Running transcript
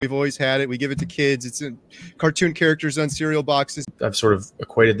We've always had it. We give it to kids. It's in cartoon characters on cereal boxes. I've sort of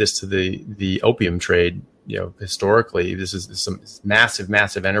equated this to the opium trade. Historically, this is some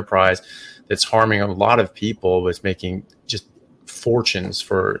massive enterprise that's harming a lot of people. It's making just fortunes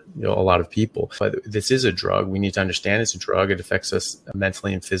for a lot of people. But this is a drug. We need to understand it's a drug. It affects us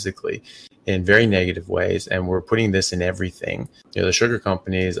mentally and physically in very negative ways, and we're putting this in everything. The sugar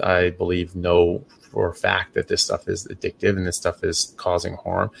companies, I believe, know for a fact that this stuff is addictive and this stuff is causing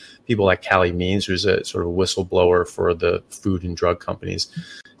harm. People like Callie Means, who's a sort of whistleblower for the food and drug companies,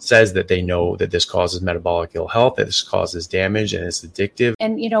 says that they know that this causes metabolic ill health, that this causes damage, and it's addictive.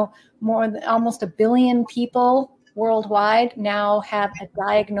 And more than almost 1 billion people worldwide now have a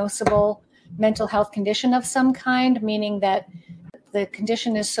diagnosable mental health condition of some kind, meaning that the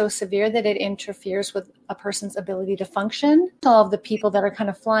condition is so severe that it interferes with a person's ability to function. All of the people that are kind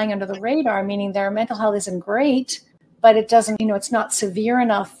of flying under the radar, meaning their mental health isn't great, but it doesn't, it's not severe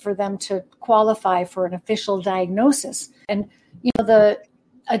enough for them to qualify for an official diagnosis. And, the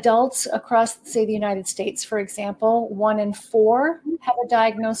adults across, say, the United States, for example, 1 in 4 have a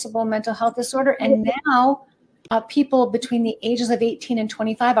diagnosable mental health disorder. And now people between the ages of 18 and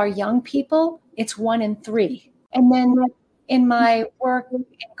 25 are young people. It's 1 in 3. And then in my work in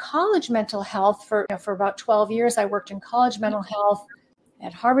college mental health for about 12 years, I worked in college mental health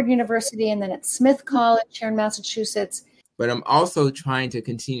at Harvard University and then at Smith College here in Massachusetts. But I'm also trying to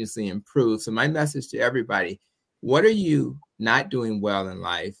continuously improve. So my message to everybody, what are you not doing well in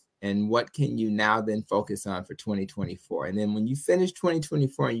life? And what can you now then focus on for 2024? And then when you finish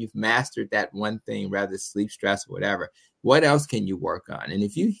 2024 and you've mastered that one thing, rather sleep, stress, whatever, what else can you work on? And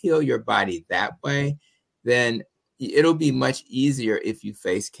if you heal your body that way, then it'll be much easier if you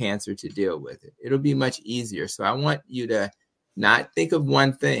face cancer to deal with it. It'll be much easier. So I want you to not think of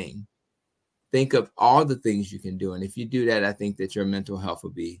one thing. Think of all the things you can do. And if you do that, I think that your mental health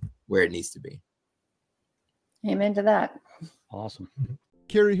will be where it needs to be. Amen to that. Awesome.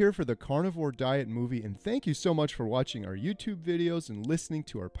 Carrie here for the Carnivore Diet Movie, and thank you so much for watching our YouTube videos and listening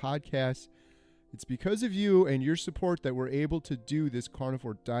to our podcast. It's because of you and your support that we're able to do this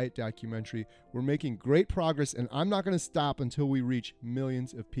carnivore diet documentary. We're making great progress, and I'm not going to stop until we reach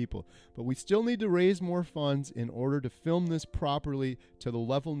millions of people. But we still need to raise more funds in order to film this properly to the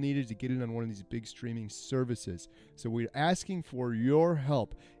level needed to get it on one of these big streaming services. So we're asking for your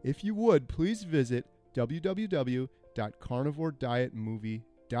help. If you would, please visit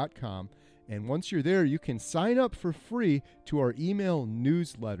www.carnivoredietmovie.com. And once you're there, you can sign up for free to our email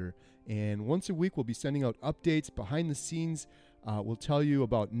newsletter. And once a week, we'll be sending out updates behind the scenes. We'll tell you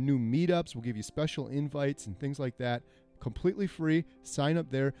about new meetups. We'll give you special invites and things like that. Completely free. Sign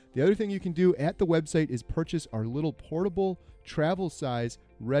up there. The other thing you can do at the website is purchase our little portable travel size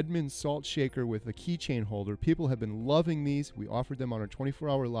Redmond salt shaker with a keychain holder. People have been loving these. We offered them on our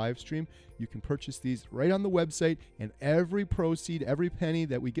 24-hour live stream. You can purchase these right on the website, and every proceed, every penny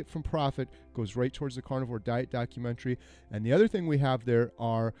that we get from profit goes right towards the Carnivore Diet documentary. And the other thing we have there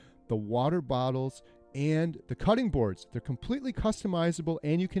are the water bottles and the cutting boards. They're completely customizable,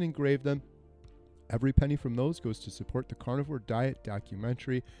 and you can engrave them. Every penny from those goes to support the Carnivore Diet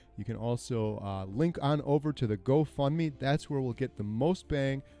documentary. You can also link on over to the GoFundMe. That's where we'll get the most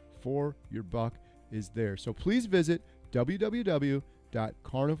bang for your buck is there. So please visit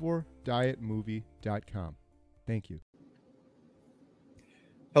www.carnivoredietmovie.com. Thank you.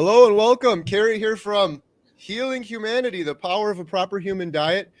 Hello and welcome. Carrie here from Healing Humanity, the Power of a Proper Human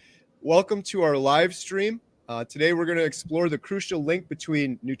Diet. Welcome to our live stream. Today we're going to explore the crucial link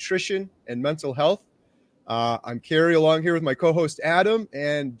between nutrition and mental health. I'm Carrie along here with my co-host Adam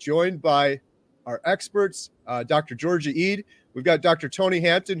and joined by our experts, Dr. Georgia Eid. We've got Dr. Tony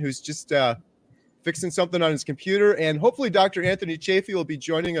Hampton, who's just fixing something on his computer, and hopefully Dr. Anthony Chaffee will be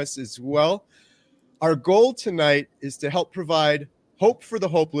joining us as well. Our goal tonight is to help provide hope for the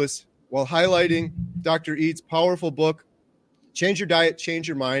hopeless while highlighting Dr. Eid's powerful book, Change Your Diet, Change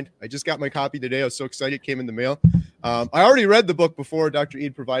Your Mind. I just got my copy today. I was so excited it came in the mail. I already read the book before. Dr.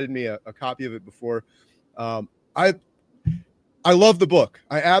 Eid provided me a copy of it before. I love the book.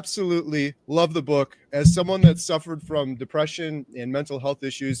 I absolutely love the book. As someone that suffered from depression and mental health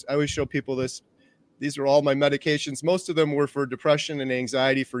issues, I always show people this. These are all my medications. Most of them were for depression and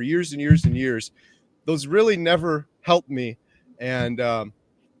anxiety for years and years and years. Those really never helped me. And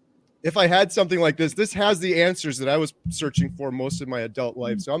if I had something like this has the answers that I was searching for most of my adult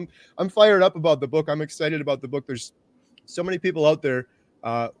life. So I'm fired up about the book. I'm excited about the book. There's so many people out there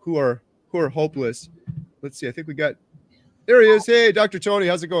who are hopeless. Let's see. I think we got, there he is. Hey, Dr. Tony,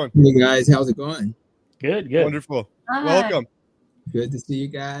 how's it going? Hey guys, how's it going? Good. Wonderful. Hi. Welcome. Good to see you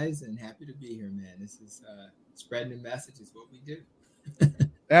guys and happy to be here, man. This is spreading the message is what we do.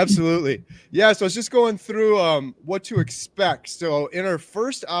 Absolutely. Yeah. So I was just going through what to expect. So in our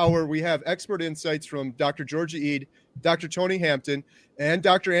first hour, we have expert insights from Dr. Georgia Eid, Dr. Tony Hampton, and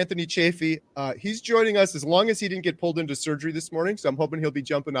Dr. Anthony Chaffee. He's joining us as long as he didn't get pulled into surgery this morning. So I'm hoping he'll be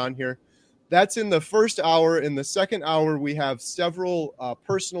jumping on here. That's in the first hour. In the second hour, we have several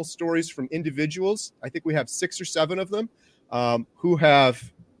personal stories from individuals. I think we have 6 or 7 of them who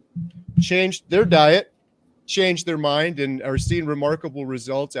have changed their diet, changed their mind, and are seeing remarkable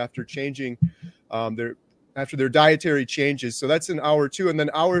results after changing their dietary changes. So that's in hour 2. And then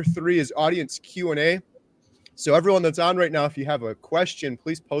hour 3 is audience Q&A. So everyone that's on right now, if you have a question,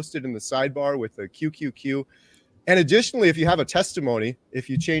 please post it in the sidebar with a QQQ. And additionally, if you have a testimony, if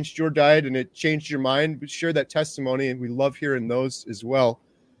you changed your diet and it changed your mind, share that testimony, and we love hearing those as well.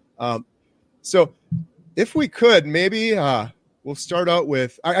 So if we could, maybe we'll start out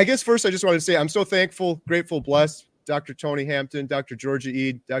with, I guess first I just wanted to say I'm so thankful, grateful, blessed. Dr. Tony Hampton, Dr. Georgia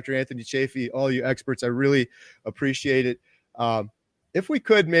Eid, Dr. Anthony Chaffee, all you experts, I really appreciate it. If we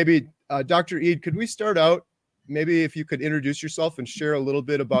could, maybe, Dr. Eid, could we start out, maybe if you could introduce yourself and share a little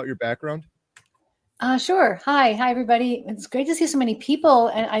bit about your background? Sure. Hi, everybody. It's great to see so many people.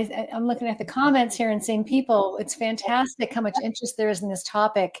 And I'm looking at the comments here and seeing people. It's fantastic how much interest there is in this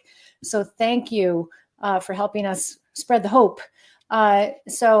topic. So thank you for helping us spread the hope. And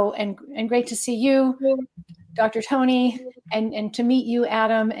great to see you, Dr. Tony, and to meet you,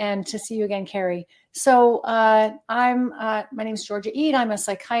 Adam, and to see you again, Carrie. So my name is Georgia Eid. I'm a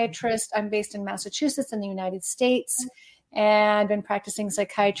psychiatrist. I'm based in Massachusetts in the United States, and been practicing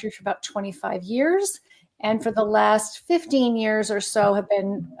psychiatry for about 25 years. And for the last 15 years or so have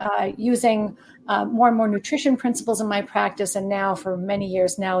been using more and more nutrition principles in my practice. And now for many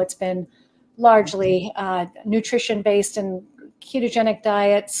years now, it's been largely nutrition-based and ketogenic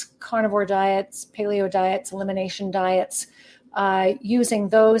diets, carnivore diets, paleo diets, elimination diets, using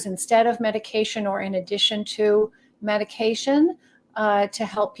those instead of medication or in addition to medication to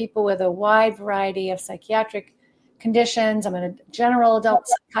help people with a wide variety of psychiatric conditions. I'm a general adult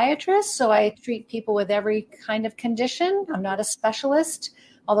psychiatrist, so I treat people with every kind of condition. I'm not a specialist,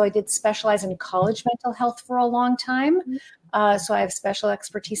 although I did specialize in college mental health for a long time. So I have special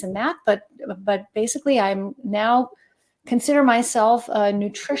expertise in that. But basically, I'm now consider myself a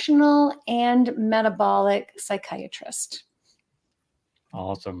nutritional and metabolic psychiatrist.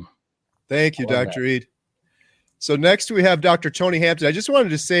 Awesome. Thank you, Dr. Eid. So next we have Dr. Tony Hampton. I just wanted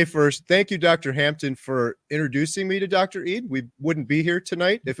to say first, thank you, Dr. Hampton, for introducing me to Dr. Eid. We wouldn't be here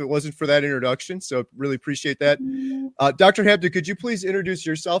tonight if it wasn't for that introduction. So really appreciate that. Dr. Hampton, could you please introduce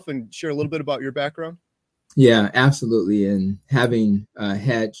yourself and share a little bit about your background? Yeah, absolutely. And having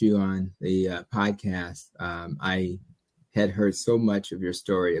had you on the podcast, I had heard so much of your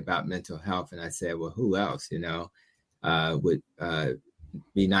story about mental health. And I said, well, who else, would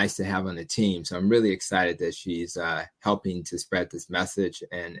be nice to have on the team. So I'm really excited that she's helping to spread this message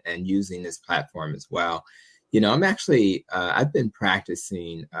and using this platform as well. I'm actually, I've been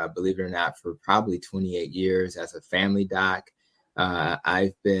practicing, believe it or not, for probably 28 years as a family doc.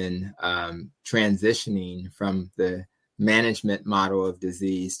 I've been transitioning from the management model of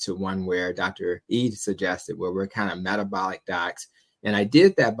disease to one where Dr. Eid suggested, where we're kind of metabolic docs. And I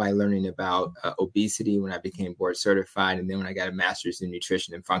did that by learning about obesity when I became board certified. And then when I got a master's in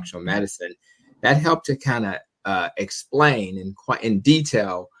nutrition and functional medicine, that helped to kind of explain in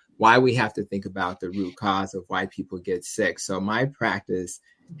detail why we have to think about the root cause of why people get sick. So my practice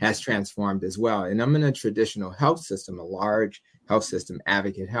has transformed as well. And I'm in a traditional health system, a large health system,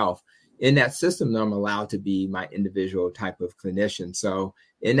 Advocate Health. In that system, though, I'm allowed to be my individual type of clinician. So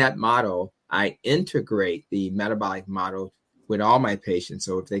in that model, I integrate the metabolic model with all my patients.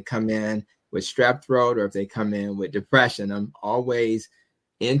 So if they come in with strep throat or if they come in with depression, I'm always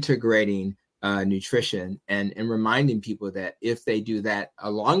integrating nutrition and reminding people that if they do that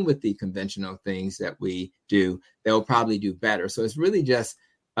along with the conventional things that we do, they'll probably do better. So it's really just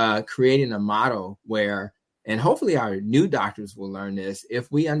creating a model where, and hopefully our new doctors will learn this, if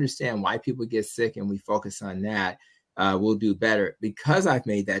we understand why people get sick and we focus on that, we'll do better. Because I've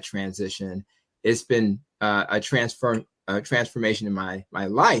made that transition, it's been a transformation in my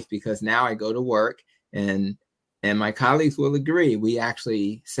life, because now I go to work and my colleagues will agree. We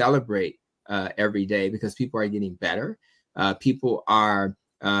actually celebrate every day because people are getting better. People are,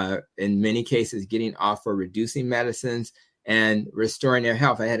 in many cases, getting off or reducing medicines and restoring their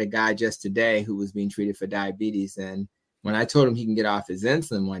health. I had a guy just today who was being treated for diabetes. And when I told him he can get off his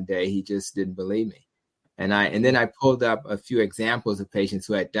insulin one day, he just didn't believe me. And then I pulled up a few examples of patients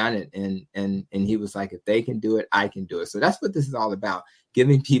who had done it. And he was like, if they can do it, I can do it. So that's what this is all about,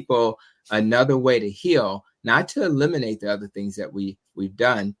 giving people another way to heal. not to eliminate the other things that we've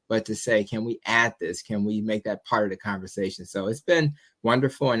done, but to say, can we add this? Can we make that part of the conversation? So it's been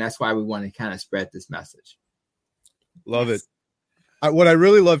wonderful. And that's why we want to kind of spread this message. Love it. What I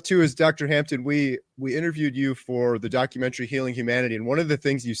really love too is, Dr. Hampton, we interviewed you for the documentary Healing Humanity. And one of the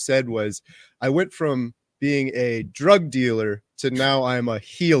things you said was, I went from being a drug dealer to now I'm a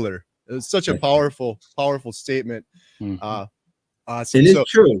healer. It was such a powerful statement. Mm-hmm. Awesome. And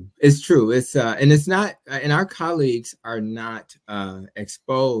it's true. It's true. It's and it's not, and our colleagues are not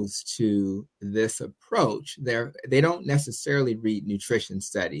exposed to this approach. They don't necessarily read nutrition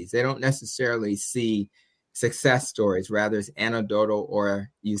studies. They don't necessarily see success stories. Rather, it's anecdotal, or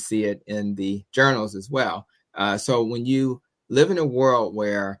you see it in the journals as well. So when you live in a world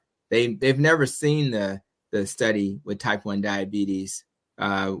where they've never seen the study with type 1 diabetes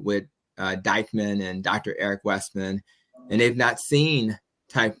with Dykman and Dr. Eric Westman, and they've not seen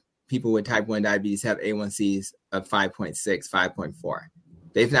people with type 1 diabetes have A1Cs of 5.6, 5.4.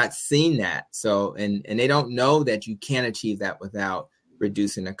 They've not seen that. So, and they don't know that you can achieve that without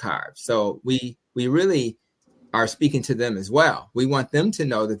reducing the carbs. So we really are speaking to them as well. We want them to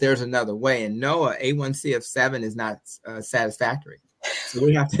know that there's another way, and no, a A1C of 7 is not satisfactory. So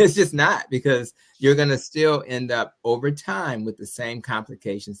we have to, it's just not, because you're going to still end up over time with the same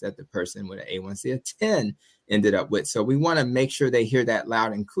complications that the person with an A1C of 10 ended up with. So we want to make sure they hear that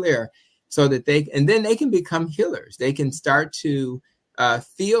loud and clear, so that then they can become healers. They can start to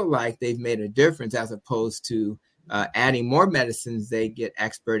feel like they've made a difference, as opposed to adding more medicines. They get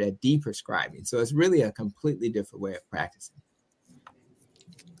expert at deprescribing. So it's really a completely different way of practicing.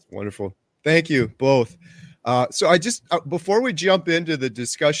 Wonderful. Thank you both. So I just, before we jump into the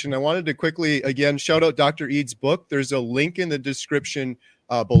discussion, I wanted to quickly, again, shout out Dr. Eade's book. There's a link in the description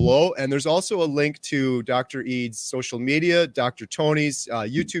below, and there's also a link to Dr. Eade's social media, Dr. Tony's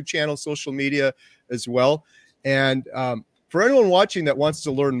YouTube channel, social media as well. And for anyone watching that wants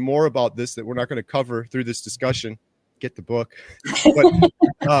to learn more about this, that we're not going to cover through this discussion, get the book.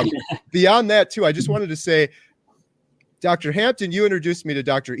 But beyond that too, I just wanted to say, Dr. Hampton, you introduced me to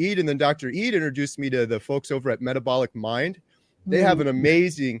Dr. Eade, and then Dr. Eade introduced me to the folks over at Metabolic Mind. They have an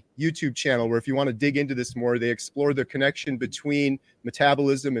amazing YouTube channel where, if you want to dig into this more, they explore the connection between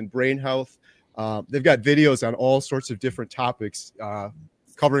metabolism and brain health. They've got videos on all sorts of different topics,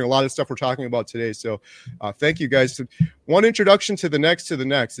 covering a lot of stuff we're talking about today. So thank you guys. One introduction to the next.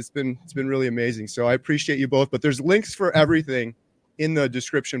 It's been really amazing. So I appreciate you both, but there's links for everything in the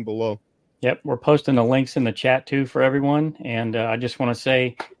description below. Yep, we're posting the links in the chat too for everyone. And I just want to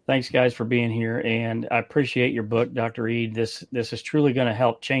say thanks, guys, for being here. And I appreciate your book, Dr. Eade. This is truly going to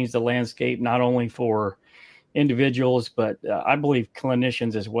help change the landscape, not only for individuals, but I believe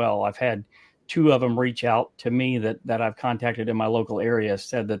clinicians as well. I've had 2 of them reach out to me that I've contacted in my local area,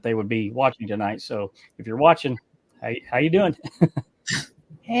 said that they would be watching tonight. So if you're watching, how you doing?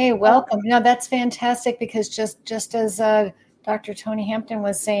 Hey, welcome. That's fantastic, because just as Dr. Tony Hampton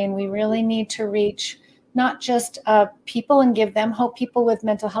was saying, we really need to reach not just people and give them hope, people with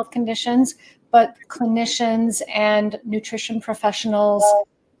mental health conditions, but clinicians and nutrition professionals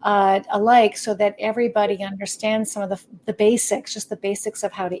alike, so that everybody understands some of the basics, just the basics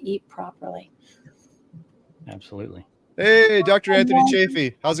of how to eat properly. Absolutely. Hey, Dr. Anthony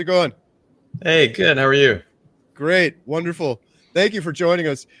Chaffee, how's it going? Hey, good. How are you? Great. Wonderful. Thank you for joining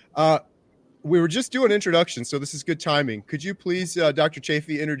us. We were just doing introductions, so this is good timing. Could you please, Dr.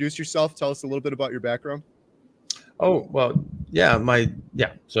 Chaffee, introduce yourself? Tell us a little bit about your background. Oh, well, yeah.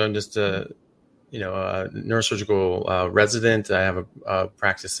 So I'm just a neurosurgical resident. I have a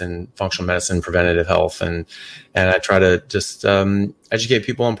practice in functional medicine, preventative health, and I try to just educate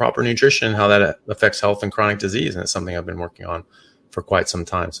people on proper nutrition and how that affects health and chronic disease. And it's something I've been working on for quite some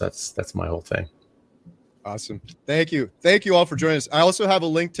time. So that's my whole thing. Awesome. Thank you. Thank you all for joining us. I also have a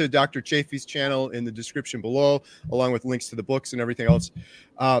link to Dr. Chaffee's channel in the description below, along with links to the books and everything else.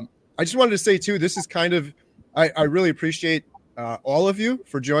 I just wanted to say too, this is kind of, I really appreciate all of you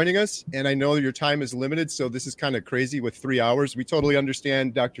for joining us. And I know your time is limited, so this is kind of crazy with 3 hours. We totally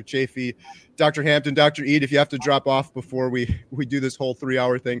understand, Dr. Chaffee, Dr. Hampton, Dr. Eade, if you have to drop off before we do this whole 3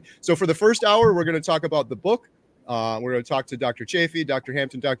 hour thing. So for the first hour, we're going to talk about the book. We're going to talk to Dr. Chaffee, Dr.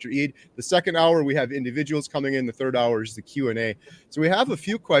 Hampton, Dr. Eade. The second hour, we have individuals coming in. The third hour is the Q&A. So we have a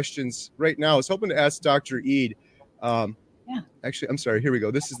few questions right now. I was hoping to ask Dr. Eade. Actually, I'm sorry. Here we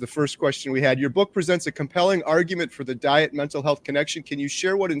go. This is the first question we had. Your book presents a compelling argument for the diet-mental health connection. Can you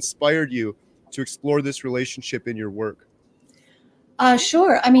share what inspired you to explore this relationship in your work?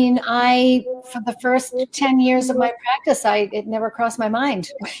 Sure. I mean, for the first 10 years of my practice, it never crossed my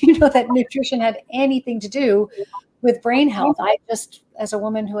mind, that nutrition had anything to do with brain health. I just, as a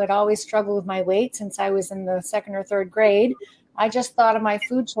woman who had always struggled with my weight since I was in the second or third grade, I just thought of my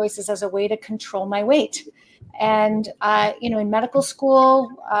food choices as a way to control my weight. And, in medical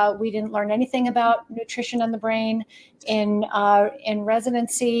school, we didn't learn anything about nutrition and the brain. In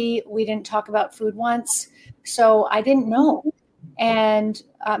residency, we didn't talk about food once. So I didn't know. And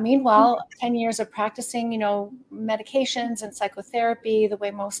meanwhile, 10 years of practicing, medications and psychotherapy, the way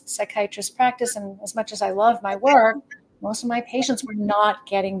most psychiatrists practice, and as much as I love my work, most of my patients were not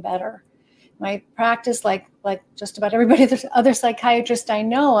getting better. My practice, like just about everybody, there's other psychiatrists I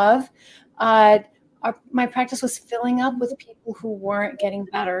know of, my practice was filling up with people who weren't getting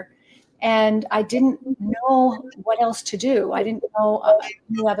better. And I didn't know what else to do. I didn't know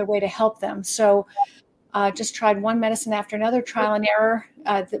any other way to help them. So just tried one medicine after another, trial and error,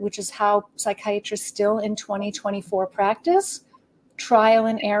 which is how psychiatrists still in 2024 practice. Trial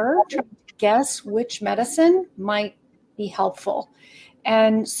and error, trying to guess which medicine might be helpful.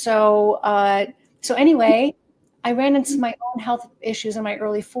 And so anyway, I ran into my own health issues in my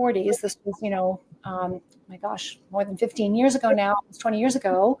early 40s. This was, my gosh, more than 15 years ago now, almost 20 years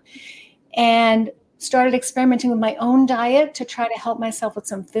ago, and started experimenting with my own diet to try to help myself with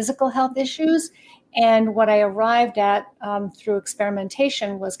some physical health issues. And what I arrived at through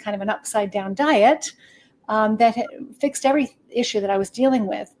experimentation was kind of an upside down diet that fixed every issue that I was dealing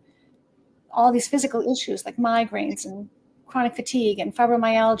with. All these physical issues like migraines and chronic fatigue and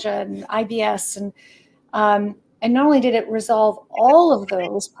fibromyalgia and IBS. And not only did it resolve all of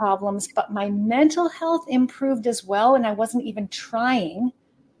those problems, but my mental health improved as well. And I wasn't even trying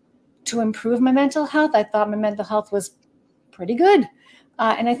to improve my mental health. I thought my mental health was pretty good.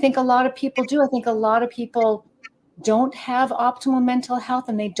 And I think a lot of people do. I think a lot of people don't have optimal mental health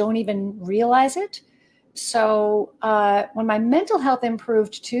and they don't even realize it. So when my mental health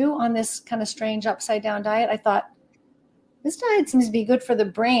improved too on this kind of strange upside down diet, I thought, this diet seems to be good for the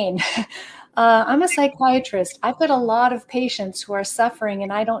brain. I'm a psychiatrist. I've got a lot of patients who are suffering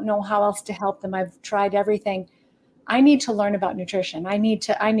and I don't know how else to help them. I've tried everything. I need to learn about nutrition. I need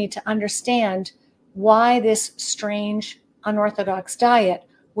to understand why this strange, unorthodox diet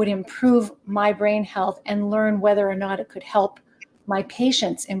would improve my brain health and learn whether or not it could help my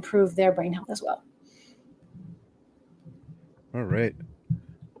patients improve their brain health as well. All right.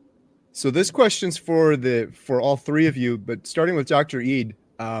 So this question's for all three of you, but starting with Dr. Eid,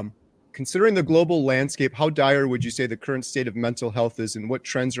 considering the global landscape, how dire would you say the current state of mental health is, and what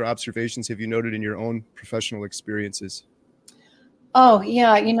trends or observations have you noted in your own professional experiences? Oh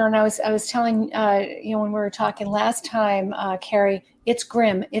yeah, and I was telling when we were talking last time, Carrie, it's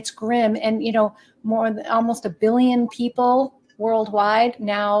grim, and more than almost 1 billion people worldwide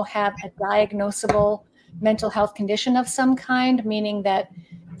now have a diagnosable mental health condition of some kind, meaning that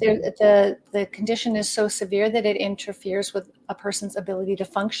the condition is so severe that it interferes with a person's ability to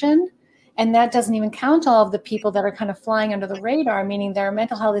function. And that doesn't even count all of the people that are kind of flying under the radar, meaning their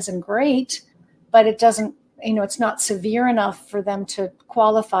mental health isn't great, but it doesn't, it's not severe enough for them to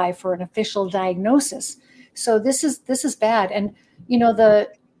qualify for an official diagnosis. So this is bad. And, the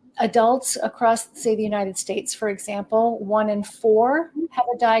adults across, say, the United States, for example, 1 in 4 have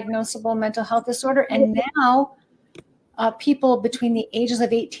a diagnosable mental health disorder. And now people between the ages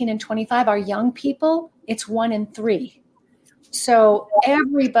of 18 and 25 are young people. It's 1 in 3. So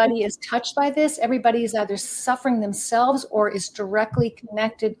everybody is touched by this. Everybody is either suffering themselves or is directly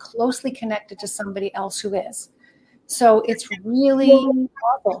connected, closely connected to somebody else who is. So it's really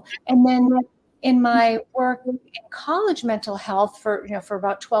awful. And then in my work in college mental health for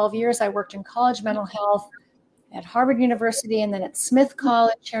about 12 years, I worked in college mental health at Harvard University and then at Smith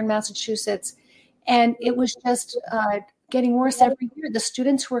College here in Massachusetts. And it was just getting worse every year. The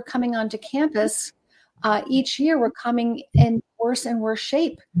students who were coming onto campus each year were coming in worse and worse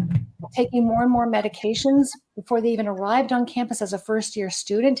shape, taking more and more medications before they even arrived on campus as a first-year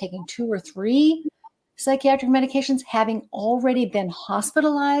student, taking 2 or 3 psychiatric medications, having already been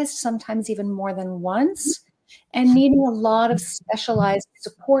hospitalized, sometimes even more than once, and needing a lot of specialized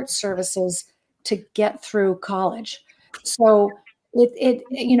support services to get through college. So it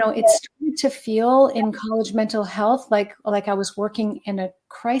started to feel in college mental health like I was working in a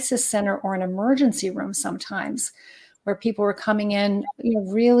crisis center or an emergency room sometimes, where people were coming in,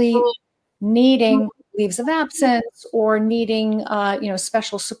 really needing leaves of absence or needing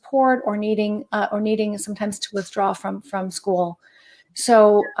special support or needing sometimes to withdraw from school.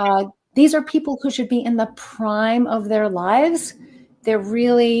 So these are people who should be in the prime of their lives. They're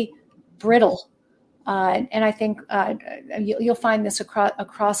really brittle. And I think you'll find this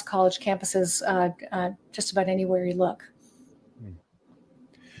across college campuses just about anywhere you look.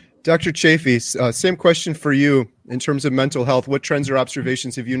 Dr. Chaffee, same question for you in terms of mental health. What trends or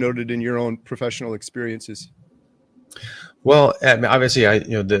observations have you noted in your own professional experiences? Well, obviously,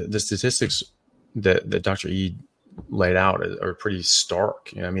 the statistics that Dr. E laid out are pretty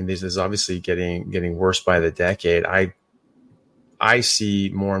stark. I mean, this is obviously getting worse by the decade. I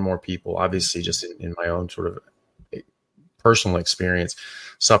see more and more people, obviously, just in my own sort of personal experience,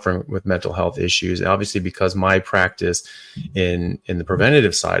 suffering with mental health issues. Obviously, because my practice in the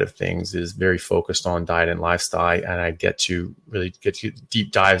preventative side of things is very focused on diet and lifestyle, and I get to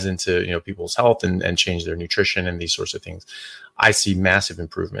deep dives into people's health and change their nutrition and these sorts of things. I see massive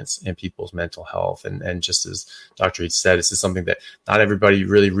improvements in people's mental health, and just as Dr. Eid said, this is something that not everybody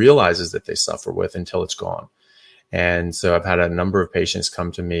really realizes that they suffer with until it's gone. And so I've had a number of patients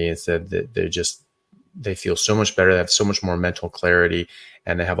come to me and said that they feel so much better. They have so much more mental clarity,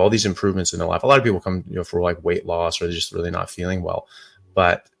 and they have all these improvements in their life. A lot of people come, for like weight loss, or they're just really not feeling well.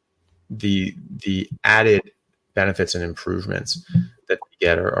 But the added benefits and improvements that they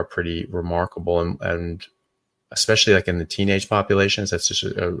get are pretty remarkable, and especially like in the teenage populations, that's just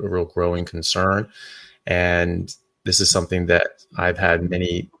a real growing concern. And this is something that I've had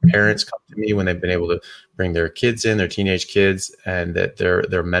many parents come to me when they've been able to bring their kids in, their teenage kids, and that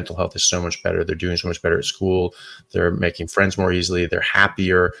their mental health is so much better. They're doing so much better at school. They're making friends more easily. They're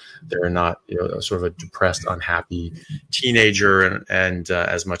happier. They're not, sort of a depressed, unhappy teenager, and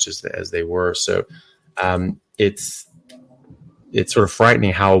as much as they were. So it's sort of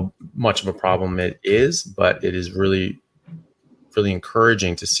frightening how much of a problem it is, but it is really, really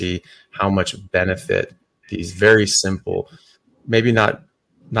encouraging to see how much benefit these very simple, maybe not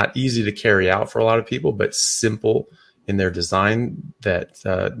easy to carry out for a lot of people, but simple in their design, that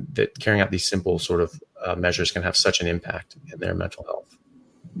carrying out these simple sort of measures can have such an impact in their mental health.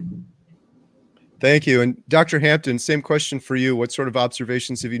 Thank you. And Dr. Hampton, same question for you. What sort of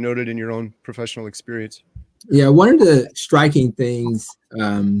observations have you noted in your own professional experience? Yeah, one of the striking things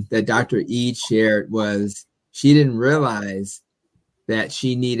that Dr. Eid shared was she didn't realize that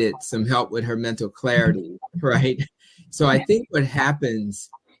she needed some help with her mental clarity, right? So I think what happens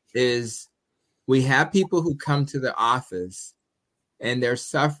is we have people who come to the office and they're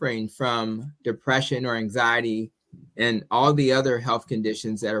suffering from depression or anxiety and all the other health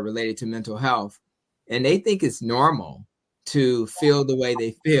conditions that are related to mental health. And they think it's normal to feel the way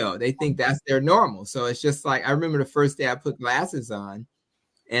they feel. They think that's their normal. So it's just like, I remember the first day I put glasses on,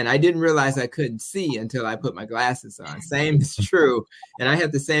 and I didn't realize I couldn't see until I put my glasses on. Same is true. And I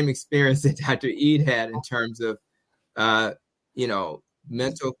had the same experience that Dr. Eid had in terms of,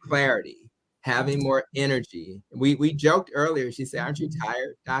 mental clarity, having more energy. We joked earlier. She said, "Aren't you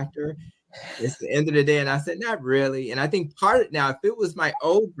tired, doctor? It's the end of the day." And I said, "Not really." And I think part of now, if it was my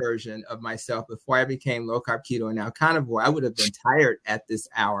old version of myself before I became low carb keto and now carnivore, I would have been tired at this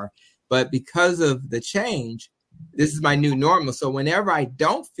hour. But because of the change, this is my new normal. So whenever I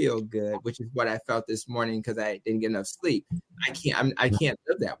don't feel good, which is what I felt this morning because I didn't get enough sleep, I can't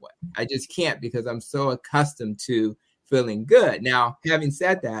live that way. I just can't, because I'm so accustomed to feeling good. Now, having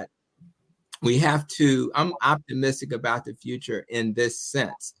said that, I'm optimistic about the future in this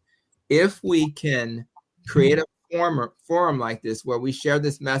sense. If we can create a forum like this where we share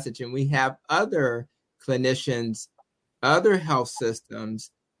this message and we have other clinicians, other health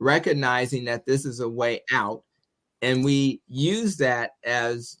systems recognizing that this is a way out, and we use that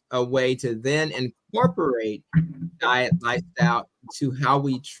as a way to then incorporate diet, lifestyle to how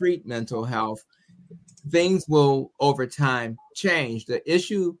we treat mental health, things will over time change. The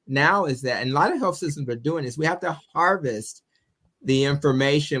issue now is that, and a lot of health systems are doing this, we have to harvest the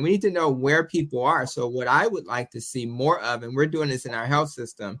information. We need to know where people are. So what I would like to see more of, and we're doing this in our health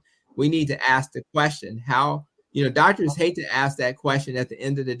system, we need to ask the question, how, doctors hate to ask that question at the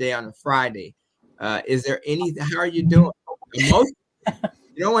end of the day on a Friday. Is there how are you doing? You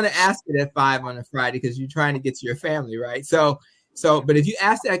don't want to ask it at 5 on a Friday because you're trying to get to your family, right? So, but if you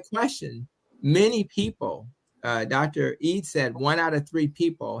ask that question, many people, Dr. Eid said 1 out of 3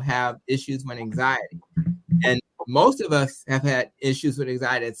 people have issues with anxiety. And most of us have had issues with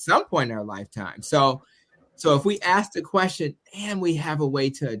anxiety at some point in our lifetime. So if we ask the question and we have a way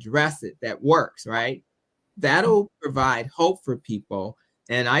to address it that works, right? That'll provide hope for people.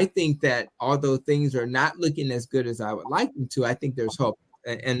 And I think that although things are not looking as good as I would like them to, I think there's hope.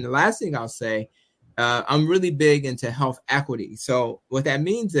 And the last thing I'll say, I'm really big into health equity. So what that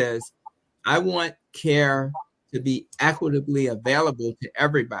means is I want care to be equitably available to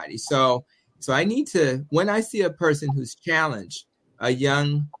everybody. So I need to, when I see a person who's challenged, a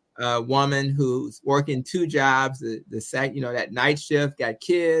young woman who's working 2 jobs, that night shift, got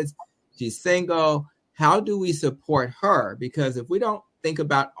kids, she's single, how do we support her? Because if we don't think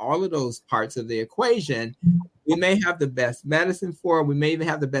about all of those parts of the equation. We may have the best medicine for her. We may even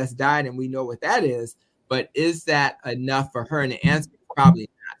have the best diet, and we know what that is. But is that enough for her? And the answer is probably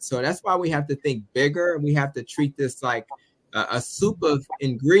not. So that's why we have to think bigger. And we have to treat this like a soup of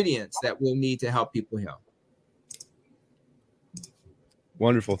ingredients that we'll need to help people heal.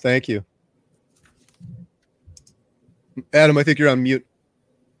 Wonderful. Thank you. Adam, I think you're on mute.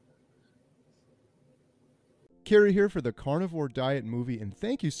 Carrie here for the Carnivore Diet Movie, and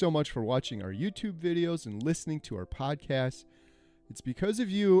thank you so much for watching our YouTube videos and listening to our podcasts. It's because of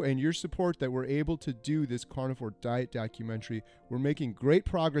you and your support that we're able to do this Carnivore Diet documentary. We're making great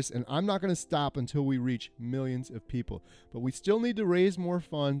progress, and I'm not going to stop until we reach millions of people. But we still need to raise more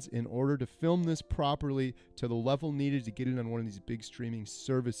funds in order to film this properly to the level needed to get it on one of these big streaming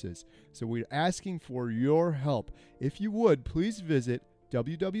services. So we're asking for your help. If you would, please visit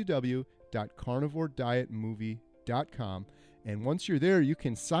www.carnivoredietmovie.com. And once you're there, you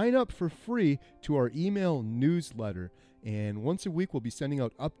can sign up for free to our email newsletter. And once a week, we'll be sending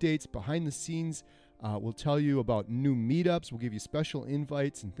out updates behind the scenes. We'll tell you about new meetups. We'll give you special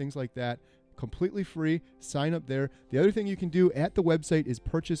invites and things like that. Completely free. Sign up there. The other thing you can do at the website is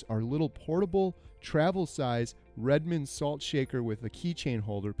purchase our little portable travel size Redmond salt shaker with a keychain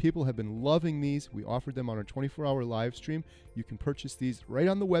holder. People have been loving these. We offered them on our 24-hour live stream. You can purchase these right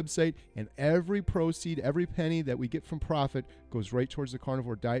on the website, and every proceed, every penny that we get from profit goes right towards the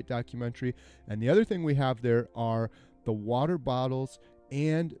Carnivore Diet documentary. And the other thing we have there are the water bottles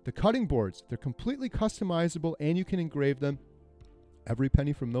and the cutting boards. They're completely customizable, and you can engrave them. Every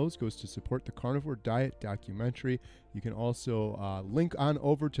penny from those goes to support the Carnivore Diet documentary. You can also link on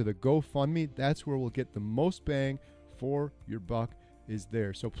over to the GoFundMe. That's where we'll get the most bang for your buck, is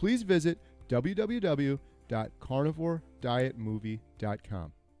there. So please visit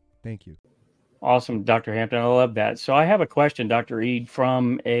www.carnivoredietmovie.com. Thank you. Awesome, Dr. Hampton. I love that. So I have a question, Dr. Eid,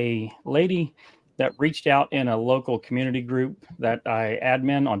 from a lady that reached out in a local community group that I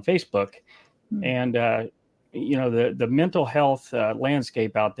admin on Facebook. And, the mental health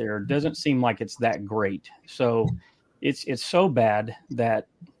landscape out there doesn't seem like it's that great. So it's so bad that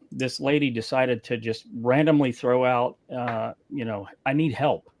this lady decided to just randomly throw out, I need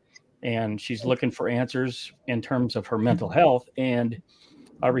help. And she's looking for answers in terms of her mental health. And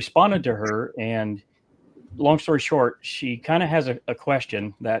I responded to her, and long story short, she kind of has a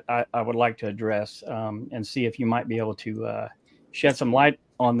question that I would like to address and see if you might be able to shed some light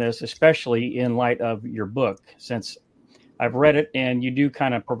on this, especially in light of your book, since I've read it and you do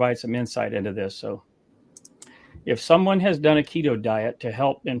kind of provide some insight into this. So if someone has done a keto diet to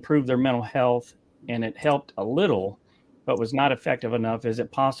help improve their mental health and it helped a little, but was not effective enough, is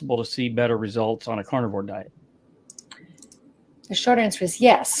it possible to see better results on a carnivore diet? The short answer is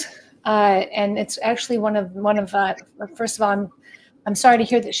yes. And it's actually one of first of all, I'm sorry to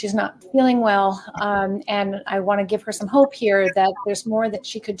hear that she's not feeling well. And I want to give her some hope here that there's more that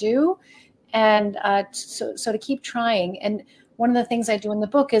she could do. And so to keep trying. And one of the things I do in the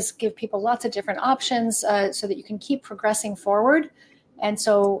book is give people lots of different options so that you can keep progressing forward. And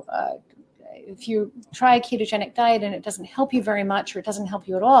so if you try a ketogenic diet and it doesn't help you very much, or it doesn't help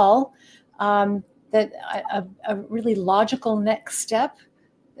you at all, that a really logical next step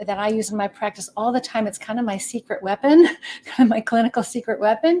that I use in my practice all the time, it's kind of my secret weapon, kind of my clinical secret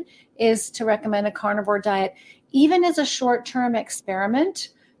weapon, is to recommend a carnivore diet, even as a short-term experiment,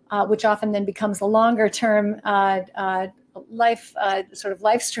 which often then becomes a longer-term life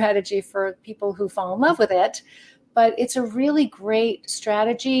strategy for people who fall in love with it. But it's a really great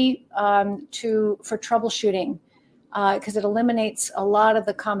strategy for troubleshooting because it eliminates a lot of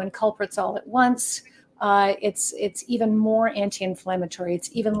the common culprits all at once. It's even more anti-inflammatory. It's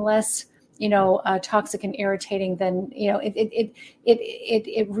even less, toxic and irritating than,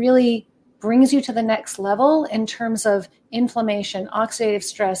 it really brings you to the next level in terms of inflammation, oxidative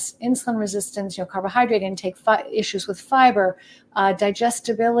stress, insulin resistance, carbohydrate intake, issues with fiber,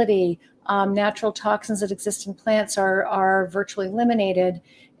 digestibility, natural toxins that exist in plants are virtually eliminated.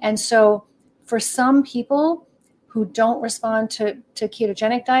 And so for some people who don't respond to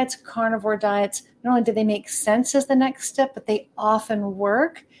ketogenic diets, carnivore diets, not only do they make sense as the next step, but they often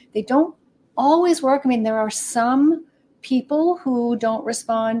work. They don't always work. I mean, there are some people who don't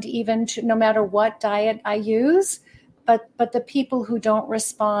respond even to no matter what diet I use, but the people who don't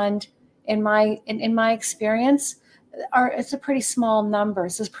respond, in my experience, it's a pretty small number.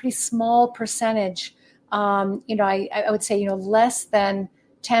 It's a pretty small percentage. I would say less than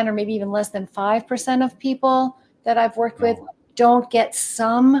 10 or maybe even less than 5% of people that I've worked with don't get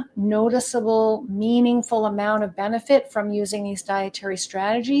some noticeable, meaningful amount of benefit from using these dietary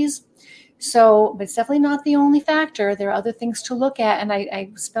strategies. So, but it's definitely not the only factor. There are other things to look at, and I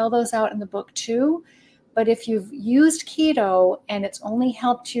spell those out in the book too. But if you've used keto and it's only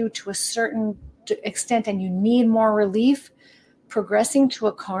helped you to a certain extent and you need more relief, progressing to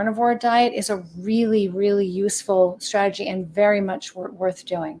a carnivore diet is a really, really useful strategy and very much worth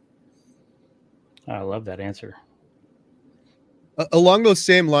doing. I love that answer. Along those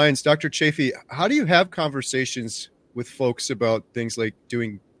same lines, Dr. Chaffee, how do you have conversations with folks about things like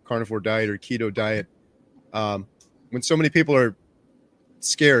doing carnivore diet or keto diet when so many people are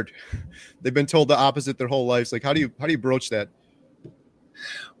scared? They've been told the opposite their whole lives. Like, how do you broach that?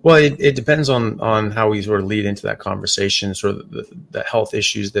 Well, it depends on how we sort of lead into that conversation, sort of the health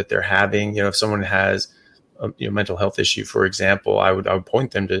issues that they're having. If someone has a mental health issue, for example, I would point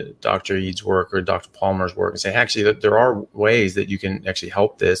them to Dr. Ead's work or Dr. Palmer's work and say, actually, that there are ways that you can actually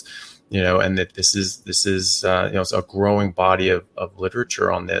help this, and that this is it's a growing body of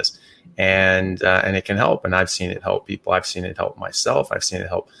literature on this, and it can help. And I've seen it help people. I've seen it help myself. I've seen it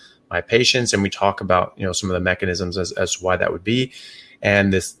help my patients. And we talk about some of the mechanisms as to why that would be.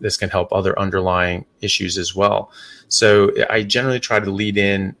 And this can help other underlying issues as well. So I generally try to lead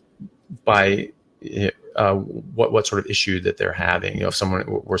in by what sort of issue that they're having. If someone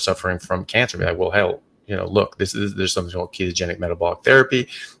were suffering from cancer, be like, well, hell, look, there's something called ketogenic metabolic therapy,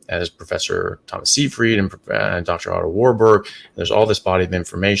 as Professor Thomas Seyfried and Dr. Otto Warburg. There's all this body of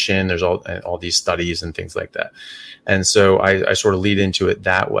information. There's all these studies and things like that. And so I sort of lead into it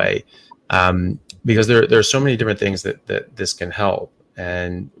that way, because there are so many different things that this can help.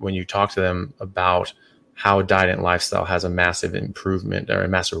 And when you talk to them about how diet and lifestyle has a massive improvement or a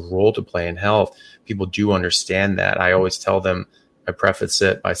massive role to play in health, people do understand that. I always tell them, I preface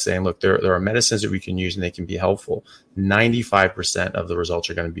it by saying, look, there are medicines that we can use and they can be helpful. 95% of the results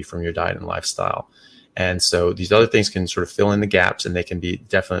are going to be from your diet and lifestyle. And so these other things can sort of fill in the gaps, and they can be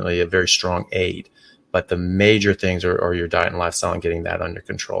definitely a very strong aid. But the major things are your diet and lifestyle and getting that under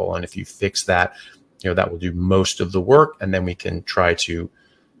control. And if you fix that, that will do most of the work. And then we can try to,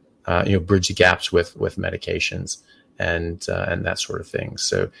 bridge the gaps with medications and that sort of thing.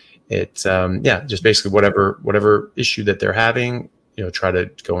 So it's, just basically whatever issue that they're having, try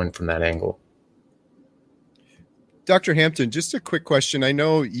to go in from that angle. Dr. Hampton, just a quick question. I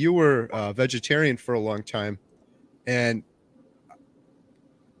know you were a vegetarian for a long time, and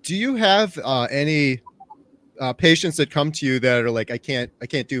do you have any patients that come to you that are like, I can't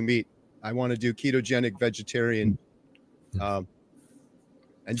do meat. I want to do ketogenic vegetarian.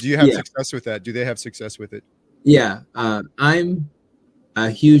 And do you have success with that? Do they have success with it? Yeah. I'm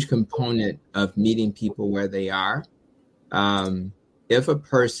a huge component of meeting people where they are. If a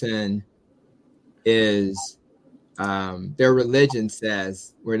person is, their religion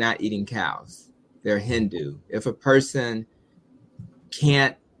says we're not eating cows, they're Hindu. If a person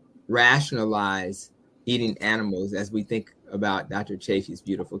can't rationalize eating animals as we think about Dr. Chaffee's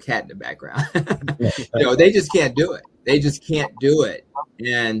beautiful cat in the background, they just can't do it. They just can't do it.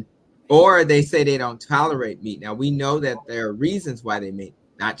 Or they say they don't tolerate meat. Now, we know that there are reasons why they may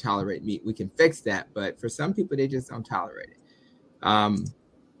not tolerate meat. We can fix that. But for some people, they just don't tolerate it.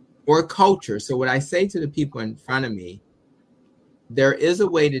 Or culture. So what I say to the people in front of me, there is a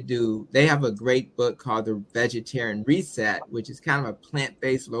way to do, they have a great book called The Vegetarian Reset, which is kind of a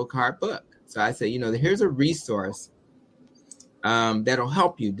plant-based low-carb book. So I say, here's a resource that'll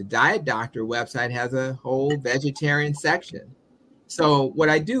help you. The Diet Doctor website has a whole vegetarian section. So what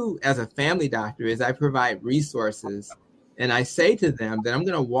I do as a family doctor is I provide resources, and I say to them that I'm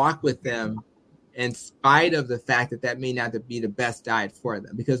going to walk with them in spite of the fact that may not be the best diet for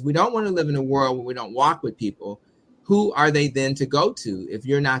them, because we don't want to live in a world where we don't walk with people. Who are they then to go to if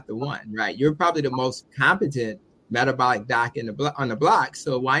you're not the one, right? You're probably the most competent metabolic doc on the block.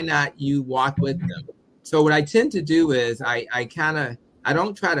 So why not you walk with them? So what I tend to do is I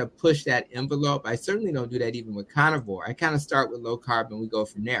don't try to push that envelope. I certainly don't do that even with carnivore. I kind of start with low carb and we go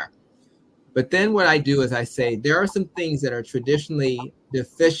from there. But then what I do is I say there are some things that are traditionally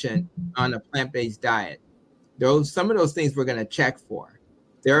deficient on a plant-based diet. Some of those things we're going to check for.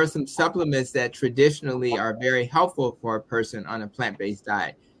 There are some supplements that traditionally are very helpful for a person on a plant-based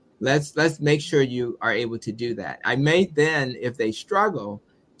diet. Let's make sure you are able to do that. I may then, if they struggle,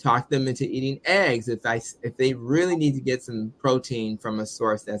 talk them into eating eggs if they really need to get some protein from a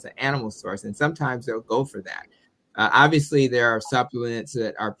source that's an animal source, and sometimes they'll go for that. Obviously, there are supplements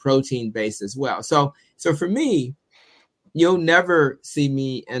that are protein based as well. So for me, you'll never see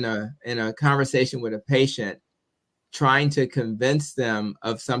me in a conversation with a patient trying to convince them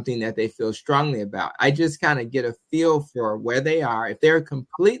of something that they feel strongly about. I just kind of get a feel for where they are. If they're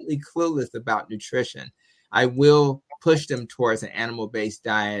completely clueless about nutrition, I will push them towards an animal-based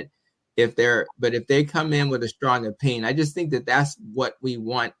diet. If they come in with a strong opinion, I just think that that's what we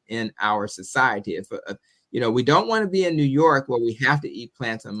want in our society. If we don't want to be in New York where we have to eat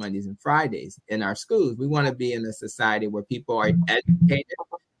plants on Mondays and Fridays in our schools. We want to be in a society where people are educated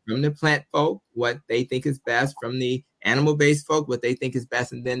from the plant folk, what they think is best, from the animal-based folk, what they think is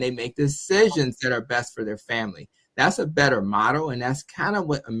best, and then they make decisions that are best for their family. That's a better model, and that's kind of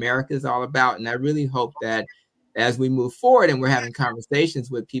what America is all about. And I really hope that as we move forward and we're having conversations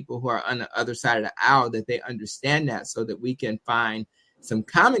with people who are on the other side of the aisle, that they understand that so that we can find some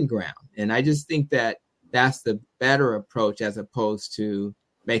common ground. And I just think that that's the better approach as opposed to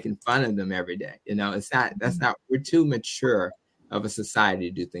making fun of them every day. We're too mature of a society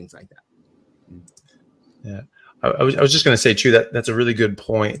to do things like that. Yeah. I was just going to say too, that's a really good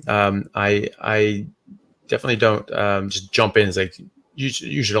point. I definitely don't just jump in. It's like, you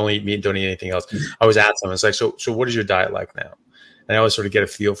should only eat meat and don't eat anything else. I always ask them, it's like, so what is your diet like now? And I always sort of get a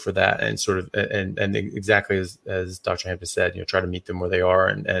feel for that, and sort of, and exactly as Dr. Hampton said, try to meet them where they are.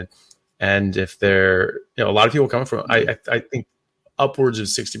 And if they're, a lot of people come from, I think upwards of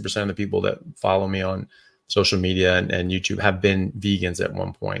 60% of the people that follow me on social media and YouTube have been vegans at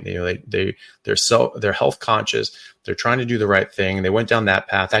one point. They're health conscious. They're trying to do the right thing. They went down that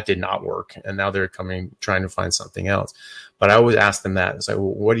path. That did not work. And now they're trying to find something else. But I always ask them that. It's like, well,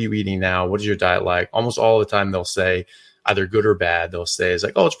 what are you eating now? What is your diet like? Almost all the time they'll say either good or bad. They'll say, it's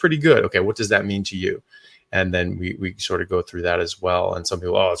like, oh, it's pretty good. Okay, what does that mean to you? And then we sort of go through that as well. And some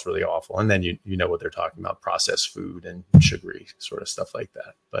people, oh, it's really awful. And then you know what they're talking about, processed food and sugary sort of stuff like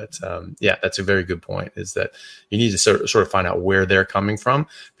that. But that's a very good point, is that you need to sort of find out where they're coming from.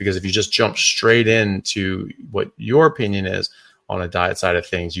 Because if you just jump straight into what your opinion is on a diet side of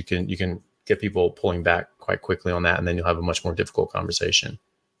things, you can get people pulling back quite quickly on that. And then you'll have a much more difficult conversation.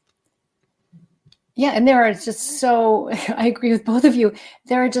 Yeah, and there are just I agree with both of you.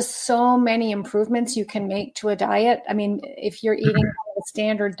 There are just so many improvements you can make to a diet. I mean, if you're eating a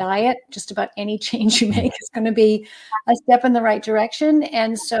standard diet, just about any change you make is going to be a step in the right direction.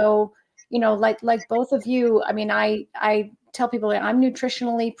 And so, like both of you, I mean, I tell people that I'm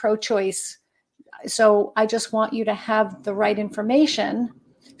nutritionally pro-choice. So I just want you to have the right information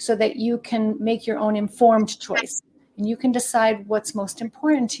so that you can make your own informed choice. And you can decide what's most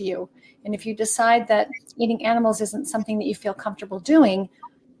important to you. And if you decide that eating animals isn't something that you feel comfortable doing,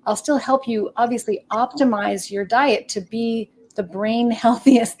 I'll still help you obviously optimize your diet to be the brain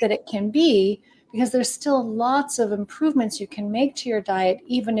healthiest that it can be, because there's still lots of improvements you can make to your diet,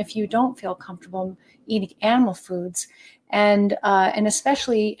 even if you don't feel comfortable eating animal foods. And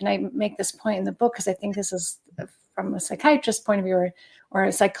especially, and I make this point in the book because I think this is, from a psychiatrist's point of view or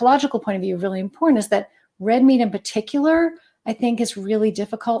a psychological point of view, really important, is that red meat in particular, I think, is really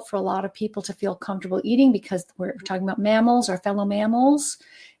difficult for a lot of people to feel comfortable eating, because we're talking about mammals, our fellow mammals.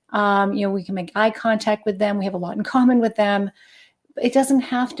 We can make eye contact with them. We have a lot in common with them. It doesn't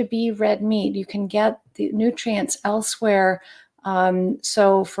have to be red meat. You can get the nutrients elsewhere.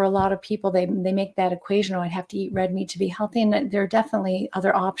 So for a lot of people, they make that equation, I'd have to eat red meat to be healthy. And there are definitely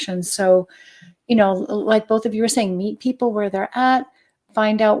other options. So, like both of you were saying, meet people where they're at,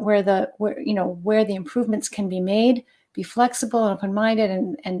 find out where the improvements can be made. Be flexible and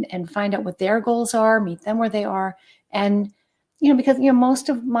open-minded, and find out what their goals are, meet them where they are. And, because, most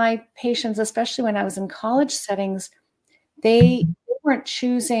of my patients, especially when I was in college settings, they weren't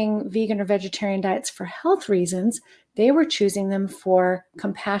choosing vegan or vegetarian diets for health reasons. They were choosing them for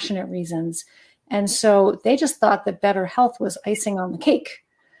compassionate reasons. And so they just thought that better health was icing on the cake.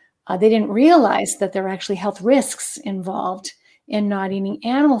 They didn't realize that there were actually health risks involved in not eating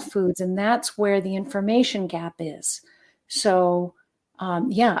animal foods. And that's where the information gap is. So,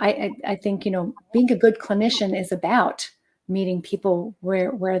 I think, being a good clinician is about meeting people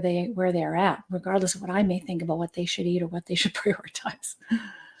where they're at, regardless of what I may think about what they should eat or what they should prioritize.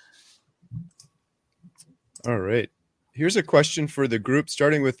 All right. Here's a question for the group,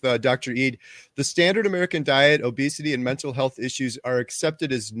 starting with Dr. Eid. The standard American diet, obesity, and mental health issues are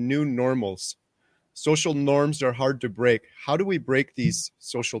accepted as new normals. Social norms are hard to break. How do we break these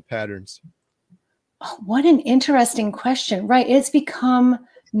social patterns? Oh, what an interesting question. Right. It's become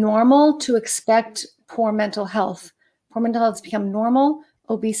normal to expect poor mental health. Poor mental health has become normal.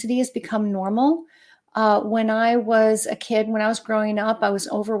 Obesity has become normal. When I was a kid, when I was growing up, I was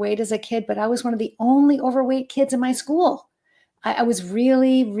overweight as a kid, but I was one of the only overweight kids in my school. I was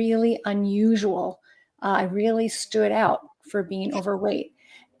really, really unusual. I really stood out for being overweight.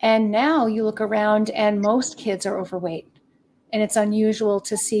 And now you look around and most kids are overweight. And it's unusual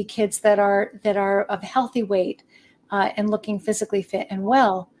to see kids that are of healthy weight and looking physically fit and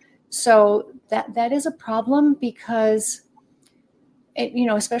well. So that is a problem because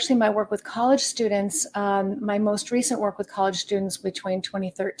especially my work with college students, my most recent work with college students between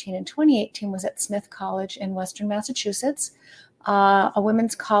 2013 and 2018 was at Smith College in Western Massachusetts, a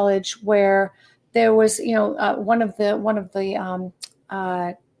women's college where there was, one of the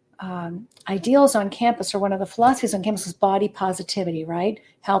ideals on campus, or one of the philosophies on campus, was body positivity, right?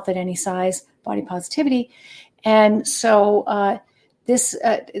 Health at any size, body positivity. And so I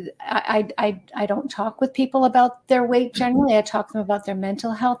don't talk with people about their weight generally. I talk to them about their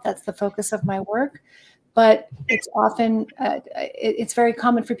mental health. That's the focus of my work. But it's often, it's very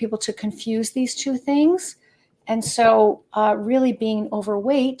common for people to confuse these two things. And so really being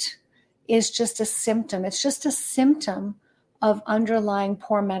overweight is just a symptom. It's just a symptom of underlying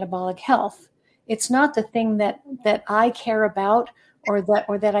poor metabolic health. It's not the thing that I care about, or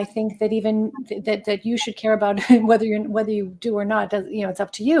that I think that even that you should care about, whether you do or not. It's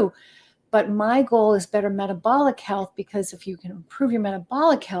up to you. But my goal is better metabolic health, because if you can improve your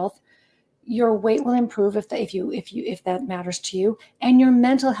metabolic health, your weight will improve if that matters to you, and your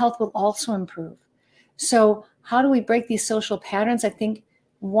mental health will also improve. So how do we break these social patterns? I think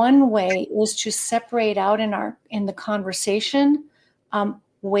one way is to separate out in the conversation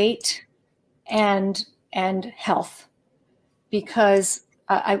weight and health, because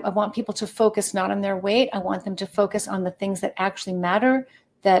I want people to focus not on their weight. I want them to focus on the things that actually matter,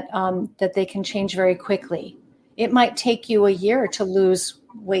 that they can change very quickly. It might take you a year to lose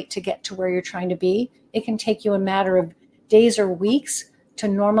weight to get to where you're trying to be. It can take you a matter of days or weeks to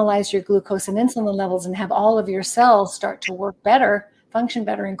normalize your glucose and insulin levels and have all of your cells start to work better, function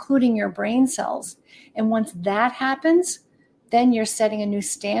better, including your brain cells. And once that happens, then you're setting a new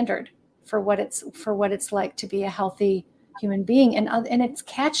standard for what it's like to be a healthy human being. And it's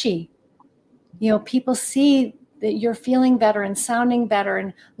catchy. People see that you're feeling better and sounding better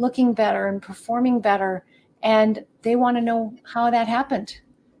and looking better and performing better, and they want to know how that happened.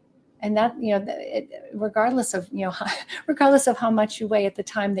 And that, regardless of how much you weigh at the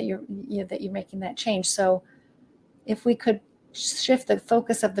time that you're making that change. So if we could shift the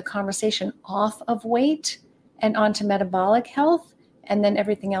focus of the conversation off of weight and onto metabolic health, and then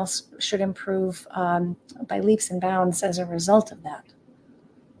everything else should improve by leaps and bounds as a result of that.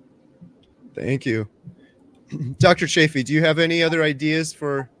 Thank you. Dr. Chaffee, do you have any other ideas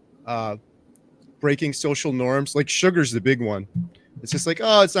for breaking social norms? Like sugar's the big one. It's just like,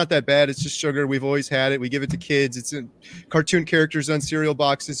 oh, it's not that bad. It's just sugar. We've always had it. We give it to kids. It's in cartoon characters on cereal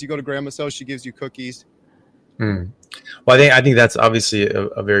boxes. You go to grandma's house, she gives you cookies. Well, I think that's obviously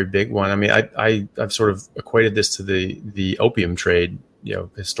a very big one. I mean, I've sort of equated this to the opium trade.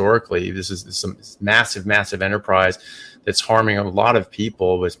 Historically, this is some massive enterprise that's harming a lot of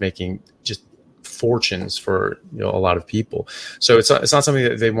people, but it's making just fortunes for a lot of people. So it's not something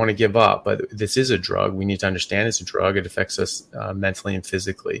that they want to give up, but this is a drug. We need to understand it's a drug. It affects us mentally and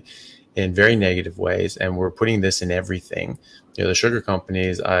physically in very negative ways, and we're putting this in everything. The sugar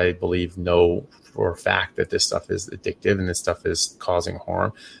companies, I believe, know for a fact that this stuff is addictive and this stuff is causing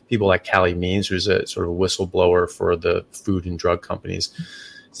harm. People like Callie Means, who's a sort of whistleblower for the food and drug companies,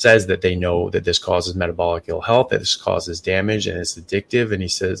 says that they know that this causes metabolic ill health, that this causes damage, and it's addictive. And he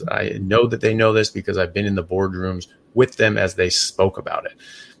says, I know that they know this because I've been in the boardrooms with them as they spoke about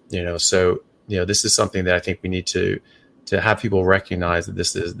it. So this is something that I think we need to have people recognize that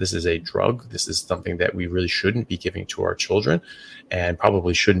this is a drug. This is something that we really shouldn't be giving to our children, and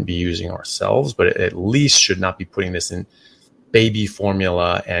probably shouldn't be using ourselves, but at least should not be putting this in baby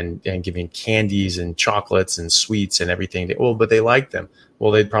formula and giving candies and chocolates and sweets and everything. But they like them.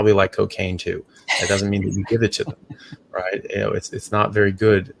 Well, they'd probably like cocaine too. That doesn't mean that you give it to them, right? It's not very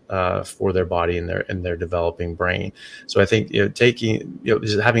good for their body and their developing brain. So I think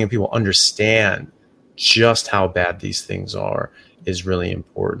just having people understand just how bad these things are is really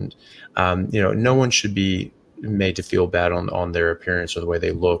important. No one should be made to feel bad on their appearance or the way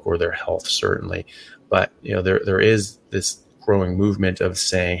they look or their health, certainly. But there is this growing movement of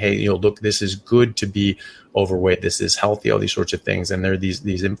saying, hey, look, this is good to be overweight. This is healthy, all these sorts of things. And there are these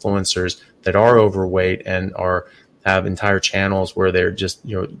influencers that are overweight and have entire channels where they're just,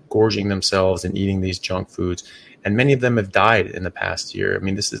 gorging themselves and eating these junk foods. And many of them have died in the past year. I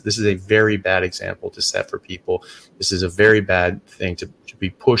mean, this is a very bad example to set for people. This is a very bad thing to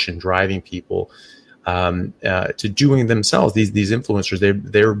be pushing, driving people to doing themselves. These influencers,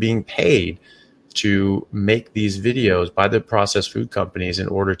 they're being paid to make these videos by the processed food companies in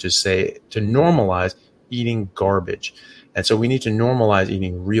order to normalize eating garbage. And so we need to normalize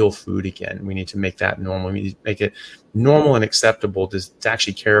eating real food again. We need to make that normal. We need to make it normal and acceptable to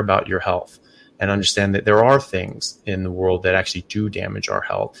actually care about your health and understand that there are things in the world that actually do damage our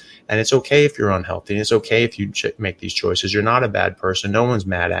health. And it's okay if you're unhealthy. And it's okay if you make these choices. You're not a bad person. No one's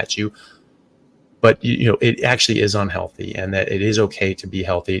mad at you. But it actually is unhealthy, and that it is okay to be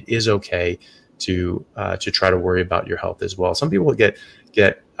healthy. It is okay to try to worry about your health as well. Some people get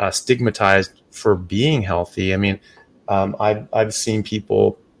stigmatized for being healthy. I mean, I've seen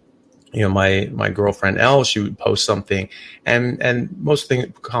people. My girlfriend Elle, she would post something, and most of the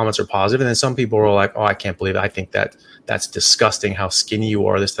comments are positive, and then some people are like, "Oh, I can't believe it. I think that's disgusting. How skinny you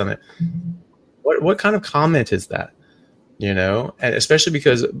are." This time, what kind of comment is that? And especially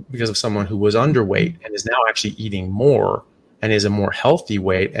because of someone who was underweight and is now actually eating more and is a more healthy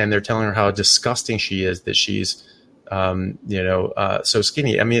weight, and they're telling her how disgusting she is that she's, so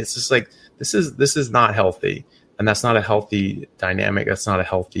skinny. I mean, it's just like this is not healthy, and that's not a healthy dynamic. That's not a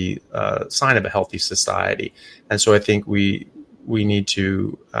healthy sign of a healthy society. And so I think we need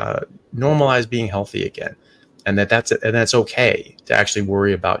to normalize being healthy again, and that's okay to actually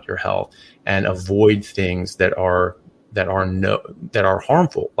worry about your health and avoid things that are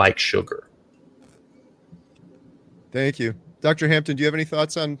harmful, like sugar. Thank you. Dr. Hampton, do you have any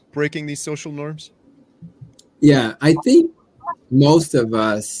thoughts on breaking these social norms? Yeah, I think most of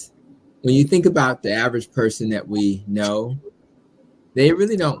us, when you think about the average person that we know, they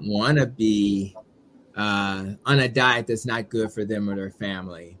really don't want to be on a diet that's not good for them or their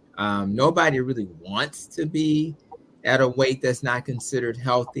family. Nobody really wants to be at a weight that's not considered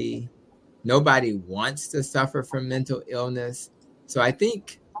healthy. Nobody wants to suffer from mental illness. So I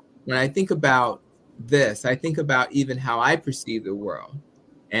think when I think about this, I think about even how I perceive the world.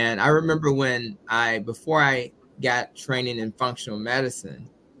 And I remember before I got training in functional medicine,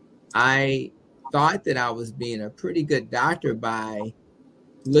 I thought that I was being a pretty good doctor by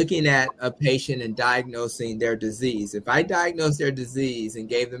looking at a patient and diagnosing their disease. If I diagnosed their disease and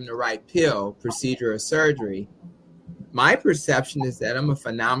gave them the right pill, procedure, or surgery, my perception is that I'm a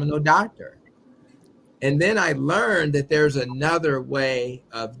phenomenal doctor. And then I learned that there's another way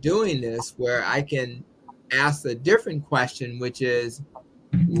of doing this where I can ask a different question, which is,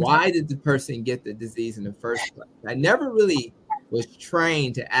 why did the person get the disease in the first place? I never really was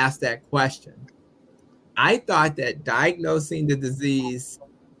trained to ask that question. I thought that diagnosing the disease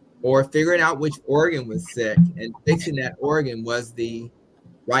or figuring out which organ was sick and fixing that organ was the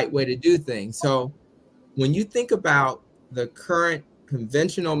right way to do things. So when you think about the current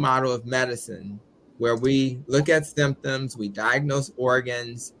conventional model of medicine, where we look at symptoms, we diagnose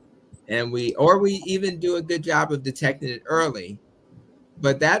organs, and we even do a good job of detecting it early.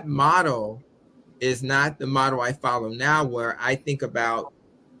 But that model is not the model I follow now, where I think about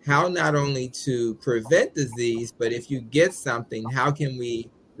how not only to prevent disease, but if you get something, how can we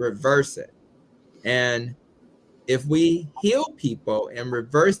reverse it? And if we heal people and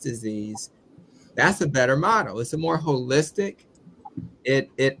reverse disease, that's a better model. It's a more holistic.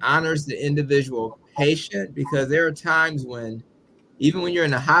 It honors the individual patient, because there are times when, even when you're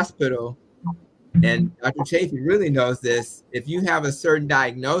in the hospital, and Dr. Chaffee really knows this, if you have a certain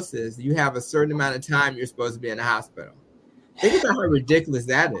diagnosis, you have a certain amount of time you're supposed to be in the hospital. Think about how ridiculous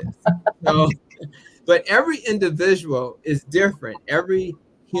that is. So, but every individual is different, every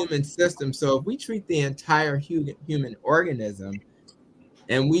human system. So if we treat the entire human organism,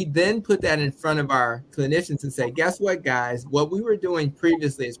 and we then put that in front of our clinicians and say, guess what, guys? What we were doing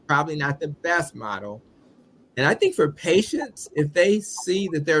previously is probably not the best model. And I think for patients, if they see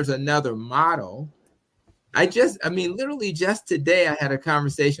that there's another model, literally just today, I had a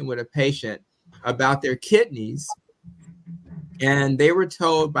conversation with a patient about their kidneys. And they were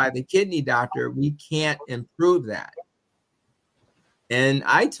told by the kidney doctor, we can't improve that. And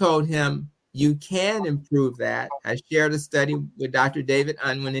I told him, you can improve that. I shared a study with Dr. David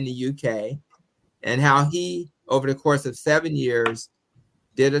Unwin in the UK, and how he, over the course of 7 years,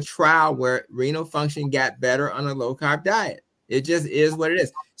 did a trial where renal function got better on a low-carb diet. It just is what it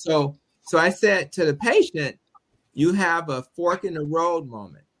is. So I said to the patient, you have a fork in the road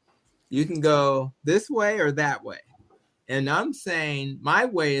moment. You can go this way or that way. And I'm saying my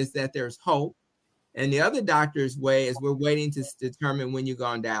way is that there's hope, and the other doctor's way is we're waiting to determine when you go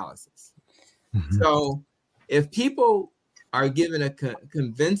on dialysis. Mm-hmm. So if people are given a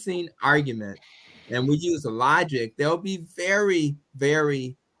convincing argument and we use logic, they'll be very,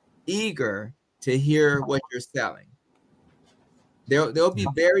 very eager to hear what you're selling. They'll be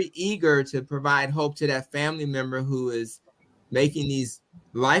very eager to provide hope to that family member who is making these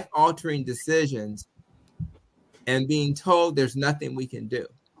life-altering decisions and being told there's nothing we can do.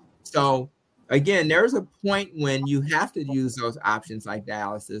 So again, there's a point when you have to use those options like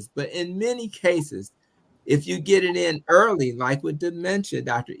dialysis, but in many cases, if you get it in early, like with dementia,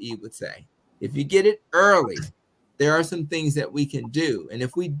 Dr. E would say, if you get it early, there are some things that we can do. And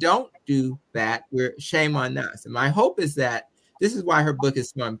if we don't do that, we're shame on us. And my hope is that this is why her book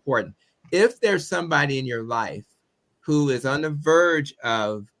is so important. If there's somebody in your life who is on the verge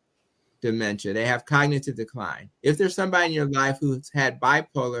of dementia, they have cognitive decline. If there's somebody in your life who's had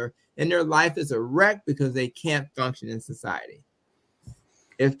bipolar and their life is a wreck because they can't function in society.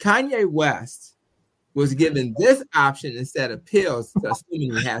 If Kanye West was given this option instead of pills,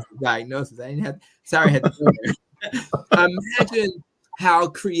 assuming he has the diagnosis, I had to go there. Imagine how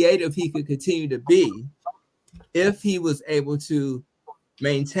creative he could continue to be if he was able to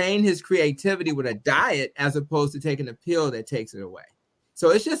maintain his creativity with a diet as opposed to taking a pill that takes it away. So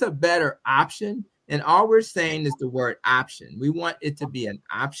it's just a better option. And all we're saying is the word option. We want it to be an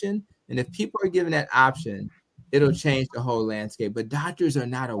option. And if people are given that option, it'll change the whole landscape. But doctors are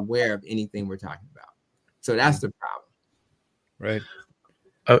not aware of anything we're talking about. So that's the problem. Right.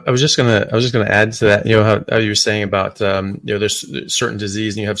 I was just gonna add to that. You know how you were saying about there's certain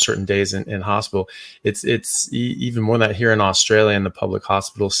disease and you have certain days in hospital. It's even more than that here in Australia in the public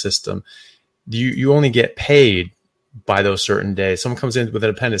hospital system. You only get paid by those certain days. Someone comes in with an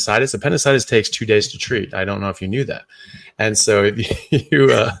appendicitis. Appendicitis takes 2 days to treat. I don't know if you knew that. And so if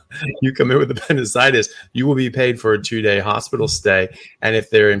you come in with appendicitis, you will be paid for a 2-day hospital stay. And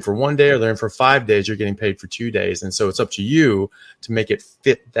if they're in for 1 day or they're in for 5 days, you're getting paid for 2 days. And so it's up to you to make it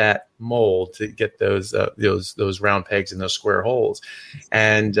fit that mold to get those round pegs in those square holes.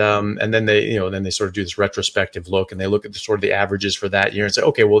 And then they sort of do this retrospective look and they look at the averages for that year and say,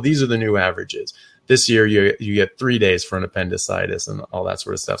 okay, well, these are the new averages. This year you get 3 days for an appendicitis and all that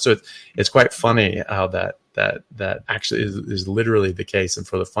sort of stuff. So it's quite funny how that actually is literally the case and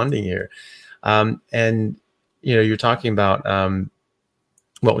for the funding year. And you're talking about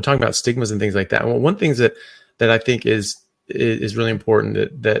we're talking about stigmas and things like that. Well, one thing that I think is really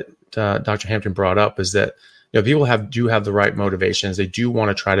important that Dr. Hampton brought up is that people do have the right motivations. They do want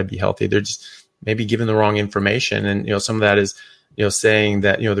to try to be healthy. They're just maybe given the wrong information, and some of that is saying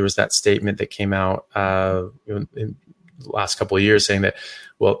that there was that statement that came out in the last couple of years saying that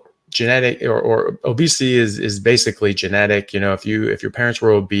genetic or obesity is basically genetic. If your parents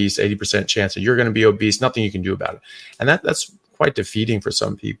were obese, 80% chance that you're going to be obese, nothing you can do about it. And that's quite defeating for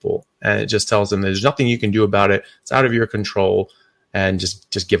some people. And it just tells them there's nothing you can do about it. It's out of your control, and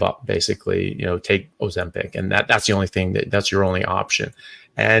just give up, basically, take Ozempic. And that's the only thing that's your only option.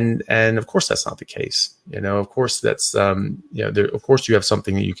 And of course that's not the case. Of course that's of course you have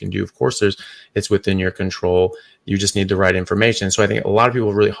something that you can do. Of course it's within your control. You just need the right information. So I think a lot of people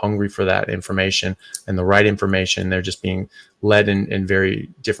are really hungry for that information and the right information. They're just being led in very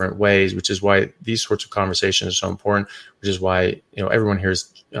different ways, which is why these sorts of conversations are so important, which is why everyone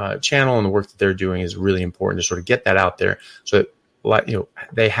here's channel and the work that they're doing is really important to sort of get that out there so that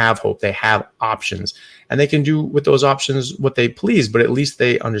they have hope, they have options, and they can do with those options what they please, but at least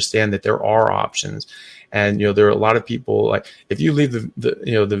they understand that there are options. And there are a lot of people, like if you leave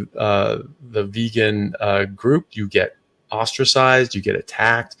the vegan group, you get ostracized, you get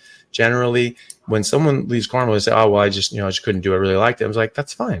attacked. Generally, when someone leaves carnivore, they say, "Oh, well, I just couldn't do it. I really liked it." I was like,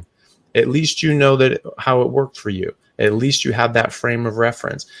 "That's fine. At least you know that how it worked for you. At least you have that frame of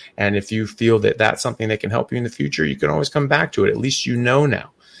reference. And if you feel that that's something that can help you in the future, you can always come back to it. At least now,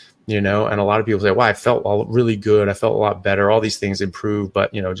 And a lot of people say, well, I felt really good. I felt a lot better. All these things improved,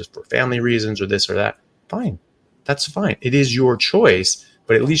 but, just for family reasons or this or that. Fine. That's fine. It is your choice,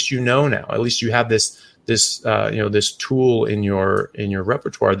 but at least now. At least you have this tool in your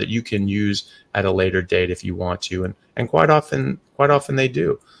repertoire that you can use at a later date if you want to. And quite often they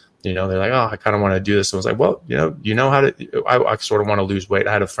do. They're like, oh, I kind of want to do this. So I was like, well, how to, I sort of want to lose weight.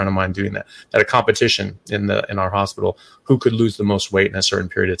 I had a friend of mine doing that at a competition in our hospital who could lose the most weight in a certain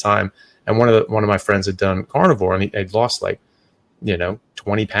period of time. And one of my friends had done carnivore and he'd lost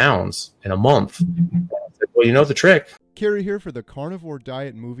 20 pounds in a month. I said, well, the trick. Carrie here for the Carnivore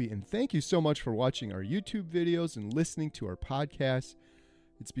Diet Movie, and thank you so much for watching our YouTube videos and listening to our podcast.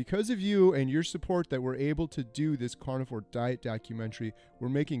 It's because of you and your support that we're able to do this carnivore diet documentary. We're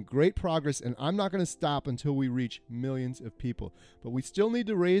making great progress, and I'm not going to stop until we reach millions of people. But we still need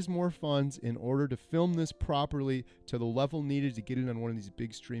to raise more funds in order to film this properly to the level needed to get it on one of these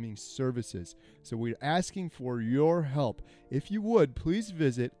big streaming services. So we're asking for your help. If you would, please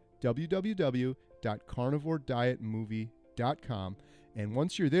visit www.carnivoredietmovie.com. And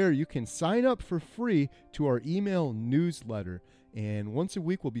once you're there, you can sign up for free to our email newsletter. And once a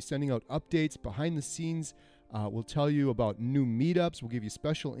week, we'll be sending out updates, behind-the-scenes We'll tell you about new meetups. We'll give you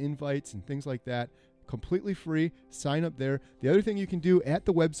special invites and things like that. Completely free. Sign up there. The other thing you can do at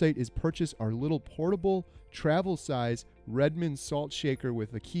the website is purchase our little portable travel size Redmond salt shaker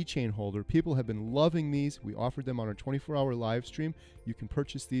with a keychain holder. People have been loving these. We offered them on our 24-hour live stream. You can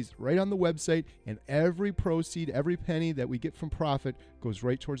purchase these right on the website, and every proceed, every penny that we get from profit goes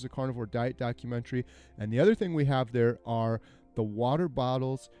right towards the Carnivore Diet documentary. And the other thing we have there are the water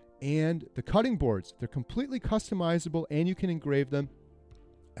bottles and the cutting boards. They're completely customizable, and you can engrave them.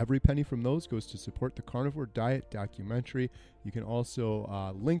 Every penny from those goes to support the Carnivore Diet documentary. You can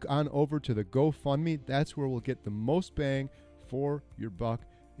also link on over to the GoFundMe. That's where we'll get the most bang for your buck,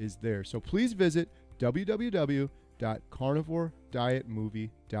 is there. So please visit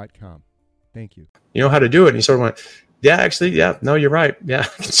www.carnivoredietmovie.com. Thank you. You know how to do it. And you sort of went, yeah, actually, yeah, no, you're right. Yeah,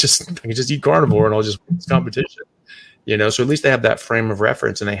 I can just eat carnivore and I'll just win this competition. So at least they have that frame of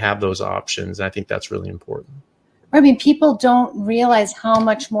reference and they have those options. And I think that's really important. I mean, people don't realize how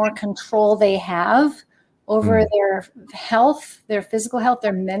much more control they have over their health, their physical health,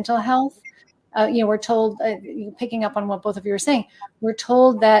 their mental health. We're told, picking up on what both of you were saying, we're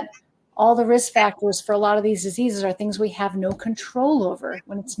told that all the risk factors for a lot of these diseases are things we have no control over,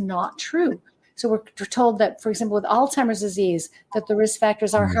 when it's not true. So we're told that, for example, with Alzheimer's disease, that the risk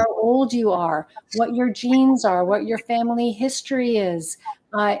factors are how old you are, what your genes are, what your family history is,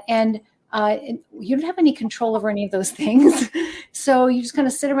 and you don't have any control over any of those things. So you just kind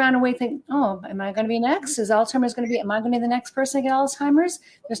of sit around and wait, think, oh, am I going to be next? Am I going to be the next person to get Alzheimer's?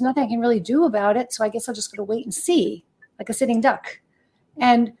 There's nothing I can really do about it. So I guess I'll just go to wait and see, like a sitting duck.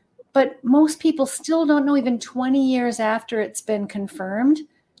 But most people still don't know, even 20 years after it's been confirmed,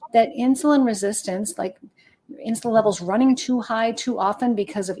 that insulin resistance, like insulin levels running too high too often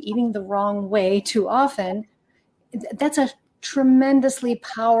because of eating the wrong way too often, that's a tremendously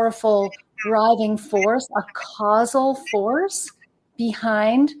powerful driving force, a causal force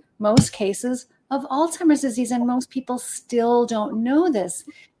behind most cases of Alzheimer's disease. And most people still don't know this.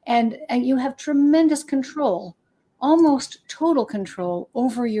 And you have tremendous control, almost total control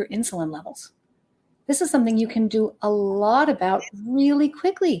over your insulin levels. This is something you can do a lot about really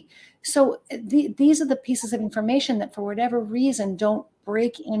quickly. So these are the pieces of information that, for whatever reason, don't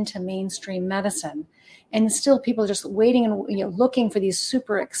break into mainstream medicine. And still people are just waiting and looking for these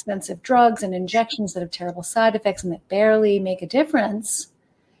super expensive drugs and injections that have terrible side effects and that barely make a difference.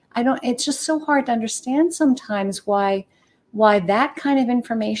 It's just so hard to understand sometimes why that kind of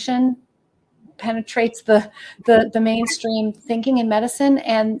information penetrates the mainstream thinking in medicine,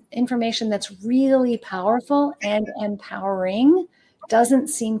 and information that's really powerful and empowering doesn't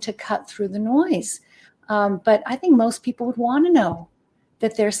seem to cut through the noise. But I think most people would want to know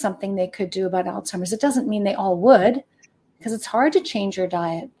that there's something they could do about Alzheimer's. It doesn't mean they all would, because it's hard to change your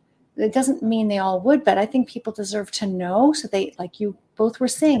diet. It doesn't mean they all would, but I think people deserve to know, so they, like you both were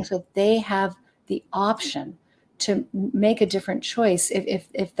saying, so they have the option to make a different choice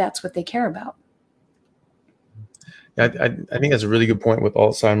if that's what they care about. I think that's a really good point with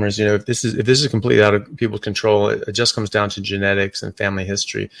Alzheimer's. If this is completely out of people's control, it just comes down to genetics and family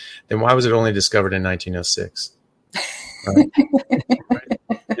history. Then why was it only discovered in 1906? Right?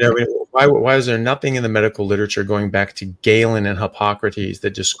 Why is there nothing in the medical literature going back to Galen and Hippocrates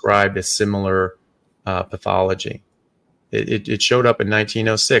that described a similar pathology? It showed up in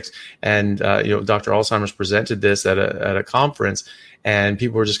 1906, and Dr. Alzheimer's presented this at a conference, and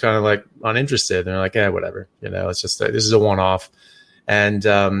people were just kind of like uninterested. They're like, whatever, it's just this is a one-off, and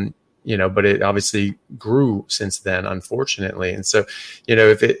but it obviously grew since then, unfortunately. And so,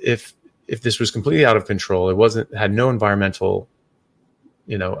 if this was completely out of control, had no environmental,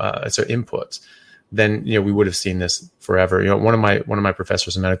 inputs, then we would have seen this forever. One of my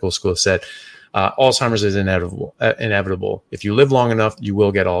professors in medical school said, Alzheimer's is inevitable. If you live long enough, you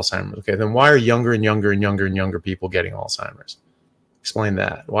will get Alzheimer's. Okay, then why are younger and younger and younger and younger people getting Alzheimer's? Explain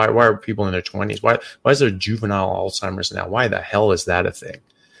that. Why are people in their 20s? Why is there juvenile Alzheimer's now? Why the hell is that a thing?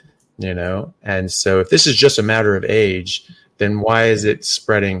 And so if this is just a matter of age, then why is it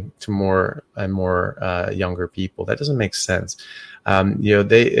spreading to more and more younger people? That doesn't make sense.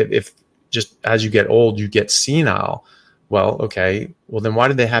 If just as you get old, you get senile. Well, okay. Well, then why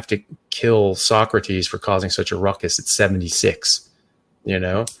did they have to kill Socrates for causing such a ruckus at 76?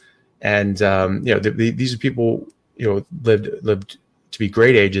 And these are people lived to be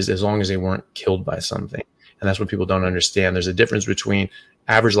great ages as long as they weren't killed by something. And that's what people don't understand. There's a difference between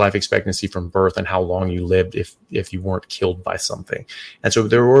average life expectancy from birth and how long you lived if you weren't killed by something. And so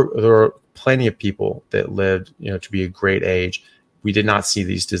there were plenty of people that lived to be a great age. We did not see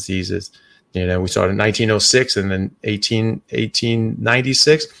these diseases. We saw it in 1906 and then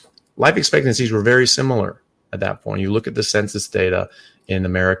 1896. Life expectancies were very similar. at that point. You look at the census data in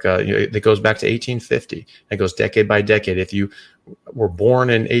America, it goes back to 1850. It goes decade by decade. If you were born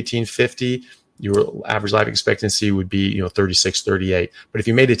in 1850, your average life expectancy would be 36, 38. But if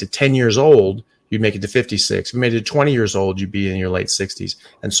you made it to 10 years old, you'd make it to 56. If you made it to 20 years old, you'd be in your late 60s,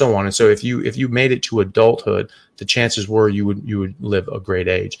 and so on. And so if you made it to adulthood, the chances were you would live a great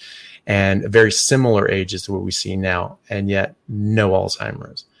age, and very similar ages to what we see now. And yet no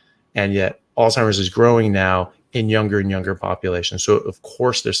Alzheimer's, and yet Alzheimer's is growing now in younger and younger populations. So of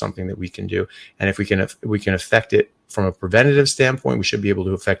course there's something that we can do, and if we can affect it from a preventative standpoint, we should be able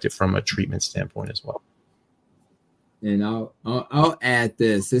to affect it from a treatment standpoint as well. And I'll add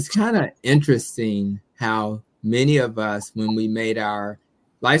this. It's kind of interesting how many of us, when we made our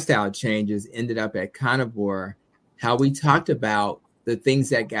lifestyle changes, ended up at carnivore, how we talked about the things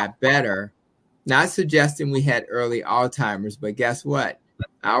that got better, not suggesting we had early Alzheimer's, but guess what?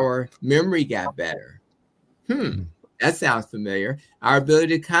 Our memory got better. That sounds familiar. Our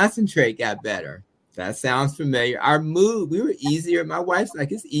ability to concentrate got better. That sounds familiar. Our mood, we were easier. My wife's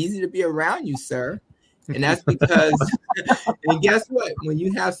like, it's easy to be around you, sir. And that's because, and guess what? When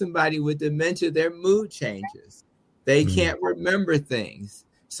you have somebody with dementia, their mood changes. They can't remember things.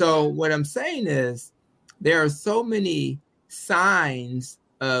 So what I'm saying is there are so many signs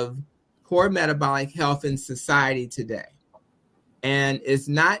of poor metabolic health in society today. And it's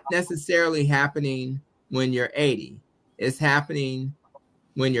not necessarily happening when you're 80. It's happening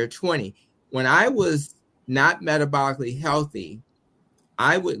when you're 20. When I was not metabolically healthy,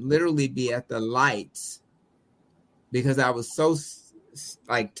 I would literally be at the lights because I was so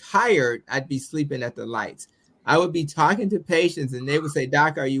tired. I'd be sleeping at the lights. I would be talking to patients and they would say,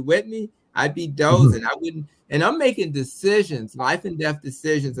 "Doc, are you with me?" I'd be dozing. I wouldn't, and I'm making decisions, life and death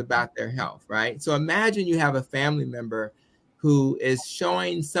decisions about their health, right? So imagine you have a family member who is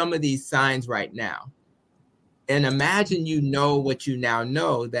showing some of these signs right now. And imagine what you now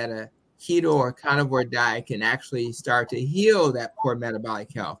know, that a keto or carnivore diet can actually start to heal that poor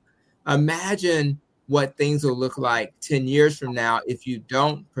metabolic health. Imagine what things will look like 10 years from now if you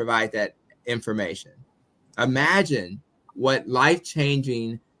don't provide that information. Imagine what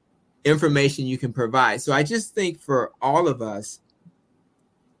life-changing information you can provide. So I just think for all of us,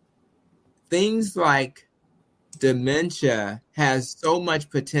 things like dementia has so much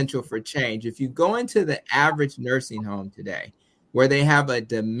potential for change. If you go into the average nursing home today, where they have a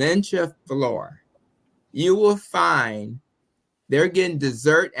dementia floor, you will find they're getting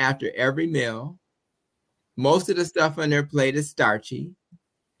dessert after every meal. Most of the stuff on their plate is starchy.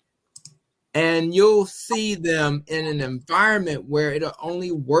 And you'll see them in an environment where it'll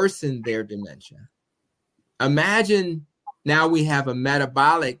only worsen their dementia. Imagine now we have a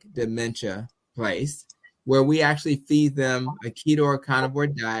metabolic dementia place where we actually feed them a keto or carnivore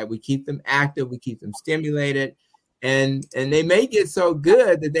diet. We keep them active, we keep them stimulated, and they may get so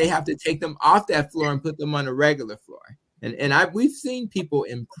good that they have to take them off that floor and put them on a regular floor. And we've seen people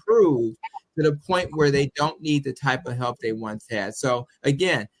improve to the point where they don't need the type of help they once had. So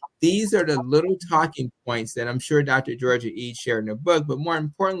again, these are the little talking points that I'm sure Dr. Georgia Ede shared in her book, but more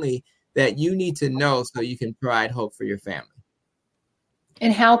importantly, that you need to know so you can provide hope for your family.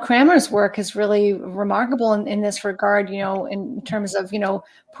 And Hal Kramer's work is really remarkable in this regard, in terms of,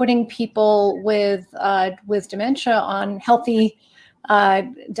 putting people with dementia on healthy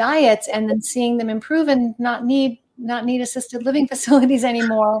diets and then seeing them improve and not need assisted living facilities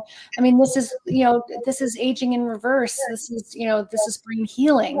anymore. I mean, this is aging in reverse. This is brain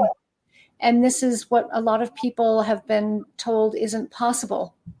healing. And this is what a lot of people have been told isn't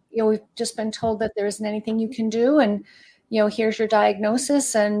possible. We've just been told that there isn't anything you can do. And, here's your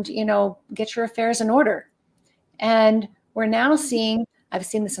diagnosis and, get your affairs in order. And we're now seeing, I've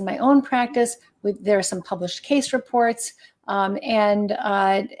seen this in my own practice. There are some published case reports. And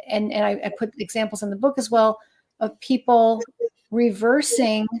I put examples in the book as well of people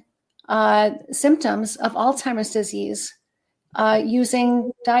reversing symptoms of Alzheimer's disease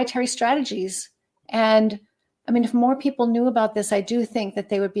using dietary strategies. And I mean, if more people knew about this, I do think that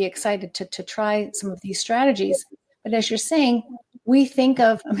they would be excited to try some of these strategies. But as you're saying, we think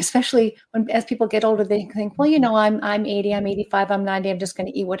of, especially as people get older, they think, well, I'm 80, I'm 85, I'm 90, I'm just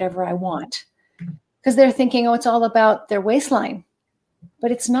going to eat whatever I want. Because they're thinking, it's all about their waistline.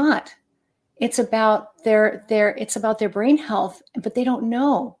 But it's not. It's about their brain health, but they don't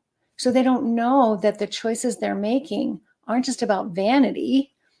know. So they don't know that the choices they're making aren't just about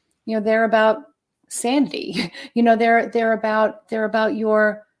vanity. They're about sanity. They're about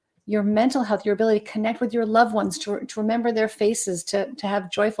your mental health, your ability to connect with your loved ones, to remember their faces, to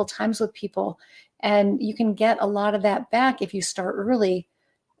have joyful times with people. And you can get a lot of that back if you start early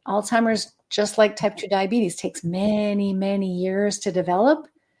Alzheimer's, just like type 2 diabetes, takes many, many years to develop.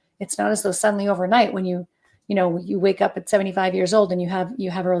 It's not as though suddenly overnight when you wake up at 75 years old and you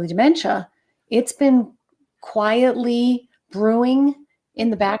have early dementia. It's been quietly brewing in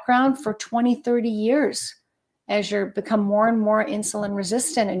the background for 20, 30 years as you become more and more insulin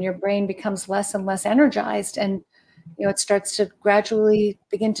resistant and your brain becomes less and less energized, and it starts to gradually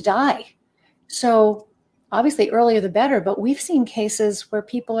begin to die. So obviously earlier the better, but we've seen cases where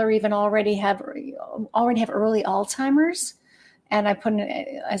people are even already have early Alzheimer's. And I put,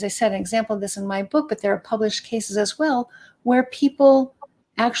 as I said, an example of this in my book, but there are published cases as well where people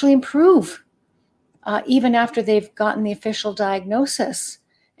actually improve even after they've gotten the official diagnosis,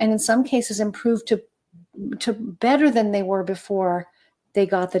 and in some cases improve to better than they were before they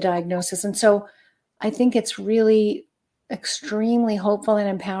got the diagnosis. And so I think it's really extremely hopeful and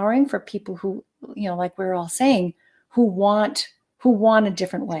empowering for people who, like we're all saying, who want a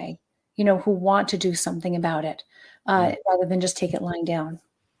different way, who want to do something about it, rather than just take it lying down.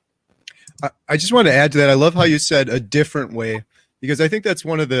 I just want to add to that. I love how you said a different way, because I think that's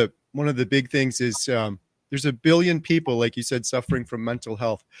one of the big things is there's a billion people, like you said, suffering from mental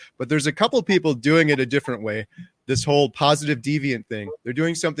health, but there's a couple people doing it a different way. This whole positive deviant thing, they're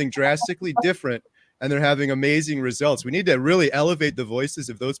doing something drastically different, and they're having amazing results. We need to really elevate the voices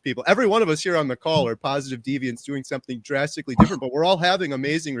of those people. Every one of us here on the call are positive deviants doing something drastically different, but we're all having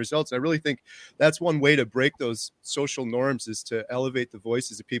amazing results. I really think that's one way to break those social norms, is to elevate the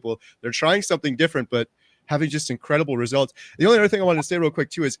voices of people. They're trying something different, but having just incredible results. The only other thing I wanted to say real quick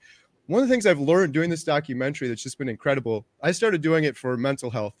too is one of the things I've learned doing this documentary that's just been incredible. I started doing it for mental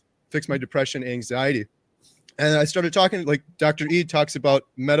health, fix my depression, anxiety. And I started talking, like Dr. E talks about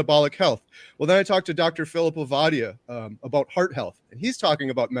metabolic health. Well, then I talked to Dr. Philip Ovadia about heart health, and he's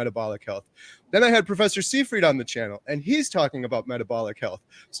talking about metabolic health. Then I had Professor Seifried on the channel, and he's talking about metabolic health.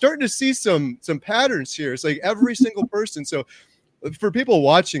 Starting to see some patterns here. It's like every single person. So for people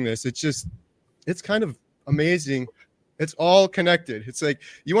watching this, it's kind of amazing. It's all connected. It's like,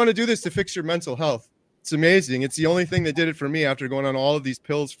 you want to do this to fix your mental health. It's amazing. It's the only thing that did it for me after going on all of these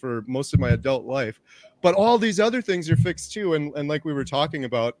pills for most of my adult life. But all these other things are fixed too. And like we were talking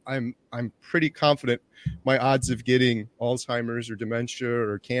about, I'm pretty confident my odds of getting Alzheimer's or dementia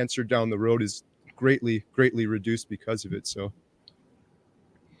or cancer down the road is greatly, greatly reduced because of it. So,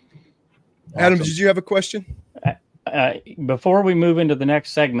 Adam, did you have a question? Before we move into the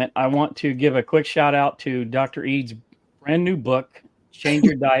next segment, I want to give a quick shout out to Dr. Ead's brand new book, Change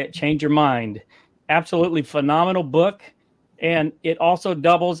Your Diet, Change Your Mind. Absolutely phenomenal book. And it also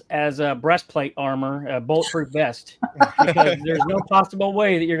doubles as a breastplate armor, a bulletproof vest, because there's no possible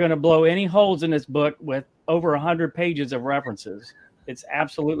way that you're going to blow any holes in this book with over 100 pages of references. It's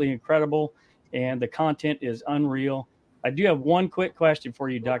absolutely incredible, and the content is unreal. I do have one quick question for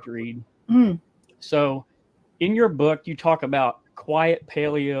you, Dr. Ead. So in your book, you talk about quiet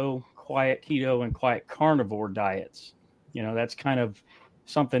paleo, quiet keto, and quiet carnivore diets. That's kind of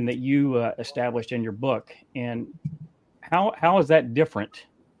something that you established in your book. And how is that different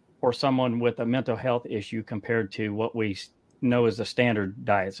for someone with a mental health issue compared to what we know as the standard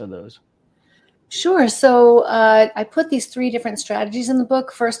diets of those? Sure. So I put these 3 different strategies in the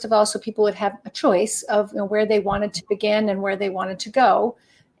book. First of all, so people would have a choice of where they wanted to begin and where they wanted to go.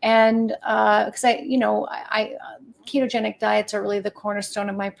 And because I ketogenic diets are really the cornerstone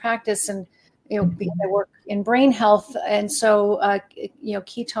of my practice, and because I work in brain health, and so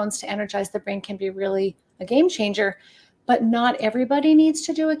ketones to energize the brain can be really a game changer. But not everybody needs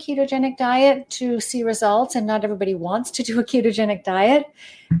to do a ketogenic diet to see results, and not everybody wants to do a ketogenic diet,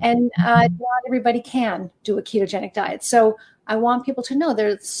 and not everybody can do a ketogenic diet. So I want people to know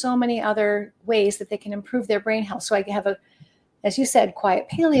there's so many other ways that they can improve their brain health. So I have as you said, quiet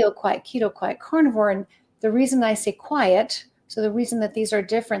paleo, quiet keto, quiet carnivore. And the reason I say quiet, so the reason that these are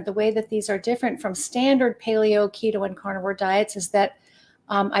different, the way that these are different from standard paleo, keto, and carnivore diets is that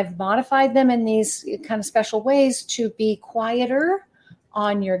I've modified them in these kind of special ways to be quieter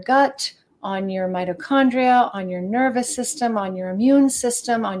on your gut, on your mitochondria, on your nervous system, on your immune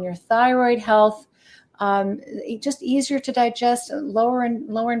system, on your thyroid health, just easier to digest, lower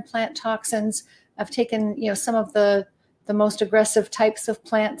in plant toxins. I've taken, some of the most aggressive types of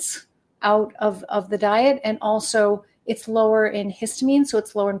plants out of the diet, and also it's lower in histamine, so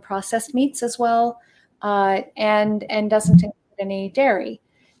it's lower in processed meats as well, and doesn't include any dairy.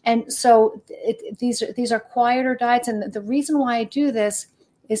 And so these are quieter diets. And the reason why I do this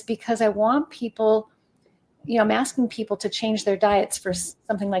is because I want people, I'm asking people to change their diets for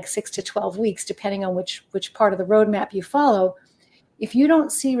something like 6 to 12 weeks, depending on which part of the roadmap you follow. If you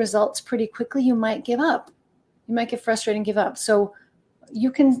don't see results pretty quickly, you might give up. You might get frustrated and give up. So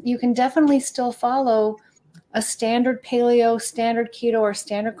you can definitely still follow a standard paleo, standard keto, or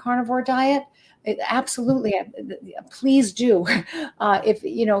standard carnivore diet. Absolutely, please do. If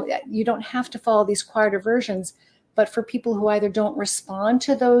you don't have to follow these quieter versions, but for people who either don't respond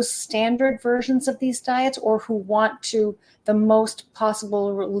to those standard versions of these diets, or who want to the most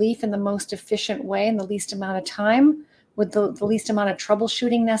possible relief in the most efficient way in the least amount of time with the least amount of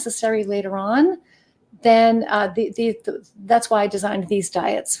troubleshooting necessary later on, then that's why I designed these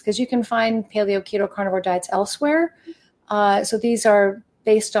diets, because you can find paleo, keto, carnivore diets elsewhere. So these are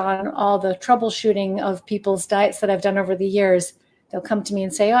based on all the troubleshooting of people's diets that I've done over the years. They'll come to me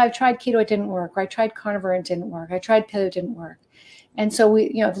and say, oh, I've tried keto, it didn't work. Or I tried carnivore, it didn't work. I tried paleo, it didn't work. And so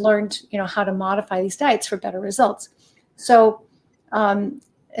we, I've learned, how to modify these diets for better results. So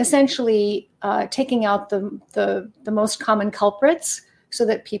essentially taking out the most common culprits so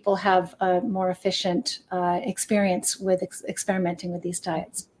that people have a more efficient experience with experimenting with these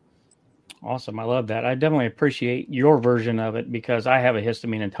diets. Awesome. I love that. I definitely appreciate your version of it because I have a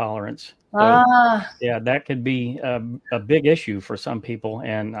histamine intolerance. So, yeah, that could be a big issue for some people.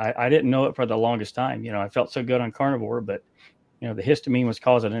 And I didn't know it for the longest time. I felt so good on carnivore, but, the histamine was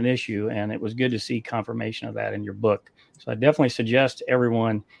causing an issue. And it was good to see confirmation of that in your book. So I definitely suggest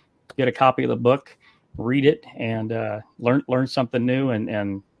everyone get a copy of the book, read it, and learn something new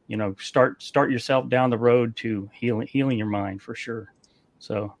and start yourself down the road to healing your mind for sure.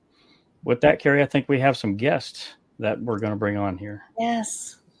 So with that, Carrie, I think we have some guests that we're going to bring on here.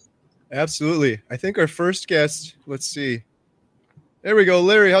 Yes. Absolutely. I think our first guest, let's see. There we go.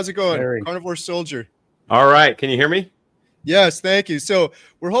 Larry, how's it going? Larry. Carnivore Soldier. All right. Can you hear me? Yes, thank you. So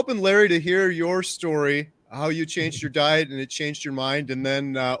we're hoping, Larry, to hear your story, how you changed your diet and it changed your mind, and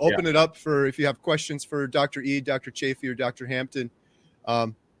then open it up for if you have questions for Dr. E, Dr. Chaffee, or Dr. Hampton.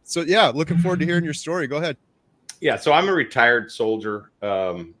 Looking forward to hearing your story. Go ahead. Yeah, so I'm a retired soldier,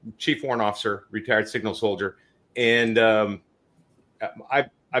 chief warrant officer, retired signal soldier. And I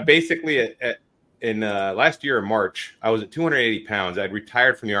basically, in last year in March, I was at 280 pounds. I'd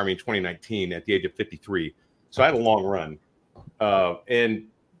retired from the Army in 2019 at the age of 53. So I had a long run. And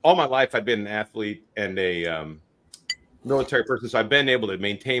all my life, I've been an athlete and a military person. So I've been able to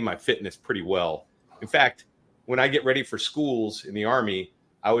maintain my fitness pretty well. In fact, when I get ready for schools in the Army,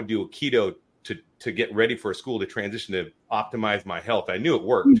 I would do a keto to get ready for a school to transition to optimize my health. I knew it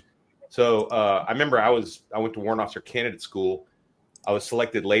worked. So I remember I went to warrant officer candidate school. I was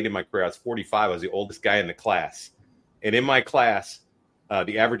selected late in my career. I was 45. I was the oldest guy in the class. And in my class,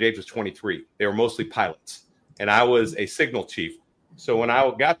 the average age was 23. They were mostly pilots. And I was a signal chief. So when I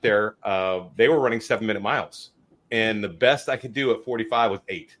got there, they were running 7-minute miles. And the best I could do at 45 was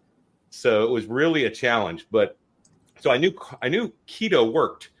 8. So it was really a challenge. But so I knew keto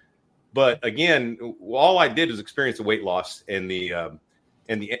worked. But again, all I did was experience the weight loss and the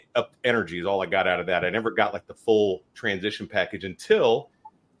up energy is all I got out of that. I never got like the full transition package until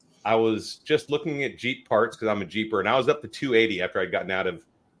I was just looking at Jeep parts because I'm a Jeeper, and I was up to 280 after I'd gotten out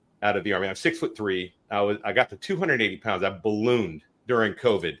of the Army. I'm 6'3". I got to 280 pounds. I ballooned during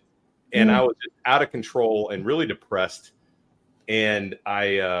COVID, and I was just out of control and really depressed. And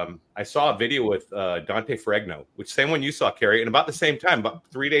I saw a video with Dante Ferrigno, which same one you saw, Carrie, and about the same time, about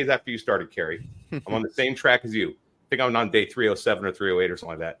 3 days after you started, Carrie. I'm on the same track as you. I think I'm on day 307 or 308 or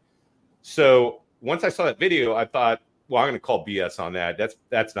something like that. So once I saw that video, I thought, well, I'm going to call BS on that.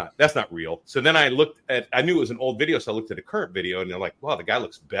 That's not real. So then I knew it was an old video, so I looked at a current video, and they're like, wow, the guy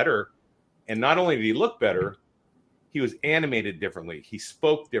looks better. And not only did he look better, he was animated differently. He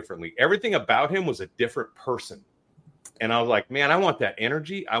spoke differently. Everything about him was a different person. And I was like, man, I want that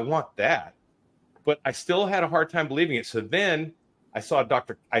energy. I want that. But I still had a hard time believing it. So then I saw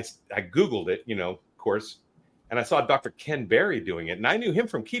I Googled it, of course, and I saw Dr. Ken Berry doing it. And I knew him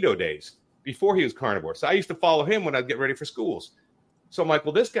from keto days before he was carnivore. So I used to follow him when I'd get ready for schools. So I'm like,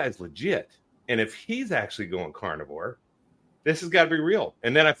 well, this guy's legit. And if he's actually going carnivore, this has got to be real.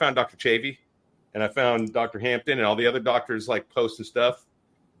 And then I found Dr. Chaffee, and I found Dr. Hampton and all the other doctors like Post and stuff,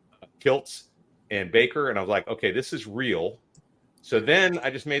 Kiltz and Baker. And I was like, okay, this is real. So then I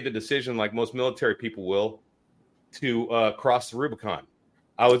just made the decision, like most military people will, to cross the Rubicon.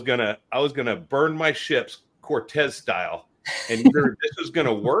 I was gonna burn my ships Cortez style, and either this was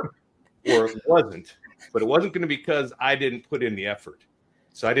gonna work or it wasn't. But it wasn't gonna be because I didn't put in the effort.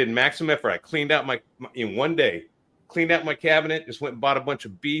 So I did maximum effort. I cleaned out in one day, cleaned out my cabinet, just went and bought a bunch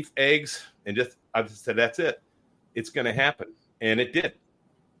of beef, eggs, and I just said, that's it. It's gonna happen, and it did.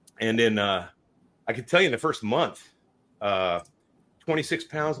 And then I could tell you in the first month, 26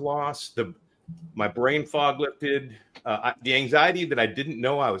 pounds lost. My brain fog lifted. The anxiety that I didn't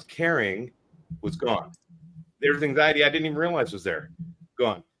know I was carrying was gone. There was anxiety I didn't even realize was there.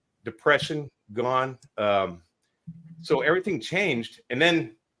 gone. Depression, gone. So everything changed. And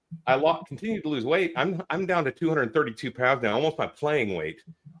then I continued to lose weight. I'm down to 232 pounds now, almost my playing weight.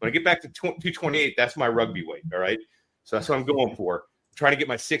 When I get back to 228, that's my rugby weight. All right. So that's what I'm going for. I'm trying to get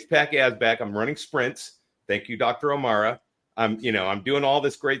my 6-pack abs back. I'm running sprints. Thank you, Dr. O'Mara. I'm doing all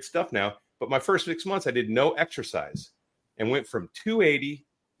this great stuff now. But my first 6 months, I did no exercise and went from 280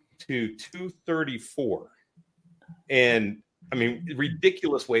 to 234. And I mean,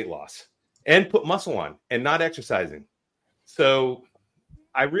 ridiculous weight loss, and put muscle on and not exercising. So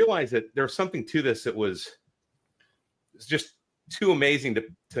I realized that there was something to this that was just too amazing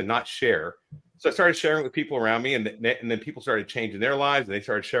to not share. So I started sharing it with people around me, and then people started changing their lives, and they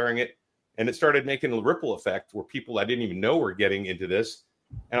started sharing it, and it started making a ripple effect where people I didn't even know were getting into this.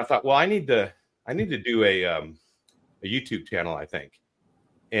 And I thought, well, I need to do a YouTube channel, I think.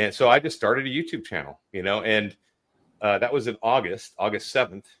 And so I just started a YouTube channel, and that was in August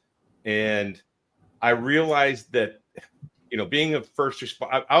 7th. And I realized that, being a first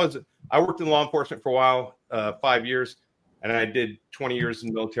responder, I worked in law enforcement for a while, 5 years, and I did 20 years in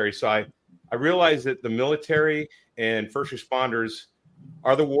the military. So I realized that the military and first responders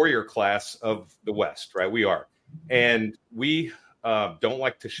are the warrior class of the West, right? We are. And we don't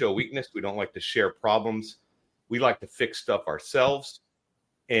like to show weakness. We don't like to share problems. We like to fix stuff ourselves.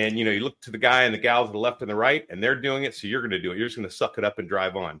 And, you look to the guy and the gal to the left and the right, and they're doing it. So you're going to do it. You're just going to suck it up and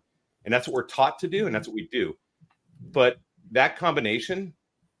drive on. And that's what we're taught to do. And that's what we do. But that combination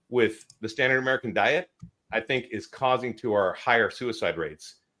with the standard American diet, I think, is causing to our higher suicide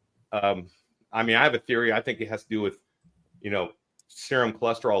rates. I have a theory. I think it has to do with, serum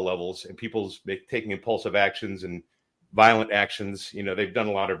cholesterol levels and people's taking impulsive actions and violent actions. They've done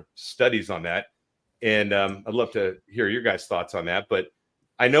a lot of studies on that. And I'd love to hear your guys' thoughts on that. But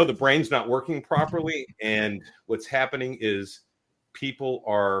I know the brain's not working properly. And what's happening is people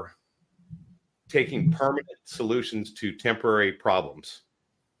are taking permanent solutions to temporary problems.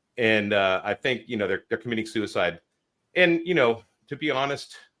 And I think, they're committing suicide. And, to be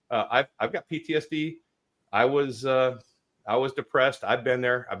honest, I've got PTSD. I was depressed. I've been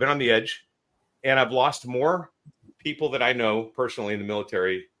there. I've been on the edge. And I've lost more people that I know personally in the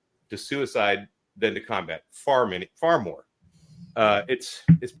military to suicide than to combat. Far more. It's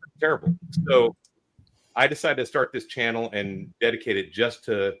terrible. So I decided to start this channel and dedicate it just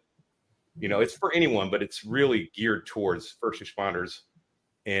to, it's for anyone, but it's really geared towards first responders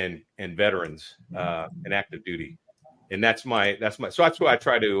and veterans and active duty. And so that's why I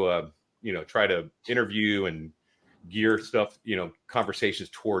try to interview and gear stuff, conversations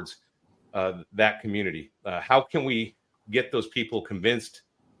towards that community. How can we get those people convinced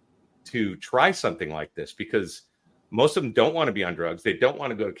to try something like this? Because most of them don't want to be on drugs. They don't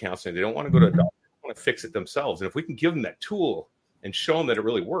want to go to counseling. They don't want to go to a doctor. They want to fix it themselves. And if we can give them that tool and show them that it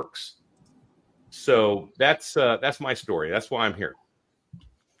really works. So that's my story. That's why I'm here.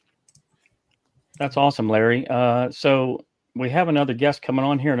 That's awesome, Larry. So we have another guest coming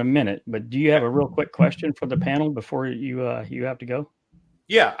on here in a minute, but do you have a real quick question for the panel before you have to go?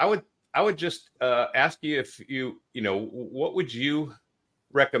 Yeah, I would just ask you if what would you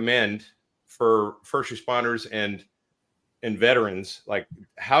recommend for first responders and veterans, like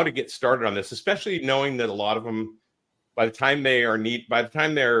how to get started on this, especially knowing that a lot of them, by the time they're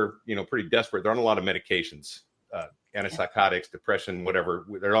pretty desperate, they're on a lot of medications, antipsychotics, depression, whatever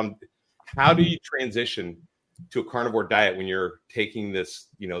they're on. How do you transition to a carnivore diet when you're taking this,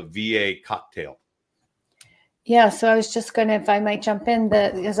 VA cocktail? Yeah, so I was just going to, if I might jump in,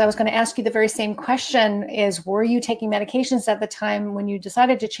 because I was going to ask you the very same question is, were you taking medications at the time when you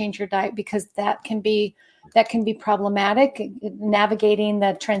decided to change your diet? Because that can be problematic, navigating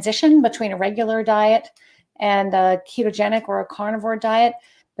the transition between a regular diet and a ketogenic or a carnivore diet.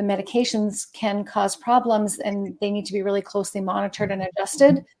 The medications can cause problems and they need to be really closely monitored and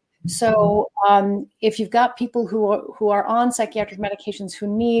adjusted. So if you've got people who are on psychiatric medications who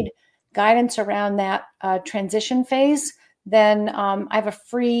need guidance around that transition phase, then I have a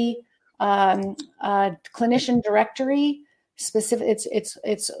free clinician directory. Specific,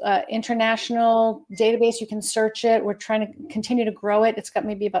 it's international database. You can search it. We're trying to continue to grow it. It's got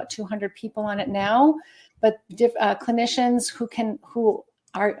maybe about 200 people on it now, but clinicians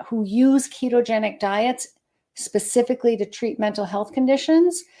who use ketogenic diets specifically to treat mental health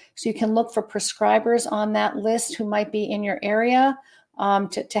conditions. So you can look for prescribers on that list who might be in your area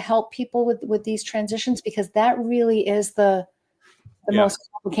to help people with these transitions, because that really is the most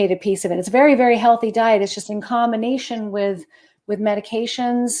complicated piece of it. It's a very, very healthy diet. It's just in combination with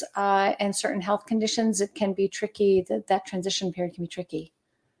medications and certain health conditions, it can be tricky. That transition period can be tricky.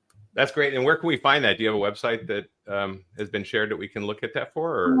 That's great. And where can we find that? Do you have a website that has been shared that we can look at that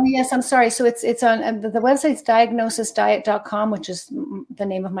for? Or? Oh, yes, I'm sorry. So it's on the website's diagnosisdiet.com, which is the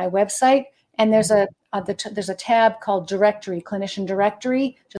name of my website. And there's a tab called Directory, Clinician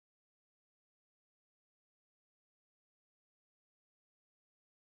Directory.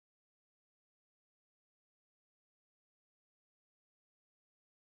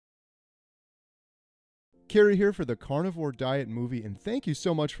 Carrie here for the Carnivore Diet Movie, and thank you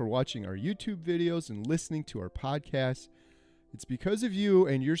so much for watching our YouTube videos and listening to our podcast. It's because of you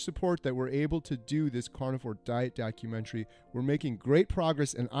and your support that we're able to do this Carnivore Diet documentary. We're making great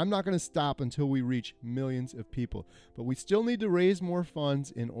progress, and I'm not going to stop until we reach millions of people. But we still need to raise more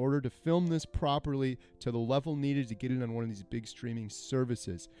funds in order to film this properly to the level needed to get it on one of these big streaming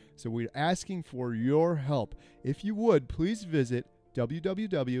services. So we're asking for your help. If you would, please visit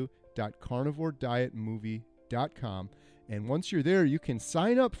www.carnivoredietmovie.com, and once you're there, you can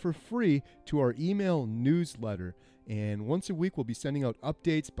sign up for free to our email newsletter. And once a week, we'll be sending out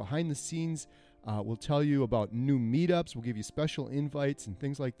updates behind the scenes. We'll tell you about new meetups. We'll give you special invites and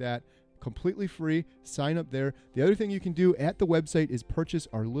things like that. Completely free. Sign up there. The other thing you can do at the website is purchase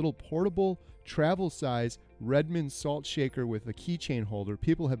our little portable travel size Redmond salt shaker with a keychain holder.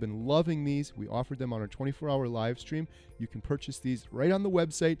 People have been loving these. We offered them on our 24-hour live stream. You can purchase these right on the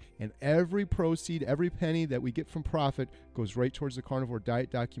website, and every proceed, every penny that we get from profit goes right towards the Carnivore Diet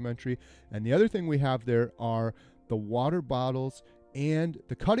documentary. And the other thing we have there are the water bottles and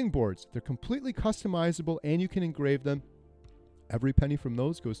the cutting boards. They're completely customizable, and you can engrave them. Every penny from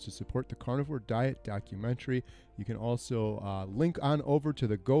those goes to support the Carnivore Diet documentary. You can also link on over to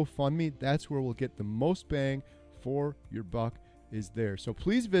the GoFundMe. That's where we'll get the most bang for your buck, is there. So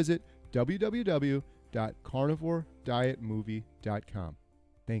please visit www.carnivoredietmovie.com.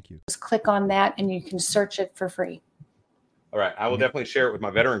 Thank you. Just click on that and you can search it for free. All right. I will definitely share it with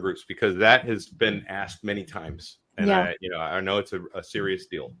my veteran groups because that has been asked many times. And I know it's a serious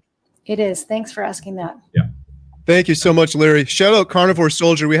deal. It is. Thanks for asking that. Yeah. Thank you so much, Larry. Shout out Carnivore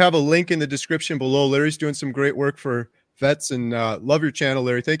Soldier. We have a link in the description below. Larry's doing some great work for vets, and love your channel,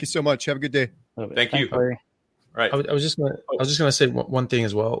 Larry. Thank you so much. Have a good day. Thank you, Larry. All right. I was just gonna say one thing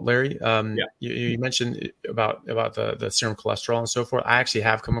as well, Larry. You mentioned about the serum cholesterol and so forth. I actually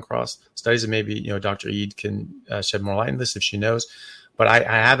have come across studies, and maybe Dr. Eid can shed more light on this if she knows. But I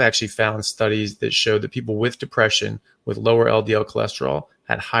have actually found studies that show that people with depression with lower LDL cholesterol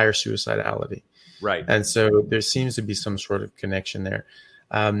had higher suicidality. Right. And so there seems to be some sort of connection there.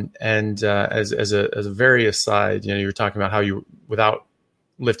 As a very aside, you were talking about how you, without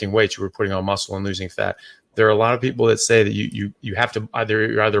lifting weights, you were putting on muscle and losing fat. There are a lot of people that say that you have to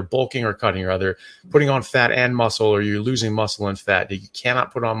you're either bulking or cutting, you're either putting on fat and muscle, or you're losing muscle and fat. You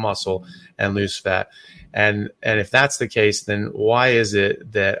cannot put on muscle and lose fat. And if that's the case, then why is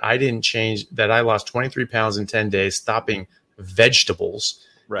it that I didn't change, that I lost 23 pounds in 10 days, stopping vegetables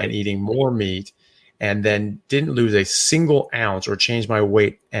and eating more meat, and then didn't lose a single ounce or change my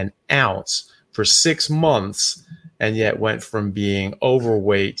weight an ounce for 6 months, and yet went from being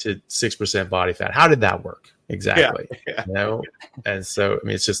overweight to 6% body fat? How did that work? Exactly. Yeah. And so, I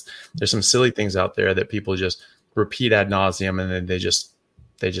mean, it's just, there's some silly things out there that people just repeat ad nauseum, and then they just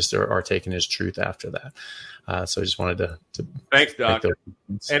are taken as truth after that. So I just wanted to thanks, Doc.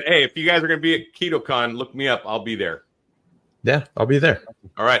 And hey, if you guys are going to be at KetoCon, look me up. I'll be there. Yeah, I'll be there.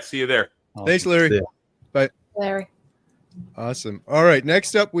 All right. See you there. Awesome. Thanks, Larry. Bye. Larry. Awesome. All right.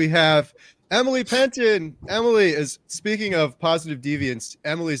 Next up, we have Emily Penton. Emily is, speaking of positive deviance,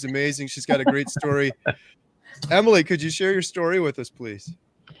 Emily's amazing. She's got a great story. Emily, could you share your story with us, please?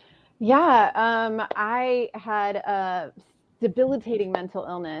 Yeah. I had a debilitating mental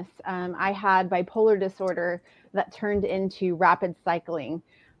illness. I had bipolar disorder that turned into rapid cycling.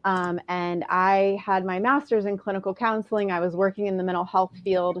 And I had my master's in clinical counseling. I was working in the mental health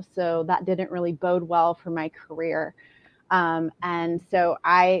field, so that didn't really bode well for my career. And so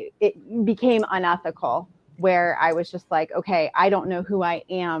it became unethical, where I was just like, okay, I don't know who I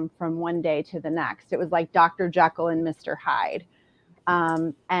am from one day to the next. It was like Dr. Jekyll and Mr. Hyde.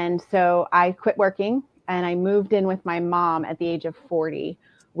 And so I quit working and I moved in with my mom at the age of 40,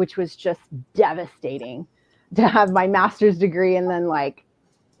 which was just devastating to have my master's degree and then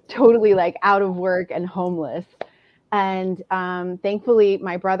totally out of work and homeless. And thankfully,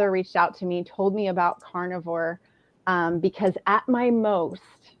 my brother reached out to me, told me about carnivore, because at my most,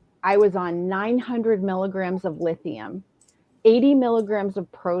 I was on 900 milligrams of lithium, 80 milligrams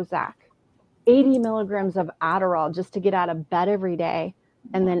of Prozac, 80 milligrams of Adderall just to get out of bed every day,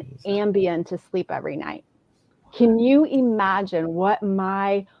 and then Ambien to sleep every night. Can you imagine what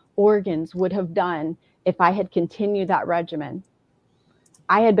my organs would have done if I had continued that regimen?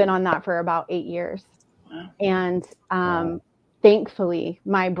 I had been on that for about 8 years. And thankfully,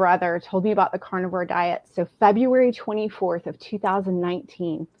 my brother told me about the carnivore diet. So February 24th of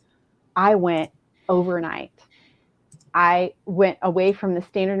 2019, I went overnight. I went away from the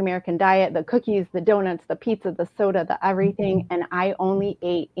standard American diet, the cookies, the donuts, the pizza, the soda, the everything. And I only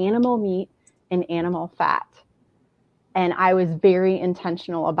ate animal meat and animal fat. And I was very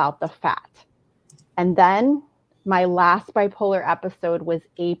intentional about the fat. And then my last bipolar episode was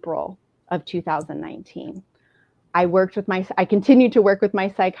April of 2019. I continued to work with my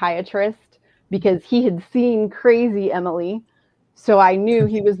psychiatrist because he had seen crazy Emily. So I knew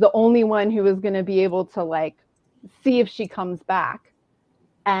he was the only one who was going to be able to like see if she comes back.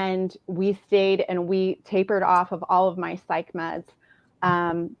 And we stayed and we tapered off of all of my psych meds.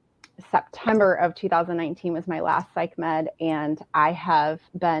 September of 2019 was my last psych med, and I have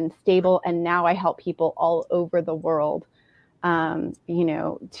been stable. And now I help people all over the world,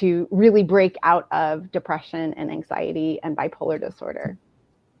 to really break out of depression and anxiety and bipolar disorder.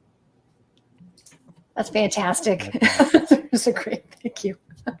 That's fantastic. That's a great, thank you.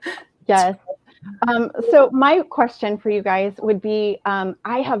 Yes. So my question for you guys would be,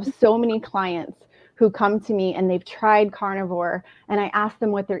 I have so many clients who come to me and they've tried carnivore, and I ask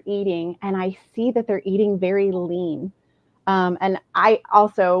them what they're eating, and I see that they're eating very lean. And I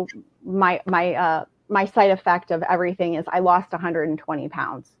also, my side effect of everything is I lost 120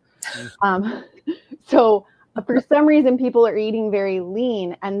 pounds. So for some reason, people are eating very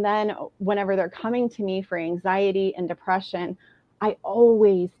lean. And then whenever they're coming to me for anxiety and depression, I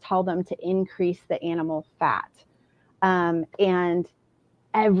always tell them to increase the animal fat. And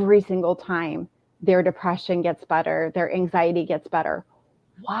every single time their depression gets better, their anxiety gets better.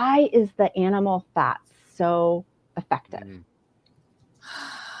 Why is the animal fat so effective?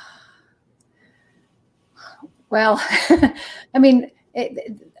 Well, I mean,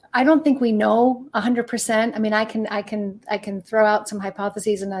 I don't think we know 100%. I mean, I can throw out some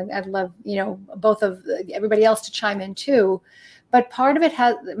hypotheses, and I'd love, both of everybody else to chime in too. But part of it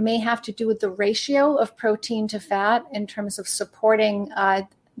may have to do with the ratio of protein to fat in terms of supporting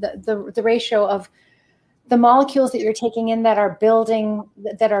the ratio of the molecules that you're taking in that are building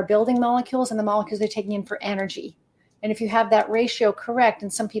molecules and the molecules they're taking in for energy. And if you have that ratio correct,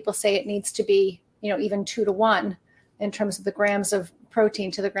 and some people say it needs to be, even 2 to 1 in terms of the grams of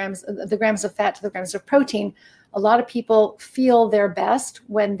protein to the grams of fat to the grams of protein, a lot of people feel their best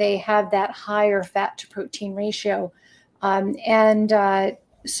when they have that higher fat to protein ratio.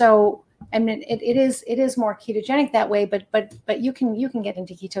 So I mean, it is more ketogenic that way, but you can get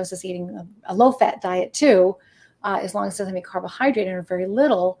into ketosis eating a low fat diet too, as long as it doesn't have any carbohydrate or very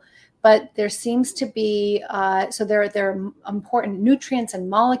little. But there seems to be so there are important nutrients and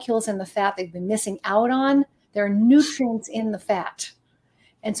molecules in the fat that you've been missing out on. There are nutrients in the fat,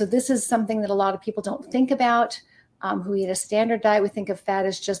 and so this is something that a lot of people don't think about. Who eat a standard diet, we think of fat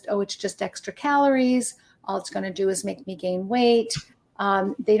as it's just extra calories. All it's going to do is make me gain weight.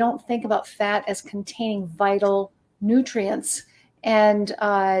 They don't think about fat as containing vital nutrients, and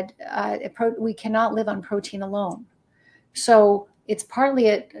we cannot live on protein alone. So it's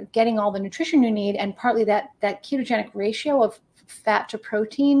partly getting all the nutrition you need, and partly that ketogenic ratio of fat to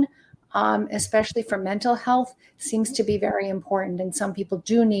protein, especially for mental health, seems to be very important. And some people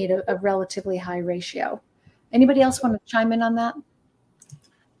do need a relatively high ratio. Anybody else want to chime in on that?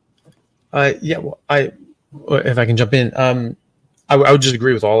 If I can jump in, I would just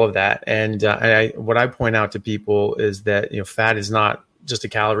agree with all of that. And what I point out to people is that fat is not just a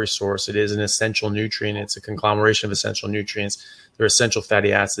calorie source; it is an essential nutrient. It's a conglomeration of essential nutrients. There are essential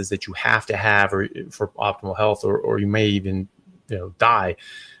fatty acids that you have to have for optimal health, or you may even die.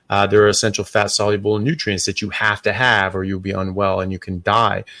 There are essential fat soluble nutrients that you have to have, or you'll be unwell and you can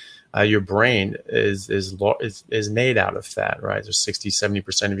die. Your brain is made out of fat, right? There's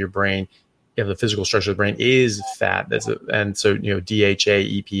 60-70% of your brain. The physical structure of the brain is fat. And so DHA,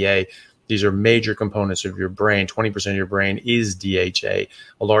 EPA, these are major components of your brain. 20% of your brain is DHA.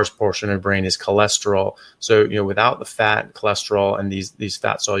 A large portion of your brain is cholesterol. So without the fat, cholesterol, and these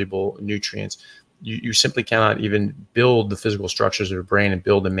fat soluble nutrients, you simply cannot even build the physical structures of your brain and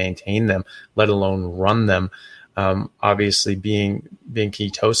build and maintain them, let alone run them. Obviously, being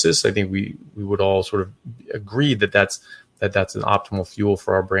ketosis, I think we would all sort of agree that's an optimal fuel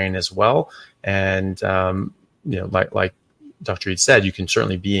for our brain as well. And like Dr. Reed said, you can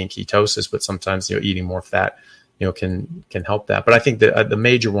certainly be in ketosis, but sometimes eating more fat can help that. But I think the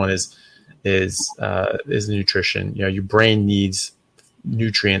major one is nutrition. Your brain needs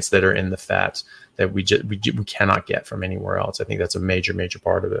nutrients that are in the fats that we cannot get from anywhere else. I think that's a major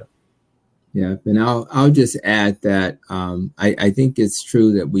part of it. Yeah, and I'll just add that I think it's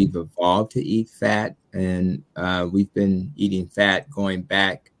true that we've evolved to eat fat, and we've been eating fat going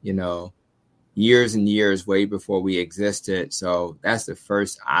back, years and years, way before we existed. So that's the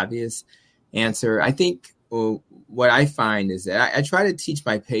first obvious answer. I think what I find is that I try to teach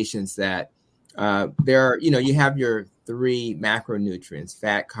my patients that there are, you have your 3 macronutrients: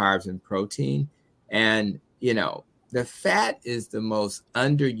 fat, carbs, and protein, and the fat is the most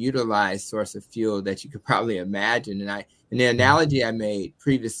underutilized source of fuel that you could probably imagine. And the analogy I made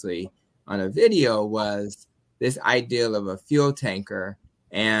previously on a video was this ideal of a fuel tanker.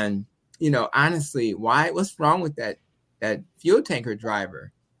 And, honestly, what's wrong with that fuel tanker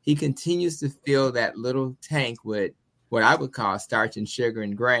driver? He continues to fill that little tank with what I would call starch and sugar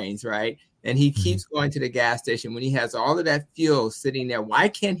and grains, right? And he keeps going to the gas station when he has all of that fuel sitting there. Why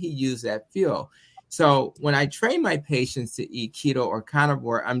can't he use that fuel? So when I train my patients to eat keto or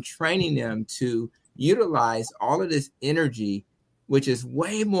carnivore, I'm training them to utilize all of this energy, which is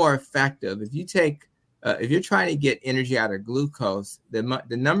way more effective. If you're trying to get energy out of glucose, the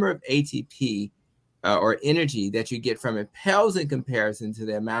number of ATP or energy that you get from it pales in comparison to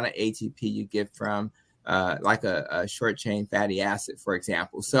the amount of ATP you get from like a short chain fatty acid, for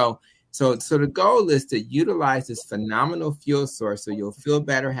example. So the goal is to utilize this phenomenal fuel source so you'll feel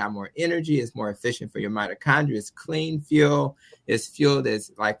better, have more energy, it's more efficient for your mitochondria, it's clean fuel, it's fuel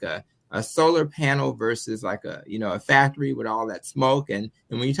that's like a solar panel versus like a factory with all that smoke. And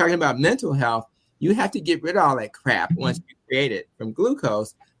when you're talking about mental health, you have to get rid of all that crap once you create it from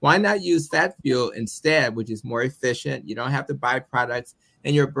glucose. Why not use fat fuel instead, which is more efficient? You don't have the byproducts,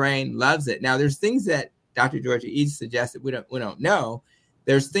 and your brain loves it. Now, there's things that Dr. Georgia Eads suggested we don't know.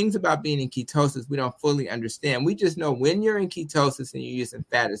 There's things about being in ketosis we don't fully understand. We just know when you're in ketosis and you're using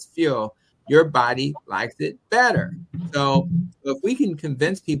fat as fuel, your body likes it better. So if we can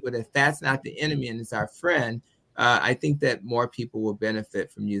convince people that fat's not the enemy and it's our friend, I think that more people will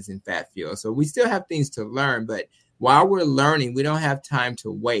benefit from using fat fuel. So we still have things to learn, but while we're learning, we don't have time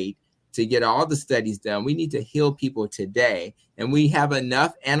to wait to get all the studies done. We need to heal people today. And we have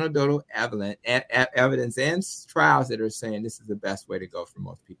enough anecdotal evidence and trials that are saying this is the best way to go for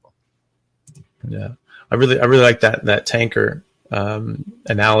most people. Yeah, I really like that tanker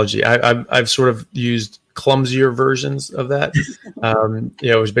analogy. I've sort of used clumsier versions of that.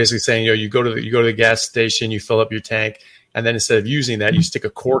 It was basically saying, you go to the gas station, you fill up your tank, and then instead of using that, you stick a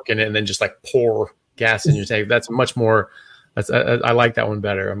cork in it and then just like pour gas in your tank. That's much more. I like that one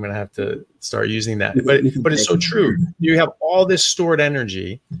better. I'm going to have to start using that. But it's so true. You have all this stored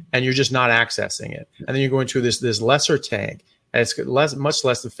energy and you're just not accessing it. And then you go into this lesser tank and it's much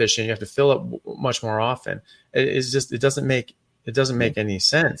less efficient. You have to fill up much more often. It doesn't make any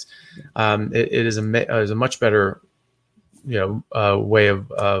sense. It is a much better way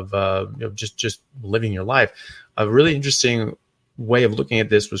of just living your life. A really interesting way of looking at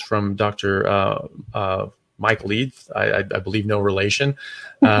this was from Dr. Mike Lead, I believe no relation,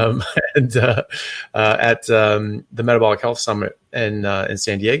 and at the Metabolic Health Summit in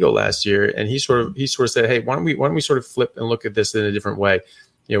San Diego last year, and he sort of said, hey, why don't we sort of flip and look at this in a different way?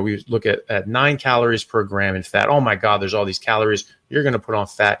 We look at 9 calories per gram in fat. Oh my God, there's all these calories. You're going to put on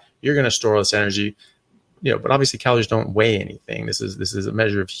fat. You're going to store all this energy. But obviously calories don't weigh anything. This is a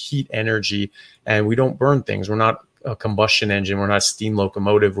measure of heat energy, and we don't burn things. We're not a combustion engine. We're not a steam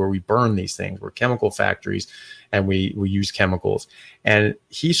locomotive where we burn these things. We're chemical factories, and we use chemicals. And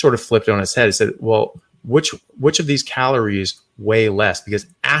he sort of flipped it on his head and said, well, which of these calories weigh less? Because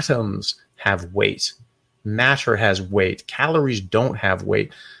atoms have weight. Matter has weight. Calories don't have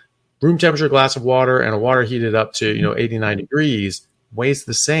weight. Room temperature glass of water and a water heated up to 89 degrees weighs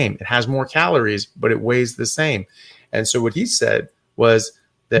the same. It has more calories, but it weighs the same. And so what he said was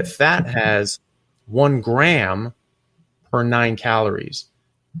that fat has 1 gram per 9 calories,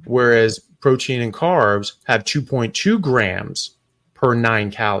 whereas protein and carbs have 2.2 grams per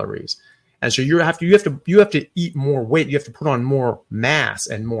 9 calories. And so you have to eat more weight. You have to put on more mass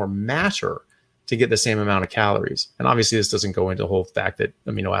and more matter to get the same amount of calories. And obviously this doesn't go into the whole fact that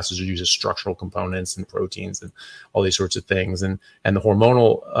amino acids are used as structural components and proteins and all these sorts of things and the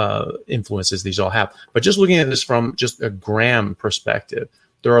hormonal influences these all have. But just looking at this from just a gram perspective,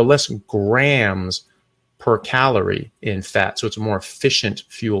 there are less grams per calorie in fat. So it's a more efficient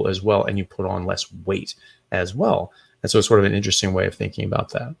fuel as well. And you put on less weight as well. And so it's sort of an interesting way of thinking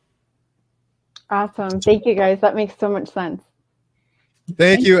about that. Awesome. Thank you, guys. That makes so much sense.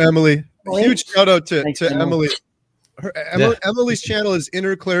 Thank you, Emily. A huge shout out to Emily. Emily. Emily's channel is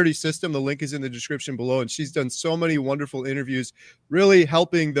Inner Clarity System. The link is in the description below. And she's done so many wonderful interviews, really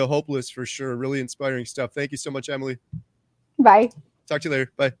helping the hopeless for sure. Really inspiring stuff. Thank you so much, Emily. Bye. Talk to you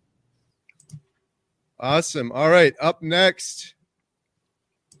later. Bye. Awesome. All right. Up next,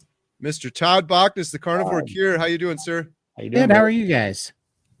 Mr. Todd Bachnes, the Carnivore Cure. How you doing, sir? How you doing? Good. How are you guys?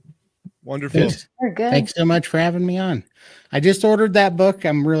 Wonderful. We're good. Thanks so much for having me on. I just ordered that book.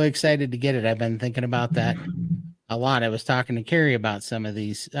 I'm really excited to get it. I've been thinking about that a lot. I was talking to Carrie about some of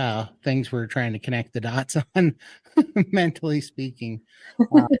these things we're trying to connect the dots on, mentally speaking.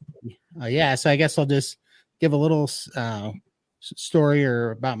 Yeah, so I guess I'll just give a little story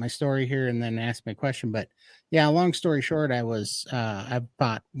or about my story here and then ask my question. But yeah, long story short, I've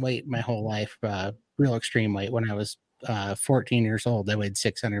fought weight my whole life, real extreme weight. When I was 14 years old, I weighed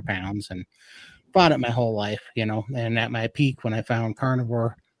 600 pounds and fought it my whole life, and at my peak when I found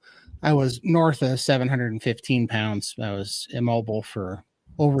carnivore, I was north of 715 pounds. I was immobile for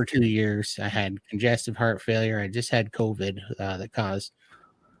over 2 years. I had congestive heart failure. I just had COVID that caused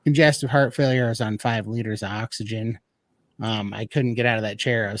congestive heart failure. I was on 5 liters of oxygen. I couldn't get out of that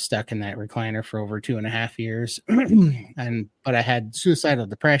chair. I was stuck in that recliner for over 2.5 years. But I had suicidal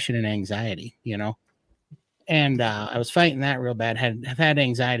depression and anxiety, and I was fighting that real bad. Have had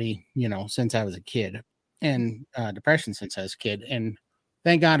anxiety, since I was a kid, and depression since I was a kid. And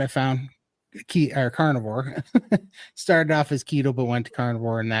thank God I found carnivore. Started off as keto, but went to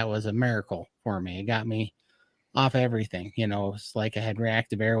carnivore, and that was a miracle for me. It got me off everything. It's like I had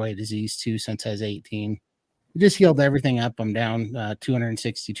reactive airway disease too since I was 18. It just healed everything up. I'm down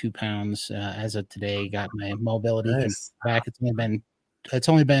 262 pounds as of today. Got my mobility back. It's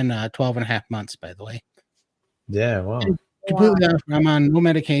only been 12 and a half months, by the way. Yeah, wow. Completely off. I'm on no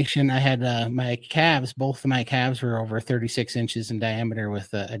medication. I had my calves, both of my calves were over 36 inches in diameter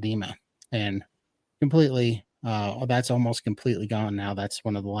with edema, and completely, that's almost completely gone now. That's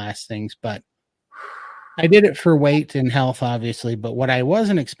one of the last things, but I did it for weight and health, obviously. But what I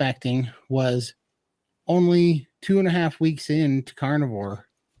wasn't expecting was only 2.5 weeks into carnivore,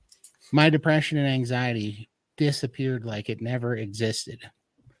 my depression and anxiety disappeared like it never existed.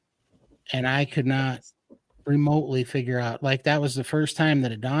 And I could not remotely figure out, like, that was the first time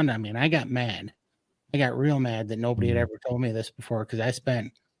that it dawned on me. And I got mad. I got real mad that nobody had ever told me this before, because I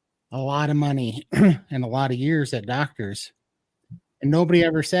spent a lot of money and a lot of years at doctors, and nobody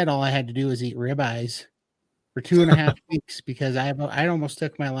ever said all I had to do was eat ribeyes for 2.5 weeks, because I almost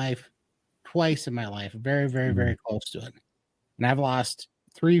took my life twice in my life, very, very, very close to it. And I've lost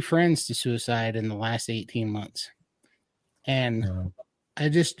 3 friends to suicide in the last 18 months. And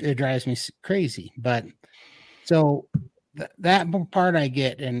it drives me crazy. But so that part I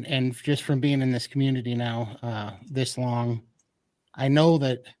get, and just from being in this community now this long, I know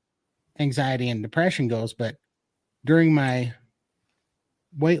that anxiety and depression goes, but during my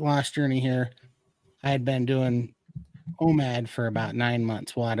weight loss journey here, I had been doing OMAD for about 9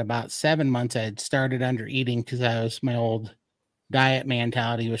 months. Well, at about 7 months, I had started under eating because my old diet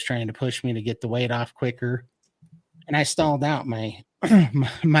mentality was trying to push me to get the weight off quicker. And I stalled out. My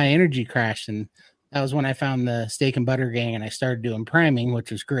energy crashed. And that was when I found the Steak and Butter Gang, and I started doing priming,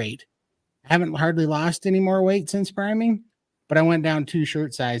 which was great. I haven't hardly lost any more weight since priming, but I went down 2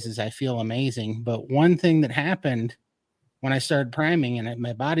 shirt sizes. I feel amazing. But one thing that happened when I started priming and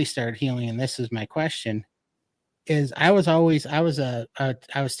my body started healing, and this is my question, is I was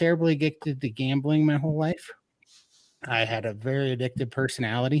terribly addicted to gambling my whole life. I had a very addictive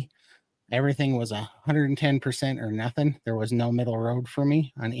personality. Everything was 110% or nothing. There was no middle road for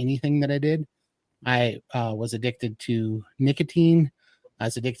me on anything that I did. I was addicted to nicotine. I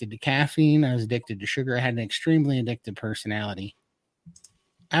was addicted to caffeine. I was addicted to sugar. I had an extremely addictive personality.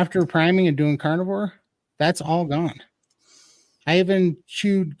 After priming and doing carnivore, that's all gone. I even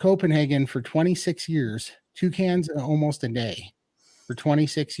chewed Copenhagen for 26 years, 2 cans almost a day for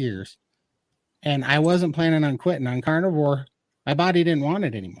 26 years. And I wasn't planning on quitting. On carnivore, my body didn't want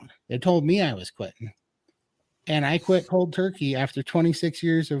it anymore. It told me I was quitting. And I quit cold turkey after 26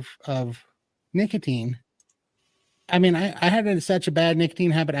 years of nicotine. I mean, I had such a bad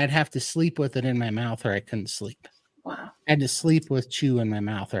nicotine habit, I'd have to sleep with it in my mouth or I couldn't sleep. Wow. I had to sleep with chew in my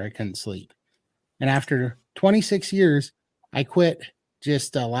mouth or I couldn't sleep. And after 26 years, I quit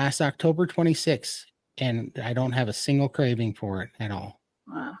just last October 26th, and I don't have a single craving for it at all.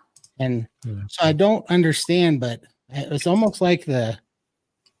 Wow. And so I don't understand, but it's almost like the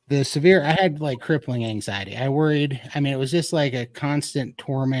severe, I had like crippling anxiety. I worried. I mean, it was just like a constant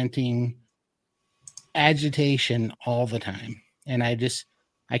tormenting agitation all the time. And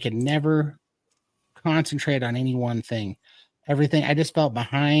I could never concentrate on any one thing. Everything, I just felt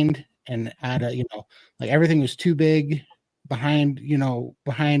behind and out of, like everything was too big, behind,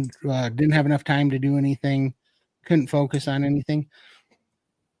 didn't have enough time to do anything, couldn't focus on anything.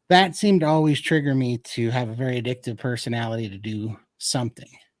 That seemed to always trigger me to have a very addictive personality to do something.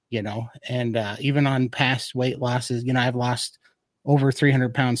 and even on past weight losses, I've lost over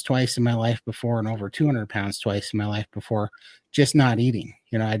 300 pounds twice in my life before and over 200 pounds twice in my life before, just not eating.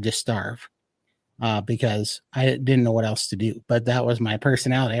 I'd just starve because I didn't know what else to do. But that was my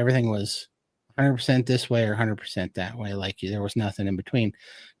personality. Everything was 100% this way or 100% that way. Like there was nothing in between.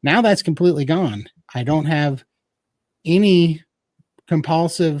 Now that's completely gone. I don't have any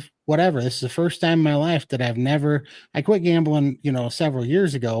compulsive whatever. This is the first time in my life that I quit gambling, several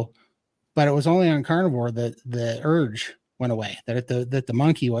years ago, but it was only on carnivore that the urge went away, that the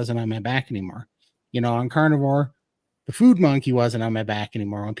monkey wasn't on my back anymore. On carnivore, the food monkey wasn't on my back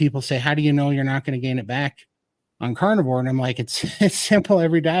anymore. When people say, how do you know you're not going to gain it back on carnivore? And I'm like, it's simple.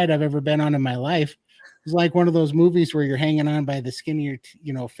 Every diet I've ever been on in my life is like one of those movies where you're hanging on by the skin of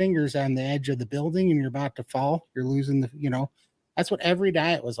your, fingers on the edge of the building and you're about to fall. You're losing that's what every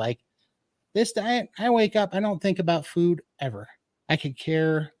diet was like. This diet, I wake up, I don't think about food ever. I could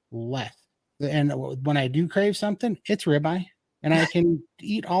care less. And when I do crave something, it's ribeye, and I can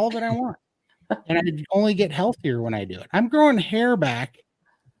eat all of it I want. And I only get healthier when I do it. I'm growing hair back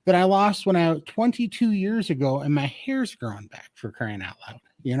that I lost when I was 22 years ago, and my hair's growing back, for crying out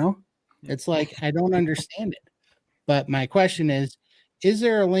loud. It's like, I don't understand it. But my question is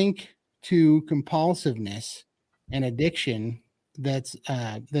there a link to compulsiveness and addiction that's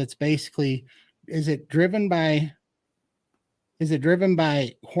basically, is it driven by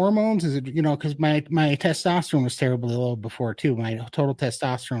hormones? Is it, because my testosterone was terribly low before too. My total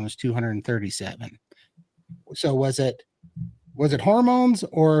testosterone was 237. So was it hormones,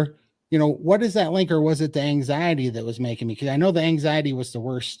 or, what is that link, or was it the anxiety that was making me? Because I know the anxiety was the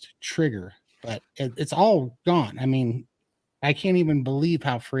worst trigger, but it's all gone. I mean, I can't even believe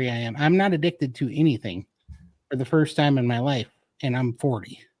how free I am. I'm not addicted to anything for the first time in my life, and I'm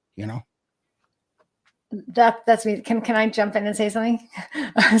 40, That's me. Can I jump in and say something?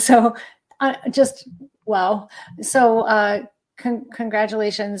 So wow. So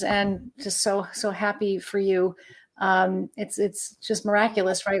congratulations, and just so happy for you. It's just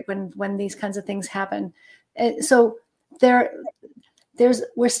miraculous, right? When these kinds of things happen. So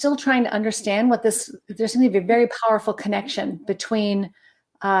we're still trying to understand there's going to be a very powerful connection between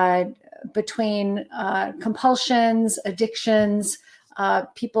compulsions, addictions,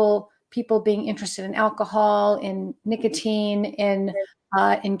 people being interested in alcohol, in nicotine, in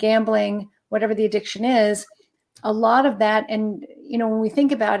gambling, whatever the addiction is. A lot of that, and when we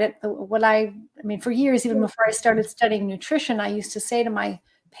think about it, for years, even before I started studying nutrition, I used to say to my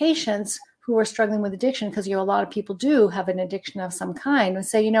patients who are struggling with addiction, because a lot of people do have an addiction of some kind, and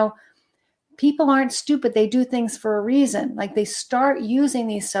say, people aren't stupid. They do things for a reason. Like, they start using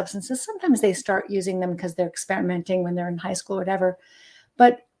these substances. Sometimes they start using them because they're experimenting when they're in high school or whatever.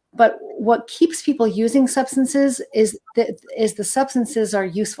 But what keeps people using substances is the substances are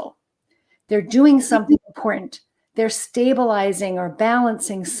useful. They're doing something important. They're stabilizing or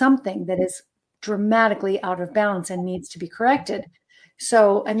balancing something that is dramatically out of balance and needs to be corrected.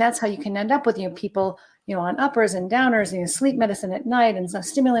 So, and that's how you can end up with, people, on uppers and downers, and sleep medicine at night, and some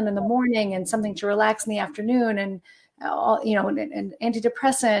stimulant in the morning, and something to relax in the afternoon, and an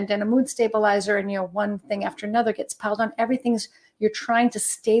antidepressant and a mood stabilizer, and one thing after another gets piled on. You're trying to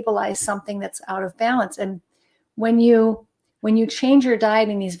stabilize something that's out of balance. And when you change your diet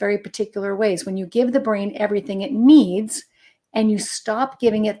in these very particular ways, when you give the brain everything it needs, and you stop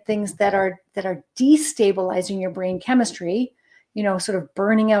giving it things that are destabilizing your brain chemistry, sort of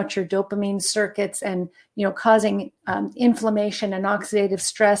burning out your dopamine circuits, and causing inflammation and oxidative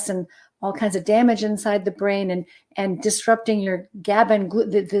stress and all kinds of damage inside the brain, and disrupting your GABA and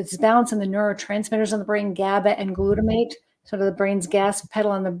this balance in the neurotransmitters in the brain, GABA and glutamate, sort of the brain's gas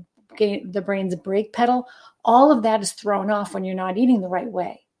pedal and the brain's brake pedal. All of that is thrown off when you're not eating the right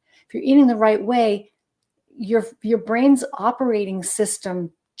way. If you're eating the right way, your brain's operating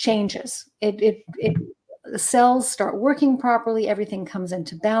system changes. The cells start working properly. Everything comes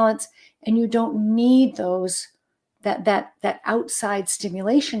into balance, and you don't need that outside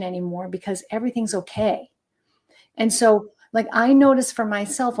stimulation anymore, because everything's okay. And so, like, I noticed for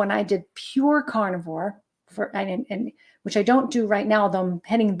myself when I did pure carnivore, and which I don't do right now, though I'm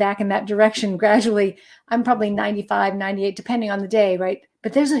heading back in that direction gradually. I'm probably 95, 98, depending on the day, right?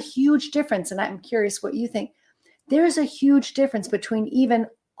 But there's a huge difference, and I'm curious what you think. There's a huge difference between even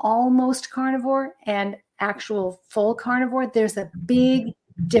almost carnivore and actual full carnivore. There's a big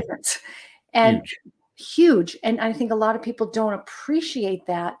difference, and huge. And I think a lot of people don't appreciate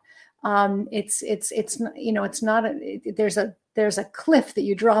that. There's a cliff that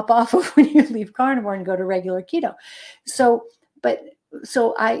you drop off of when you leave carnivore and go to regular keto. So, but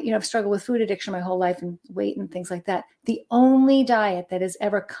so I've struggled with food addiction my whole life and weight and things like that. The only diet that has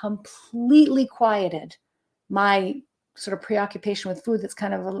ever completely quieted my sort of preoccupation with food, that's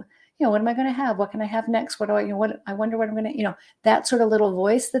kind of, what am I going to have? What can I have next? What do I, I wonder what I'm going to, that sort of little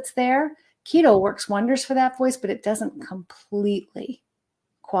voice that's there. Keto works wonders for that voice, but it doesn't completely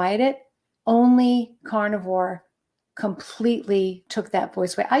quiet it. Only carnivore completely took that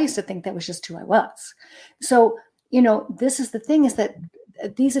voice away. I used to think that was just who I was. So, this is the thing, is that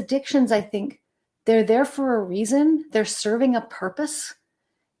these addictions, I think they're there for a reason. They're serving a purpose.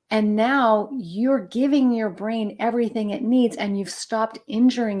 And now you're giving your brain everything it needs, and you've stopped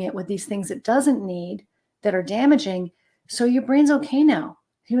injuring it with these things it doesn't need that are damaging. So your brain's okay now.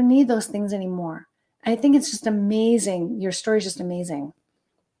 You don't need those things anymore. I think it's just amazing. Your story is just amazing.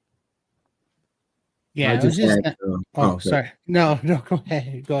 Yeah, sorry. No, go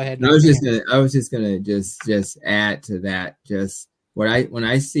ahead. Go ahead. I was just gonna add to that. Just when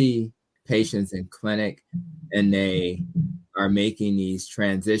I see patients in clinic and they are making these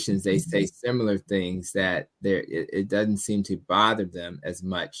transitions, they say similar things that it doesn't seem to bother them as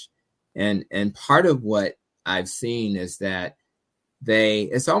much. And part of what I've seen is that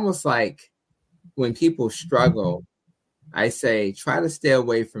it's almost like when people struggle, I say, try to stay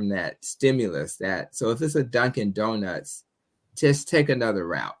away from that stimulus. So if it's a Dunkin' Donuts, just take another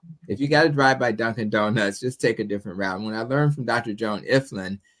route. If you got to drive by Dunkin' Donuts, just take a different route. And what I learned from Dr. Joan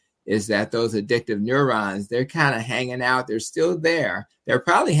Iflin is that those addictive neurons, they're kind of hanging out. They're still there. They're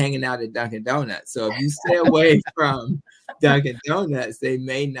probably hanging out at Dunkin' Donuts. So if you stay away from Dunkin' Donuts, they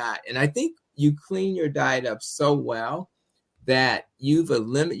may not. And I think you clean your diet up so well that you've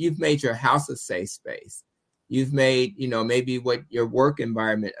made your house a safe space. You've made, maybe what your work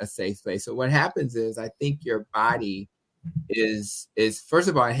environment a safe space. So what happens is, I think your body is first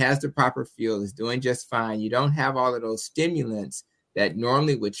of all, it has the proper fuel, it's doing just fine. You don't have all of those stimulants that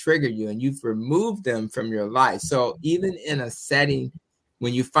normally would trigger you, and you've removed them from your life. So even in a setting,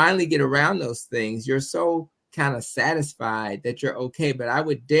 when you finally get around those things, you're so kind of satisfied that you're okay. But I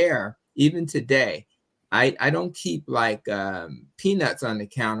would dare, even today, I don't keep like peanuts on the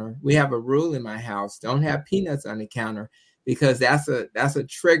counter. We have a rule in my house: don't have peanuts on the counter, because that's a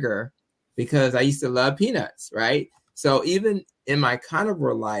trigger, because I used to love peanuts, right? So even in my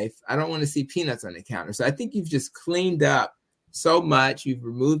carnivore life, I don't want to see peanuts on the counter. So I think you've just cleaned up so much. You've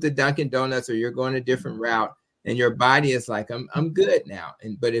removed the Dunkin' Donuts, or you're going a different route, and your body is like, I'm good now.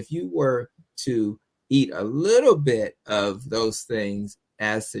 But if you were to eat a little bit of those things,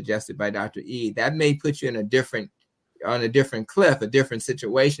 as suggested by Dr. E, that may put you on a different cliff, a different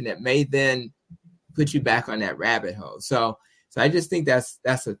situation that may then put you back on that rabbit hole. So I just think that's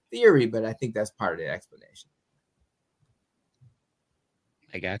a theory, but I think that's part of the explanation.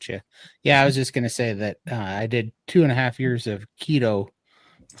 I gotcha. Yeah, I was just going to say that I did 2.5 years of keto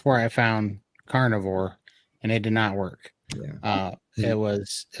before I found carnivore, and it did not work. Yeah. It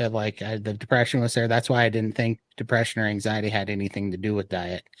was the depression was there. That's why I didn't think depression or anxiety had anything to do with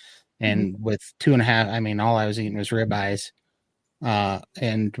diet. And with 2.5, all I was eating was ribeyes.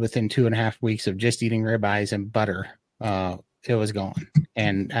 And within 2.5 weeks of just eating ribeyes and butter, it was gone.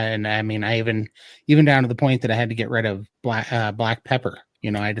 And I even down to the point that I had to get rid of black pepper.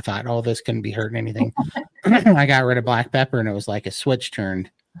 I thought, this couldn't be hurting anything. I got rid of black pepper, and it was like a switch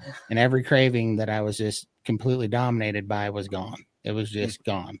turned, and every craving that I was just completely dominated by was gone. It was just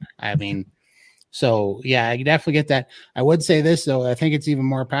gone. So yeah, I definitely get that. I would say this though, I think it's even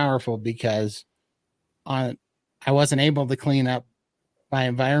more powerful because I wasn't able to clean up my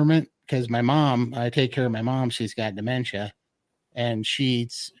environment, because my mom, I take care of my mom. She's got dementia, and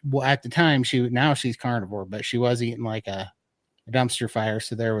at the time now she's carnivore, but she was eating like a dumpster fire.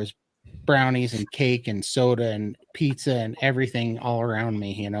 So there was brownies and cake and soda and pizza and everything all around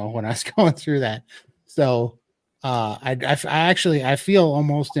me, when I was going through that. So I feel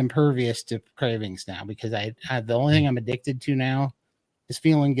almost impervious to cravings now, because the only thing I'm addicted to now is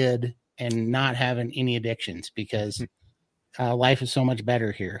feeling good and not having any addictions, because life is so much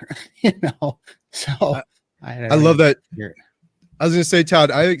better here, So I love that. I was going to say,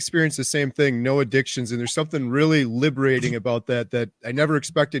 Todd, I experienced the same thing, no addictions. And there's something really liberating about that I never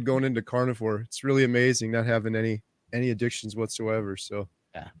expected going into carnivore. It's really amazing not having any addictions whatsoever. So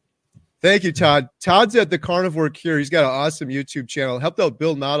yeah. Thank you, Todd. Todd's at the Carnivore Cure. He's got an awesome YouTube channel. Helped out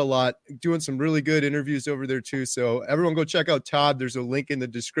Bill Knott a lot, doing some really good interviews over there too. So everyone go check out Todd. There's a link in the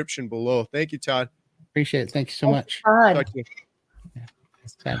description below. Thank you, Todd. Appreciate it. Thank you so much. Todd.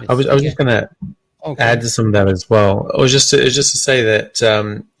 Yeah, I was just going to add to some of that as well. It was just to say that,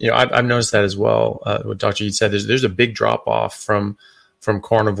 I've noticed that as well. What Dr. Eid said, there's a big drop off from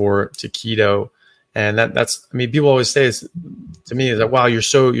carnivore to keto. And that's, I mean, people always say is to me is that, wow, you're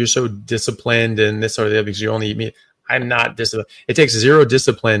so disciplined and this or the other because you only eat meat. I'm not disciplined. It takes zero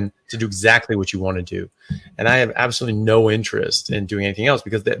discipline to do exactly what you want to do. And I have absolutely no interest in doing anything else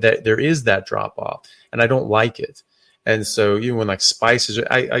because there is that drop off and I don't like it. And so even when like spices,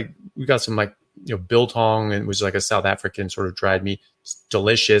 we got some like, biltong, and which is like a South African sort of dried meat. It's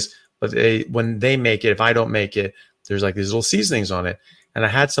delicious. But when they make it, if I don't make it, there's like these little seasonings on it. And I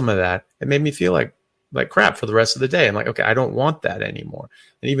had some of that. It made me feel like crap for the rest of the day. I'm like, okay, I don't want that anymore.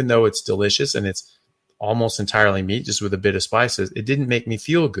 And even though it's delicious and it's almost entirely meat, just with a bit of spices, it didn't make me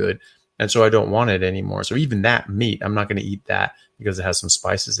feel good. And so I don't want it anymore. So even that meat, I'm not going to eat that because it has some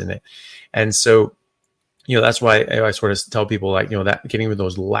spices in it. And so, that's why I sort of tell people like, that getting with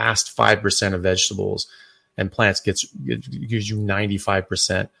those last 5% of vegetables and plants gives you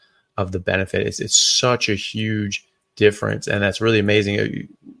 95% of the benefit. It's such a huge difference. And that's really amazing.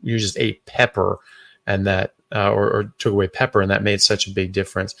 You just ate pepper and that, or took away pepper, and that made such a big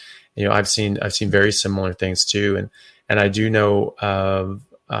difference. I've seen very similar things too. And I do know of,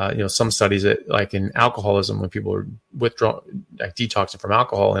 some studies that like in alcoholism, when people are withdrawn, like detoxing from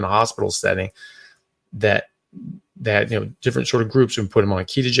alcohol in a hospital setting, that different sort of groups would put them on a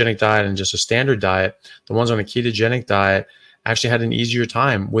ketogenic diet and just a standard diet. The ones on a ketogenic diet actually had an easier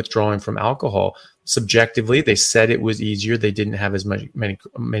time withdrawing from alcohol. Subjectively, they said it was easier. They didn't have as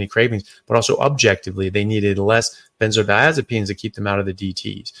many cravings, but also objectively, they needed less benzodiazepines to keep them out of the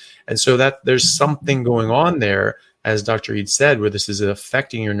DTs. And so that there's something going on there, as Dr. Eid said, where this is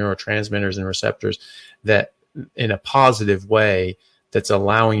affecting your neurotransmitters and receptors that in a positive way, that's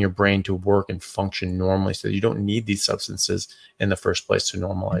allowing your brain to work and function normally, so you don't need these substances in the first place to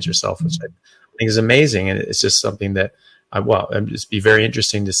normalize yourself, which I think is amazing. And it's just something that it'd just be very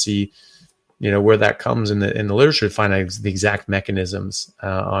interesting to see, where that comes in the literature, to find out the exact mechanisms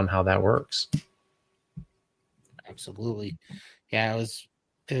on how that works. Absolutely. Yeah,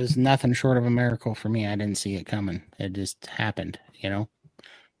 it was nothing short of a miracle for me. I didn't see it coming. It just happened,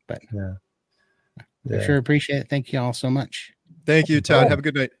 but yeah. I sure appreciate it. Thank you all so much. Thank you, Todd. Have a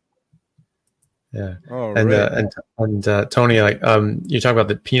good night. Yeah. All and, right. and Tony, like, you talk about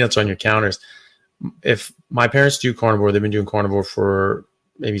the peanuts on your counters. If my parents do carnivore, they've been doing carnivore for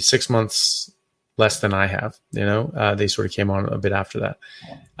maybe 6 months less than I have, they sort of came on a bit after that.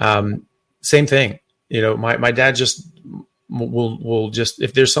 Same thing, my dad just will just,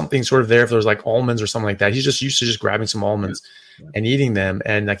 if there's something sort of there, if there's like almonds or something like that, he's just used to just grabbing some almonds and eating them.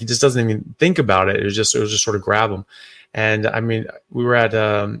 And like, he just doesn't even think about it. It was just sort of grab them. And I mean, we were at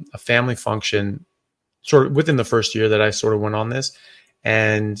a family function sort of within the first year that I sort of went on this.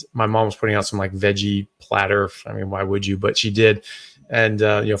 And my mom was putting out some like veggie platter. I mean, why would you? But she did. And,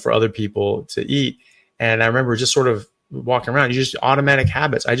 for other people to eat. And I remember just sort of walking around, you just automatic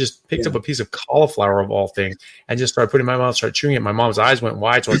habits. I just picked up a piece of cauliflower of all things and just started putting it in my mouth, started chewing it. My mom's eyes went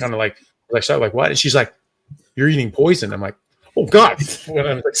wide. So I kind of like what? And she's like, "You're eating poison." I'm like, "Oh God." When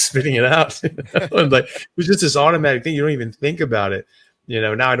I'm like spitting it out. Like, it was just this automatic thing. You don't even think about it.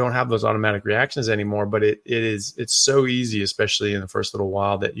 Now I don't have those automatic reactions anymore, but it's so easy, especially in the first little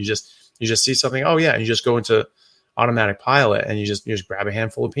while, that you just see something. Oh yeah. And you just go into automatic pilot and you just grab a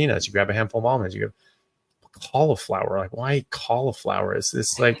handful of peanuts, you grab a handful of almonds, you go cauliflower. Like, why cauliflower?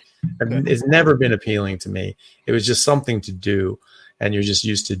 It's like, it's never been appealing to me. It was just something to do and you're just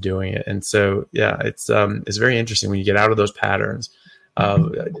used to doing it. And so, yeah, it's very interesting when you get out of those patterns of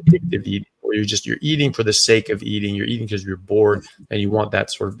addictive eating, where you're eating for the sake of eating. You're eating because you're bored and you want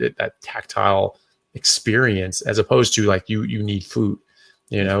that sort of that tactile experience, as opposed to like you need food,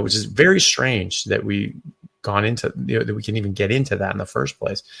 which is very strange that we gone into, that we can even get into that in the first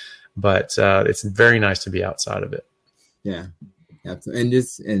place. But it's very nice to be outside of it. Yeah, absolutely.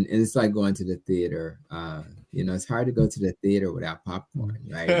 And it's like going to the theater. It's hard to go to the theater without popcorn,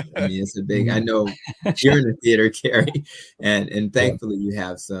 right? I mean, it's a big. I know you're in the theater, Carrie, and thankfully you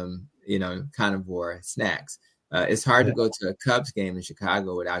have some, carnivore snacks. It's hard to go to a Cubs game in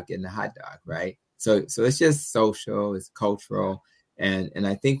Chicago without getting a hot dog, right? So it's just social, it's cultural. And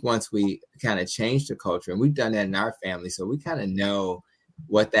I think once we kind of change the culture, and we've done that in our family, so we kind of know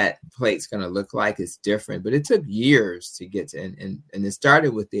what that plate's going to look like. It's different, but it took years to get to, and it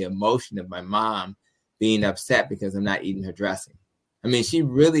started with the emotion of my mom being upset because I'm not eating her dressing. I mean, she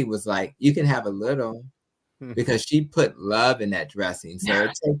really was like, you can have a little, because she put love in that dressing. So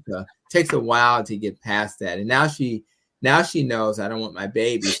it takes a while to get past that. And now she knows I don't want my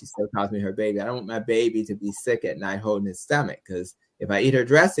baby. She still calls me her baby. I don't want my baby to be sick at night holding his stomach, because if I eat her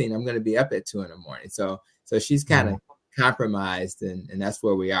dressing, I'm going to be up at 2 a.m. So she's kind of compromised, and that's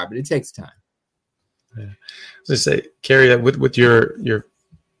where we are. But it takes time. Yeah. So say, Carrie, that with your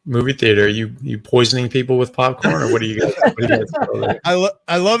movie theater, you poisoning people with popcorn, or what do you guys? What do you guys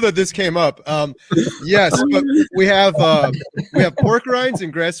I love that this came up. Yes, but we have pork rinds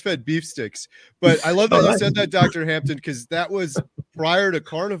and grass-fed beef sticks. But I love that you said that, Dr. Hampton, because that was prior to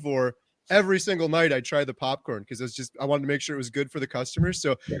carnivore. Every single night I tried the popcorn because I wanted to make sure it was good for the customers.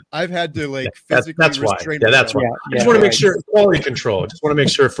 So I've had to physically that's why. restrain. Yeah, that's why. I just want to make sure quality control. Just want to make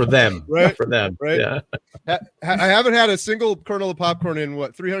sure for them, right? For them, right? Yeah. I haven't had a single kernel of popcorn in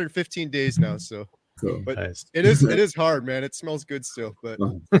 315 days now. So, cool. But nice. it is hard, man. It smells good still, but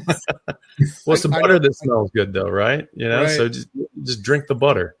well, it's the butter that smells good, though, right? Right. So just drink the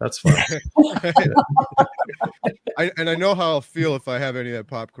butter. That's fine. I know how I'll feel if I have any of that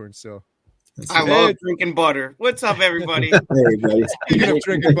popcorn. So. I love drinking butter. What's up, everybody? Hey, buddy. Speaking of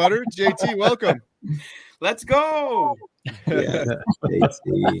drinking butter, JT, welcome. Let's go. Yeah,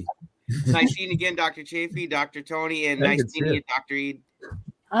 JT. Nice seeing you again, Dr. Chaffee, Dr. Tony, and nice seeing you, Dr. Eid.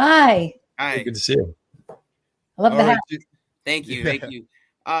 Hi. Hi. Good to see you. I love the hat. Thank you. Thank you.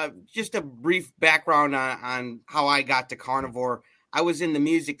 Just a brief background on how I got to carnivore. I was in the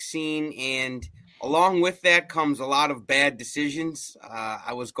music scene, and along with that comes a lot of bad decisions.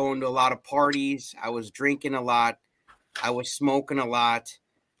 I was going to a lot of parties. I was drinking a lot. I was smoking a lot.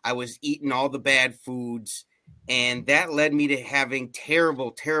 I was eating all the bad foods. And that led me to having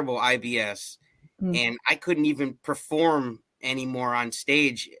terrible, terrible IBS. And I couldn't even perform anymore on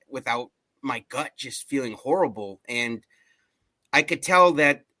stage without my gut just feeling horrible. And I could tell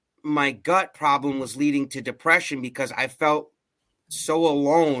that my gut problem was leading to depression because I felt so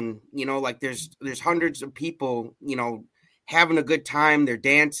alone, there's hundreds of people, having a good time. They're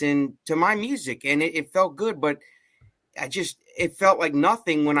dancing to my music and it felt good, but it felt like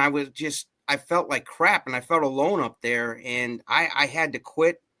nothing when I felt like crap and I felt alone up there and I had to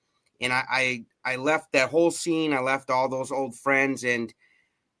quit. And I left that whole scene. I left all those old friends and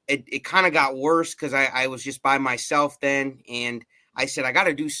it kind of got worse because I was just by myself then. And I said, I got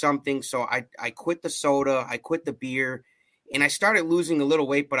to do something. So I quit the soda. I quit the beer. And I started losing a little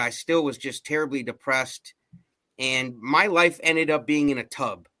weight, but I still was just terribly depressed. And my life ended up being in a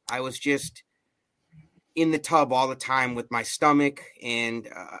tub. I was just in the tub all the time with my stomach and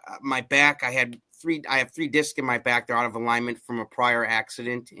my back. I have 3 discs in my back. They're out of alignment from a prior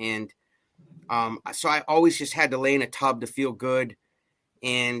accident. And so I always just had to lay in a tub to feel good.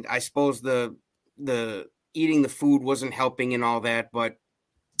 And I suppose the eating the food wasn't helping and all that, but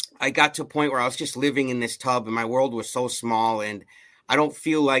I got to a point where I was just living in this tub and my world was so small. And I don't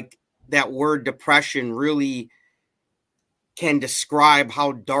feel like that word depression really can describe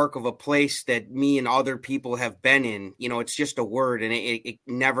how dark of a place that me and other people have been in. It's just a word and it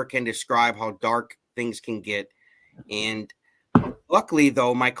never can describe how dark things can get. And luckily,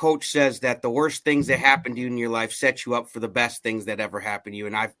 though, my coach says that the worst things that happen to you in your life set you up for the best things that ever happen to you.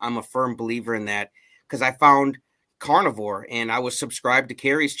 And I'm a firm believer in that because I found carnivore and I was subscribed to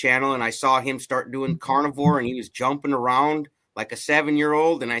Carrie's channel and I saw him start doing carnivore and he was jumping around like a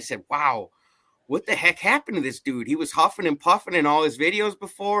 7-year-old. And I said, wow, what the heck happened to this dude? He was huffing and puffing in all his videos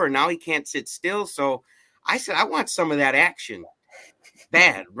before and now he can't sit still. So I said, I want some of that action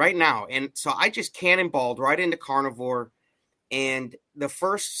bad right now. And so I just cannonballed right into carnivore. And the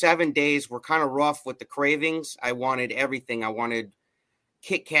first 7 days were kind of rough with the cravings. I wanted everything. I wanted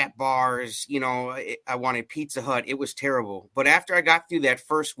Kit Kat bars, I wanted Pizza Hut. It was terrible. But after I got through that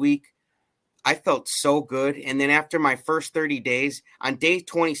first week, I felt so good. And then after my first 30 days, on day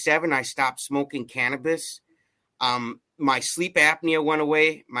 27, I stopped smoking cannabis. My sleep apnea went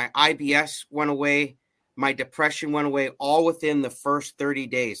away. My IBS went away. My depression went away, all within the first 30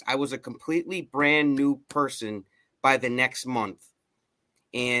 days. I was a completely brand new person by the next month.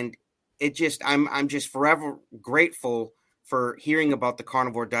 And I'm just forever grateful for hearing about the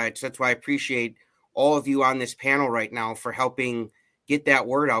carnivore diet. So that's why I appreciate all of you on this panel right now for helping get that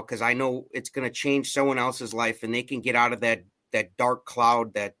word out, because I know it's going to change someone else's life and they can get out of that dark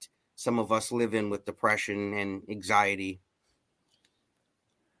cloud that some of us live in with depression and anxiety.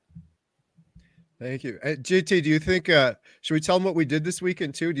 Thank you. JT, do you think, should we tell them what we did this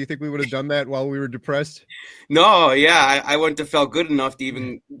weekend too? Do you think we would have done that while we were depressed? No, yeah, I wouldn't have felt good enough to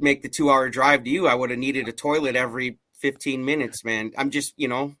even make the 2-hour drive to you. I would have needed a toilet every 15 minutes, man. I'm just,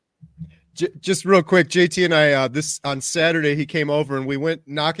 Just real quick, JT and I, on Saturday, he came over and we went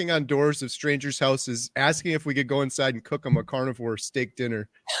knocking on doors of strangers' houses, asking if we could go inside and cook them a carnivore steak dinner.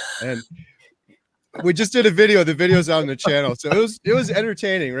 And we just did a video. The video's out on the channel. So it was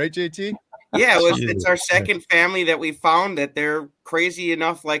entertaining, right, JT? Yeah, it's our second family that we found that they're crazy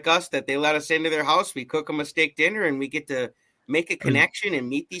enough like us that they let us into their house. We cook them a steak dinner and we get to make a connection and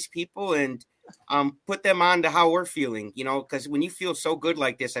meet these people. And put them on to how we're feeling, because when you feel so good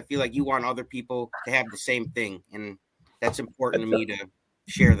like this, I feel like you want other people to have the same thing. And that's important to me to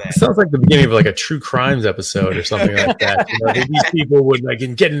share that. It sounds like the beginning of like a true crimes episode or something like that. These people would like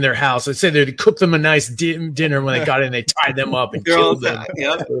get in their house and say they'd cook them a nice dinner. When they got in, they tied them up and killed them.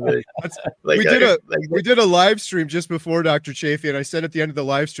 Yep. We did a live stream just before Dr. Chaffee, and I said at the end of the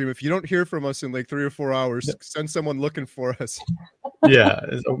live stream, if you don't hear from us in like 3 or 4 hours, send someone looking for us. Yeah,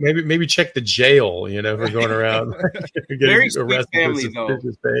 so maybe check the jail. If we're going around Very getting sweet arrested family, for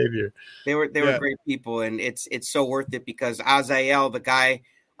suspicious behavior. They were great people, and it's so worth it because Azael, the guy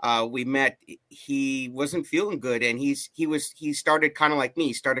we met, he wasn't feeling good, and he started kind of like me.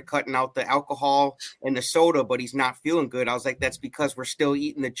 He started cutting out the alcohol and the soda, but he's not feeling good. I was like, that's because we're still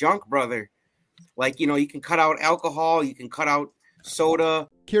eating the junk, brother. Like, you can cut out alcohol, you can cut out soda.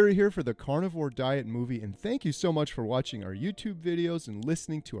 Carrie here for the Carnivore Diet Movie, and thank you so much for watching our YouTube videos and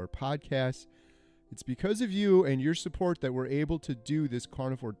listening to our podcast. It's because of you and your support that we're able to do this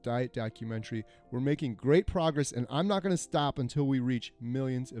carnivore diet documentary. We're making great progress, and I'm not going to stop until we reach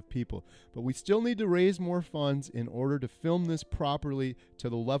millions of people. But we still need to raise more funds in order to film this properly to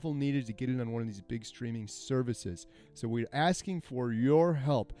the level needed to get it on one of these big streaming services. So we're asking for your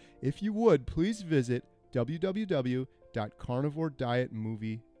help. If you would, please visit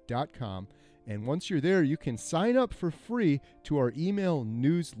www.carnivoredietmovie.com. And once you're there, you can sign up for free to our email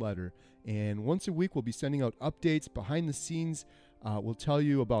newsletter. And once a week, we'll be sending out updates behind the scenes. We'll tell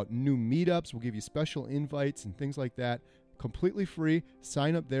you about new meetups. We'll give you special invites and things like that. Completely free.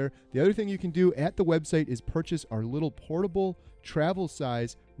 Sign up there. The other thing you can do at the website is purchase our little portable travel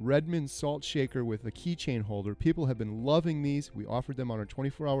size Redmond salt shaker with a keychain holder. People have been loving these. We offered them on our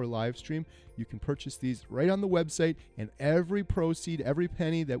 24-hour live stream. You can purchase these right on the website, and every proceed, every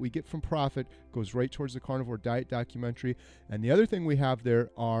penny that we get from profit goes right towards the Carnivore Diet documentary. And the other thing we have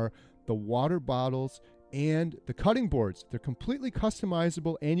there are the water bottles and the cutting boards. They're completely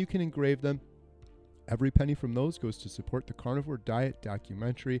customizable, and you can engrave them. Every penny from those goes to support the Carnivore Diet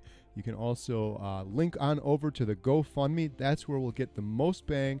documentary. You can also link on over to the GoFundMe. That's where we'll get the most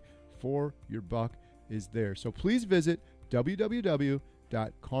bang for your buck is there. So please visit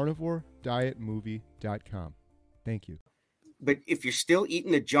www.carnivoredietmovie.com. Thank you. But if you're still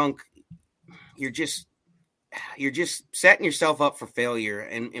eating the junk, you're just setting yourself up for failure,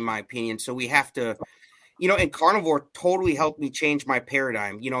 in my opinion. So we have to, and carnivore totally helped me change my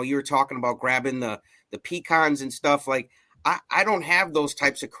paradigm. You were talking about grabbing the pecans and stuff. Like I don't have those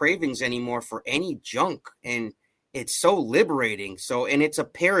types of cravings anymore for any junk, and it's so liberating. And it's a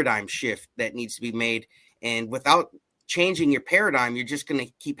paradigm shift that needs to be made. And without changing your paradigm, you're just going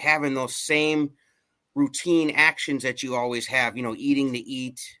to keep having those same routine actions that you always have, eating to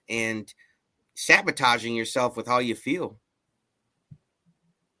eat and sabotaging yourself with how you feel.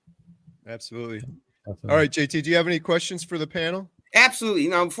 Absolutely. All right, JT, do you have any questions for the panel? Absolutely.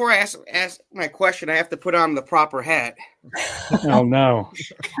 Before I ask my question, I have to put on the proper hat. Oh, no.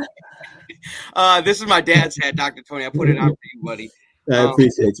 This is my dad's hat, Dr. Tony. I put it on for you, buddy. I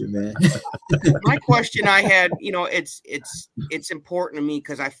appreciate you, man. My question I had, it's important to me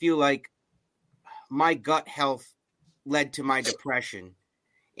because I feel like my gut health led to my depression.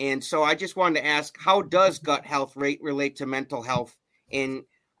 And so I just wanted to ask, how does gut health relate to mental health? And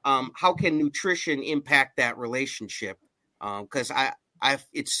how can nutrition impact that relationship? Because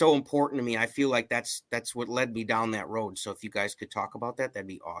it's so important to me. I feel like that's what led me down that road. So if you guys could talk about that, that'd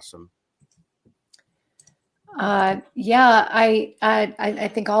be awesome. Yeah, I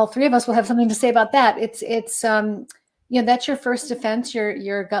think all three of us will have something to say about that. It's that's your first defense.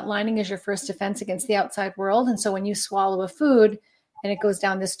 Your gut lining is your first defense against the outside world. And so when you swallow a food and it goes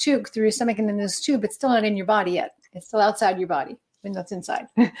down this tube through your stomach and in this tube, it's still not in your body yet. It's still outside your body when that's inside.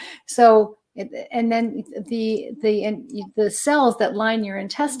 So, and then the cells that line your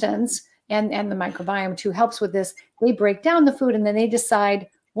intestines and the microbiome too helps with this. They break down the food and then they decide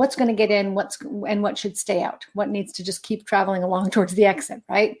what's going to get in, what should stay out, what needs to just keep traveling along towards the exit,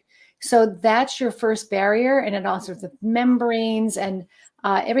 right? So that's your first barrier, and it also the membranes and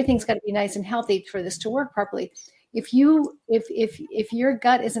everything's got to be nice and healthy for this to work properly. If your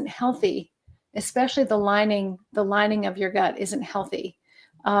gut isn't healthy, especially the lining of your gut isn't healthy,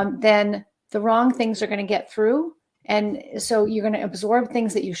 then the wrong things are going to get through. And so you're going to absorb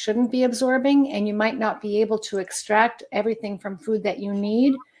things that you shouldn't be absorbing, and you might not be able to extract everything from food that you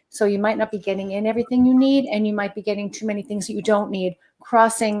need. So you might not be getting in everything you need, and you might be getting too many things that you don't need,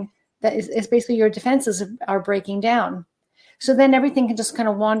 crossing that is basically your defenses are breaking down. So then everything can just kind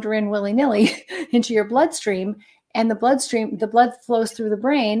of wander in willy-nilly into your bloodstream, and the blood flows through the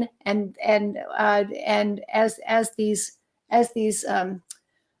brain, and as these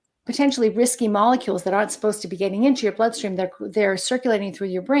potentially risky molecules that aren't supposed to be getting into your bloodstream, they're circulating through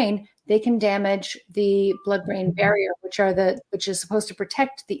your brain, they can damage the blood-brain barrier, which is supposed to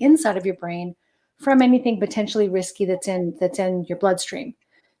protect the inside of your brain from anything potentially risky that's in your bloodstream.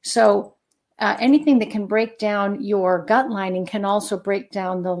 So anything that can break down your gut lining can also break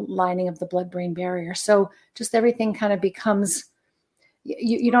down the lining of the blood-brain barrier. So just everything kind of becomes,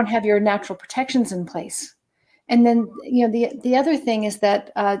 you don't have your natural protections in place. And then, the other thing is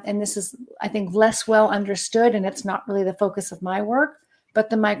that, and this is, I think, less well understood, and it's not really the focus of my work, but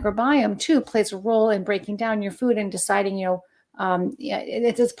the microbiome too plays a role in breaking down your food and deciding,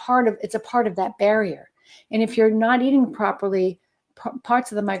 it's a part of that barrier. And if you're not eating properly,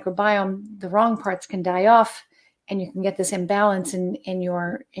 parts of the microbiome, the wrong parts can die off, and you can get this imbalance in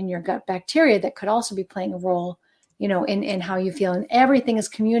your gut bacteria that could also be playing a role, in how you feel. And everything is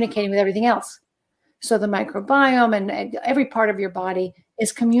communicating with everything else. So the microbiome and every part of your body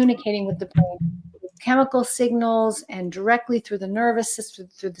is communicating with the brain, with chemical signals, and directly through the nervous system,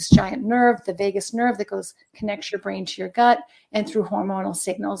 through this giant nerve, the vagus nerve that connects your brain to your gut, and through hormonal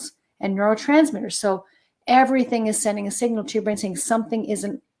signals and neurotransmitters. So everything is sending a signal to your brain saying something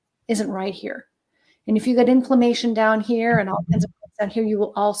isn't right here. And if you get inflammation down here and all kinds of things down here, you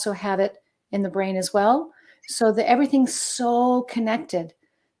will also have it in the brain as well. So everything's so connected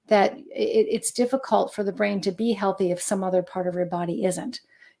that it's difficult for the brain to be healthy if some other part of your body isn't.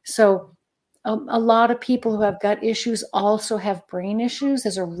 So a lot of people who have gut issues also have brain issues.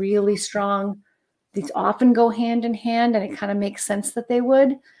 There's a really strong, these often go hand in hand, and it kind of makes sense that they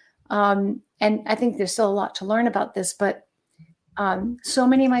would. And I think there's still a lot to learn about this, but so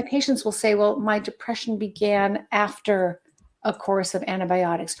many of my patients will say, well, my depression began after a course of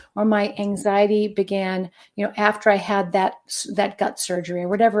antibiotics, or my anxiety began, after I had that gut surgery or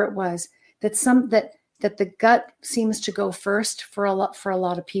whatever it was. That the gut seems to go first for a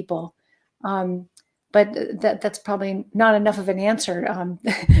lot of people, but that's probably not enough of an answer.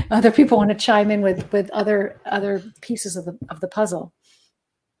 Other people want to chime in with other pieces of the puzzle.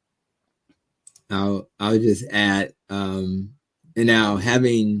 I'll just add,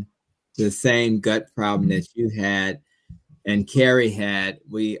 having the same gut problem that you had and Carrie had,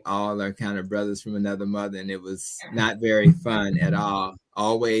 we all are kind of brothers from another mother, and it was not very fun at all.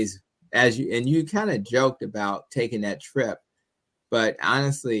 Always, you kind of joked about taking that trip, but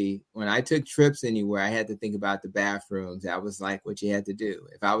honestly, when I took trips anywhere, I had to think about the bathrooms. That was like what you had to do.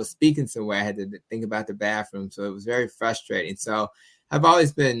 If I was speaking somewhere, I had to think about the bathroom. So it was very frustrating. So I've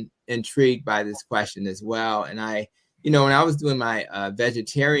always been intrigued by this question as well. And when I was doing my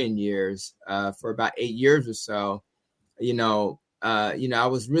vegetarian years for about 8 years or so, I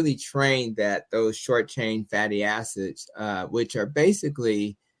was really trained that those short chain fatty acids, which are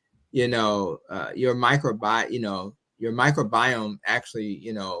basically, your microbiome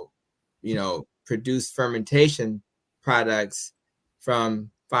actually, produce fermentation products from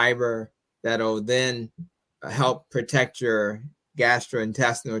fiber that'll then help protect your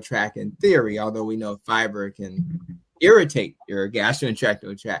gastrointestinal tract in theory, although we know fiber can irritate your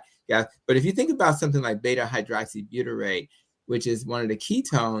gastrointestinal tract. Yeah, but if you think about something like beta hydroxybutyrate, which is one of the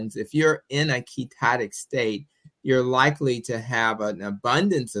ketones, if you're in a ketotic state, you're likely to have an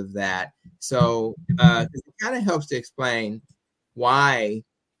abundance of that. So it kind of helps to explain why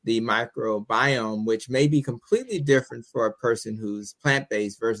the microbiome, which may be completely different for a person who's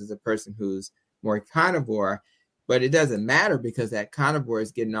plant-based versus a person who's more carnivore, but it doesn't matter because that carnivore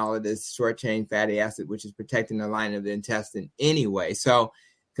is getting all of this short chain fatty acid, which is protecting the lining of the intestine anyway. So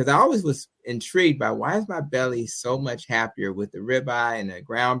because I always was intrigued by why is my belly so much happier with the ribeye and the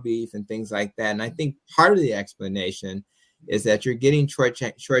ground beef and things like that. And I think part of the explanation is that you're getting short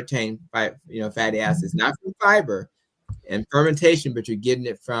chain fatty acids, not from fiber and fermentation, but you're getting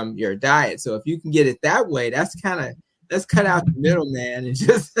it from your diet. So if you can get it that way, let's cut out the middleman and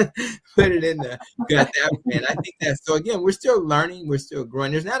just put it in the gut that way. And I think so again, we're still learning, we're still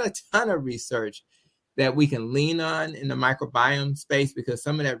growing. There's not a ton of research that we can lean on in the microbiome space because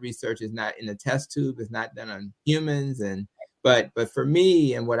some of that research is not in the test tube, it's not done on humans. But for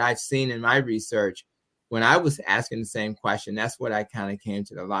me and what I've seen in my research, when I was asking the same question, that's what I kind of came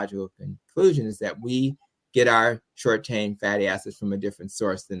to the logical conclusion is that we get our short chain fatty acids from a different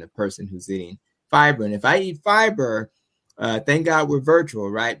source than the person who's eating fiber. And if I eat fiber, thank God we're virtual,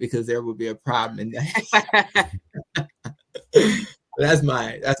 right? Because there will be a problem in that. That's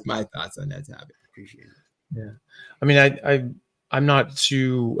my thoughts on that topic. Appreciate it. Yeah, I mean, I'm not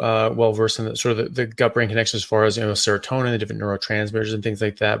too well versed in the gut brain connection as far as serotonin, the different neurotransmitters and things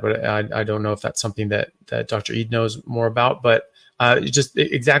like that. But I don't know if that's something that Dr. Ede knows more about. But just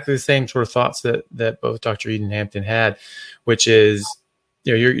exactly the same sort of thoughts that both Dr. Ede and Hampton had, which is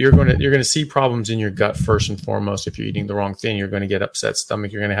you're going to see problems in your gut first and foremost. If you're eating the wrong thing, you're going to get upset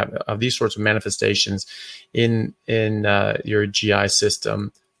stomach. You're going to have these sorts of manifestations in your GI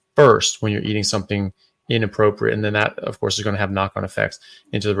system first when you're eating something inappropriate, and then that, of course, is going to have knock-on effects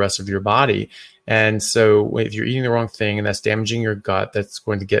into the rest of your body. And so if you're eating the wrong thing and that's damaging your gut, that's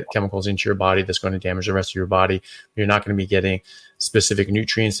going to get chemicals into your body that's going to damage the rest of your body. You're not going to be getting specific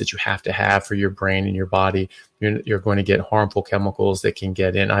nutrients that you have to have for your brain and your body. You're going to get harmful chemicals that can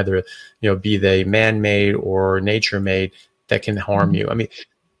get in, either, be they man-made or nature-made, that can harm you. I mean,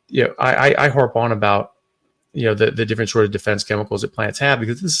 I harp on about the different sort of defense chemicals that plants have,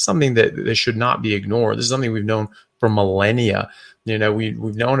 because this is something that should not be ignored. This is something we've known for millennia.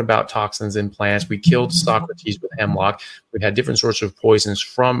 We've known about toxins in plants. We killed Socrates with hemlock. We've had different sorts of poisons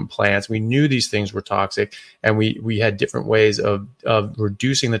from plants. We knew these things were toxic, and we had different ways of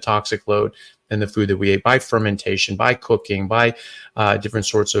reducing the toxic load in the food that we ate, by fermentation, by cooking, by different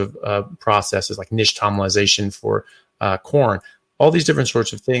sorts of processes like nixtamalization for corn. All these different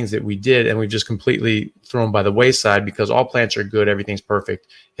sorts of things that we did, and we've just completely thrown by the wayside because all plants are good. Everything's perfect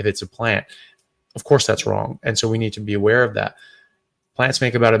if it's a plant. Of course, that's wrong. And so we need to be aware of that. Plants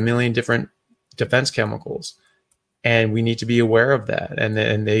make about 1 million different defense chemicals, and we need to be aware of that. And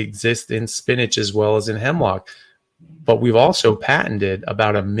they exist in spinach as well as in hemlock. But we've also patented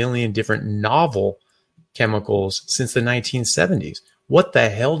about 1 million different novel chemicals since the 1970s. What the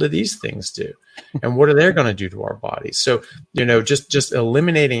hell do these things do? And what are they going to do to our bodies? So, just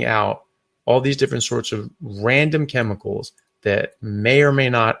eliminating out all these different sorts of random chemicals that may or may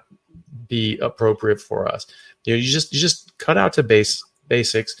not be appropriate for us. You just cut out to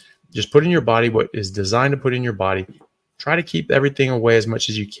basics. Just put in your body what is designed to put in your body. Try to keep everything away as much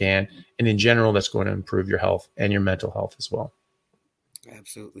as you can. And in general, that's going to improve your health and your mental health as well.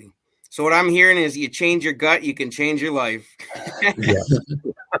 Absolutely. So what I'm hearing is, you change your gut, you can change your life.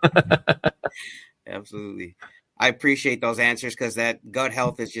 Absolutely. I appreciate those answers, because that gut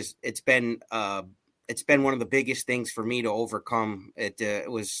health is just, it's been one of the biggest things for me to overcome. It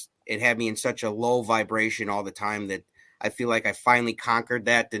had me in such a low vibration all the time that I feel like I finally conquered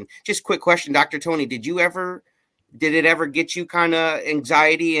that. And just quick question, Dr. Tony, did it ever get you kind of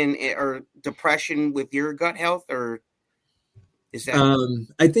anxiety or depression with your gut health, or is that?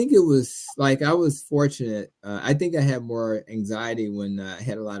 I think it was like, I was fortunate. I think I had more anxiety when I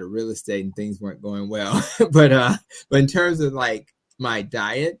had a lot of real estate and things weren't going well. but in terms of like my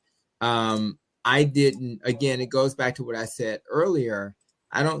diet, I didn't, again, it goes back to what I said earlier.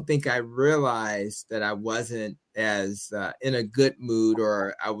 I don't think I realized that I wasn't as in a good mood,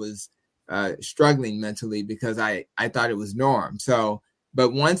 or I was struggling mentally, because I thought it was norm. So,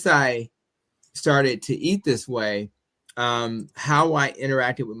 but once I started to eat this way, how I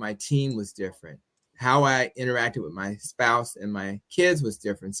interacted with my team was different. How I interacted with my spouse and my kids was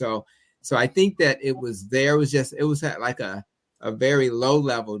different. So I think that it was like a very low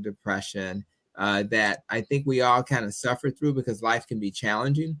level depression that I think we all kind of suffer through, because life can be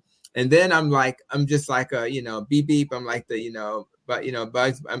challenging. And then I'm just like a, beep, beep. I'm like the,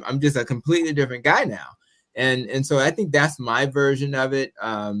 Bugs. I'm just a completely different guy now. And so I think that's my version of it.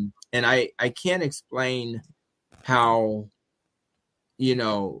 And I can't explain how,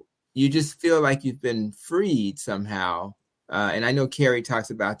 you just feel like you've been freed somehow. And I know Carrie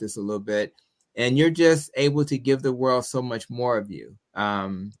talks about this a little bit, and you're just able to give the world so much more of you.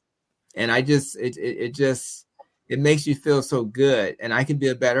 And I just, it makes you feel so good. And I can be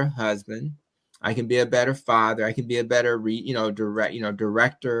a better husband. I can be a better father. I can be a better,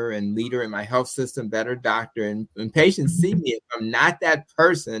 director and leader in my health system, better doctor. And when patients see me, if I'm not that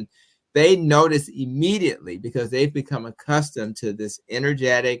person, they notice immediately, because they've become accustomed to this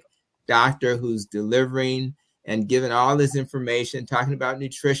energetic doctor who's delivering and giving all this information, talking about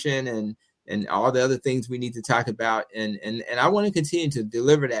nutrition and all the other things we need to talk about. And I want to continue to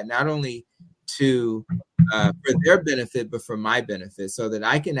deliver that, not only to for their benefit, but for my benefit, so that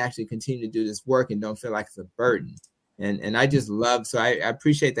I can actually continue to do this work and don't feel like it's a burden. And I just love, so I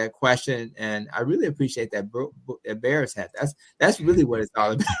appreciate that question, and I really appreciate that Bears hat. That's really what it's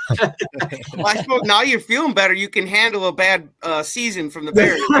all about. Well, I suppose now you're feeling better. You can handle a bad season from the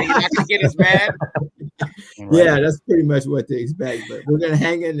Bears. You're not going to get as mad. Yeah, that's pretty much what to expect, but we're going to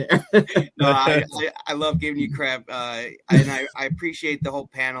hang in there. No, I love giving you crap. And I appreciate the whole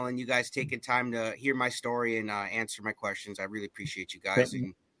panel and you guys taking time to hear my story and answer my questions. I really appreciate you guys.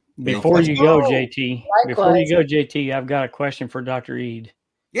 And, Before you go, JT, I've got a question for Dr. Eid.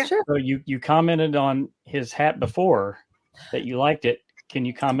 Yeah. Sure. So you commented on his hat before that you liked it. Can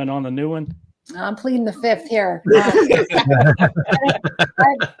you comment on the new one? I'm pleading the fifth here.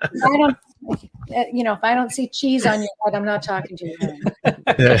 if I don't see cheese on your head, I'm not talking to you.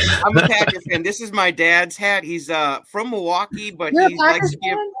 I'm a Packers fan. This is my dad's hat. He's from Milwaukee, but he likes to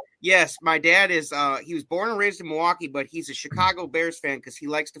give. Yes, my dad is. He was born and raised in Milwaukee, but he's a Chicago Bears fan because he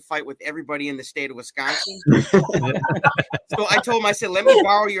likes to fight with everybody in the state of Wisconsin. So I told him, I said, let me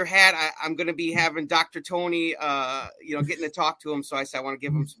borrow your hat. I'm going to be having Dr. Tony, getting to talk to him. So I said, I want to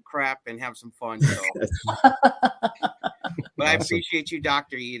give him some crap and have some fun. So. But I appreciate you,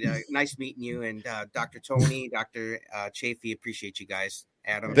 Dr. Eid. Nice meeting you. And Dr. Tony, Dr. Chaffee, appreciate you guys.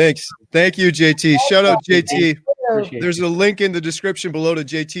 Adam. Thanks. Thank you, JT. Shout out, JT. There's a link in the description below to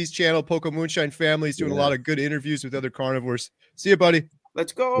JT's channel. Poco Moonshine Family is doing a lot of good interviews with other carnivores. See you, buddy.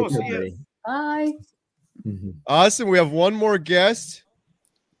 Let's go. See you. Bye. Awesome. We have one more guest.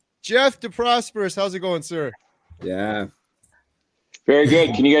 Jeff DeProsperous. How's it going, sir? Yeah. Very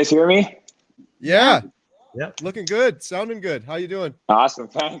good. Can you guys hear me? Yeah. Yep. Looking good. Sounding good. How you doing? Awesome.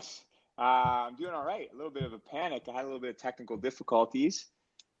 Thanks. I'm doing all right. A little bit of a panic. I had a little bit of technical difficulties,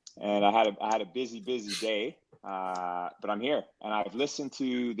 and I had a busy day. But I'm here, and I've listened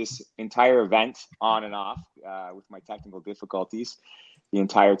to this entire event on and off with my technical difficulties the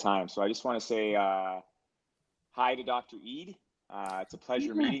entire time. So I just want to say hi to Dr. Eid. It's a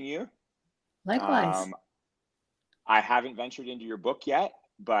pleasure meeting you. Likewise. I haven't ventured into your book yet,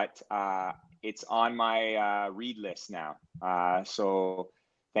 but it's on my read list now. So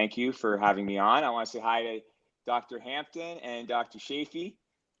thank you for having me on. I want to say hi to Dr. Hampton and Dr. Chaffee.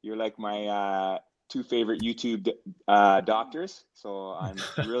 You're like my two favorite YouTube doctors. So I'm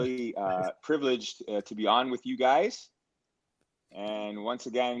really privileged to be on with you guys. And once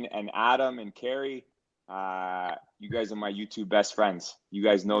again, and Adam and Carrie, you guys are my YouTube best friends. You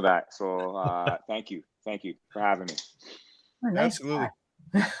guys know that. So thank you. Thank you for having me. Oh, nice. Absolutely.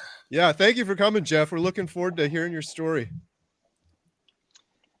 Yeah. Thank you for coming, Jeff. We're looking forward to hearing your story.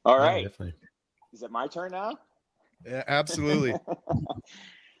 All right. Definitely. Is it my turn now? Yeah, absolutely.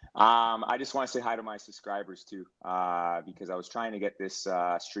 I just want to say hi to my subscribers too, because I was trying to get this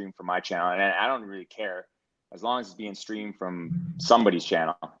stream from my channel, and I don't really care as long as it's being streamed from somebody's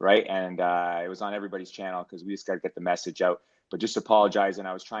channel, right? And it was on everybody's channel because we just got to get the message out. But just apologize, and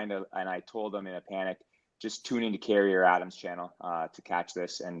I told them in a panic, just tune into Carrie or Adam's channel to catch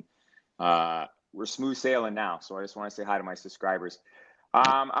this, and we're smooth sailing now. So I just want to say hi to my subscribers.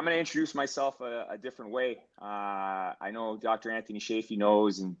 I'm going to introduce myself a different way. I know Dr. Anthony Chaffee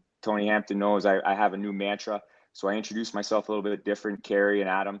knows and Tony Hampton knows I have a new mantra. So I introduce myself a little bit different, Carrie and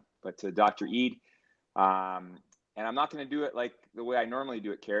Adam, but to Dr. Eid. And I'm not going to do it like the way I normally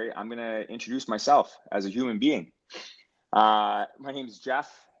do it, Carrie. I'm going to introduce myself as a human being. My name is Jeff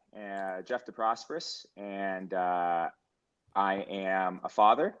DeProsperous, and I am a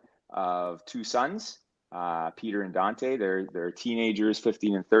father of two sons. Peter and Dante, they're teenagers,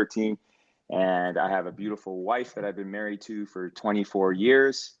 15 and 13. And I have a beautiful wife that I've been married to for 24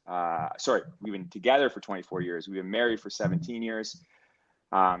 years. We've been together for 24 years. We've been married for 17 years.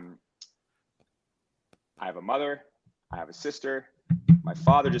 I have a mother. I have a sister. My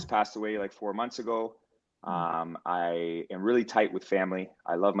father just passed away like 4 months ago. I am really tight with family.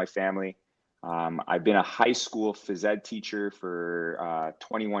 I love my family. I've been a high school phys ed teacher for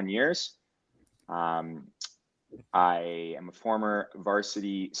 21 years. I am a former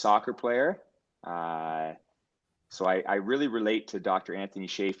varsity soccer player. So I really relate to Dr. Anthony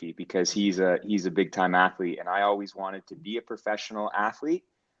Chaffee because he's a big time athlete, and I always wanted to be a professional athlete.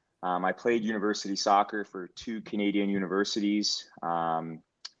 I played university soccer for 2 Canadian universities.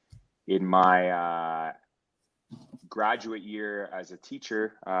 In my graduate year as a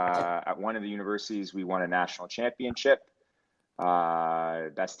teacher at one of the universities, we won a national championship.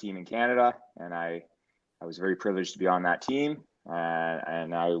 Best team in Canada, and I was very privileged to be on that team,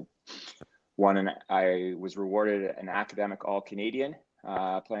 and I was rewarded an academic All-Canadian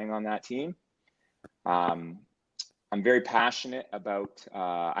playing on that team. I'm very passionate about,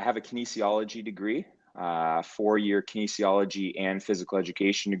 I have a kinesiology degree, 4-year kinesiology and physical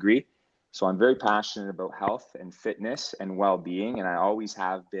education degree. So I'm very passionate about health and fitness and well-being, and I always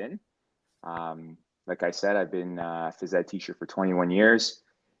have been. Like I said, I've been a phys ed teacher for 21 years.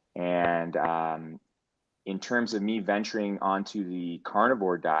 And in terms of me venturing onto the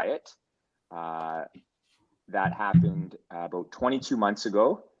carnivore diet, that happened about 22 months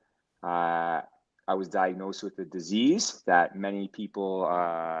ago. I was diagnosed with a disease that many people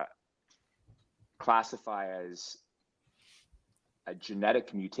classify as a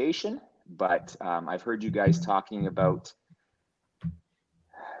genetic mutation. But I've heard you guys talking about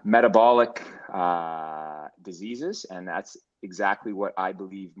metabolic diseases, and that's exactly what I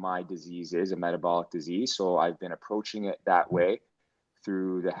believe my disease is, a metabolic disease. So I've been approaching it that way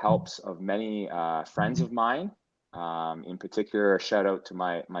through the helps of many friends of mine. In particular, a shout out to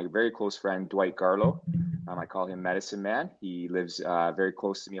my very close friend, Dwight Garlow. I call him Medicine Man. He lives very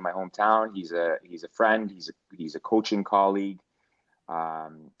close to me in my hometown. He's a friend. He's a coaching colleague.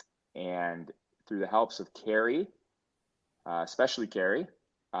 And through the helps of Carrie, especially Carrie,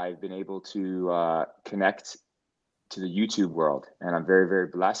 I've been able to connect to the YouTube world. And I'm very, very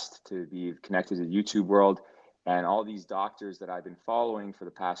blessed to be connected to the YouTube world. And all these doctors that I've been following for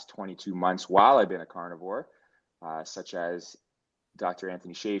the past 22 months while I've been a carnivore, such as Dr.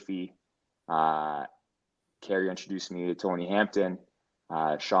 Anthony Chaffee, Carrie introduced me to Tony Hampton,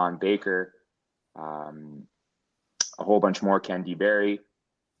 Sean Baker, a whole bunch more, Ken DeBerry,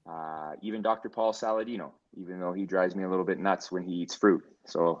 even Dr. Paul Saladino, even though he drives me a little bit nuts when he eats fruit.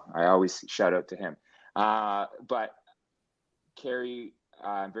 So I always shout out to him. But Carrie,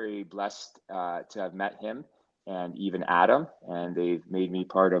 I'm very blessed to have met him, and even Adam, and they've made me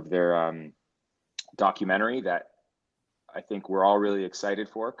part of their documentary that I think we're all really excited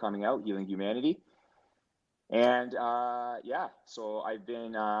for coming out, Healing Humanity. And so I've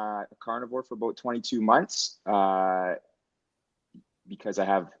been a carnivore for about 22 months because I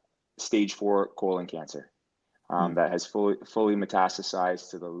have stage 4 colon cancer that has fully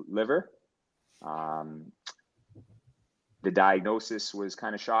metastasized to the liver. The diagnosis was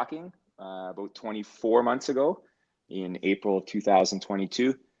kind of shocking about 24 months ago in April of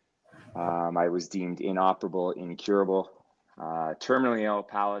 2022. I was deemed inoperable, incurable, terminally ill,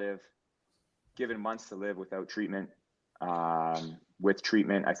 palliative, given months to live without treatment. With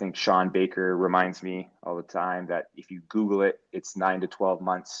treatment, I think Sean Baker reminds me all the time that if you Google it, it's 9 to 12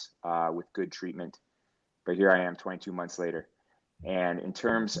 months with good treatment. But here I am 22 months later. And in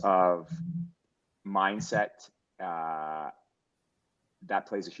terms of mindset, that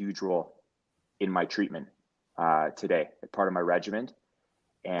plays a huge role in my treatment today, part of my regimen.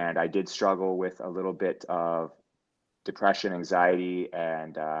 And I did struggle with a little bit of depression, anxiety,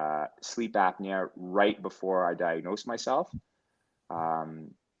 and sleep apnea right before I diagnosed myself.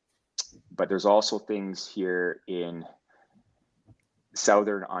 But there's also things here in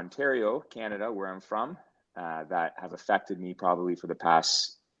Southern Ontario, Canada, where I'm from, that have affected me probably for the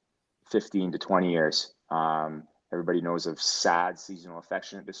past 15 to 20 years. Everybody knows of SAD, seasonal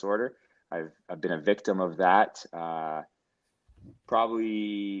affectionate disorder. I've been a victim of that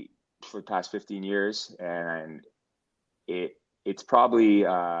probably for the past 15 years, and it's probably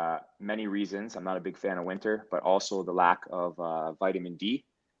many reasons. I'm not a big fan of winter, but also the lack of vitamin D.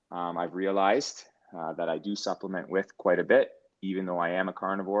 I've realized that I do supplement with quite a bit. Even though I am a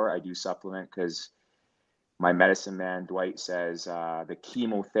carnivore, I do supplement because my medicine man, Dwight, says the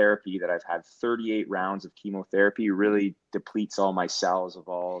chemotherapy that I've had 38 rounds of chemotherapy really depletes all my cells of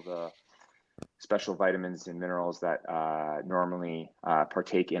all the special vitamins and minerals that normally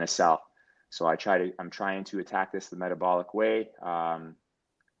partake in a cell. So I'm trying to attack this the metabolic way,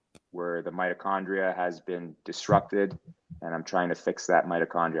 where the mitochondria has been disrupted, and I'm trying to fix that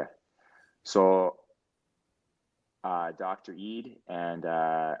mitochondria. So Dr. Eid and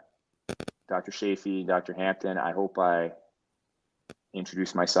Dr. Chaffee, Dr. Hampton, I hope I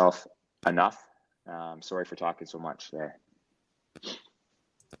introduced myself enough. Sorry for talking so much there.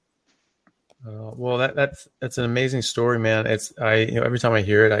 Well, that's an amazing story, man. Every time I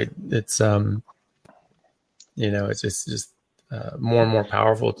hear it, it's just more and more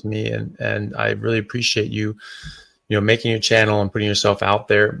powerful to me, and I really appreciate you making your channel and putting yourself out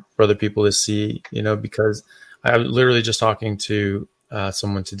there for other people to see, because I was literally just talking to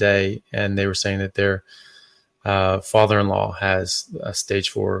someone today, and they were saying that their father-in-law has a stage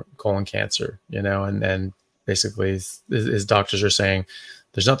 4 colon cancer, and basically his doctors are saying,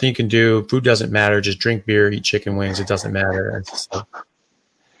 there's nothing you can do. Food doesn't matter. Just drink beer, eat chicken wings. It doesn't matter. And so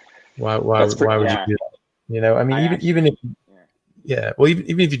why would you do that? I mean, even if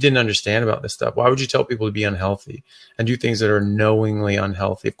you didn't understand about this stuff, why would you tell people to be unhealthy and do things that are knowingly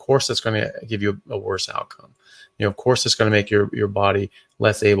unhealthy? Of course, that's going to give you a worse outcome. Of course, it's going to make your body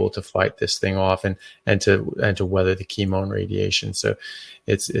less able to fight this thing off and to weather the chemo and radiation. So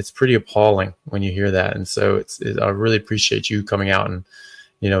it's pretty appalling when you hear that. And so I really appreciate you coming out and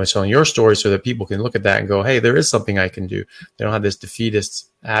telling your story so that people can look at that and go, hey, there is something I can do. They don't have this defeatist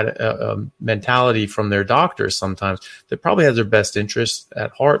mentality from their doctors sometimes that probably has their best interests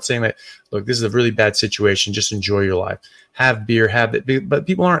at heart, saying that, look, this is a really bad situation. Just enjoy your life. Have beer, have it. But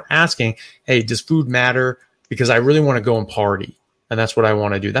people aren't asking, hey, does food matter? Because I really want to go and party, and that's what I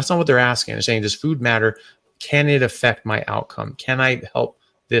want to do. That's not what they're asking. They're saying, does food matter? Can it affect my outcome? Can I help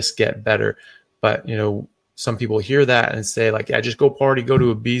this get better? But, some people hear that and say, like, yeah, just go party, go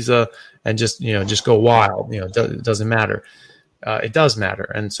to Ibiza, and just go wild. It doesn't matter. it does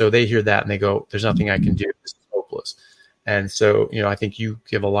matter. And so they hear that and they go, there's nothing I can do. This is hopeless. And so, I think you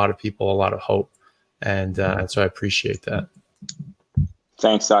give a lot of people a lot of hope. And so I appreciate that.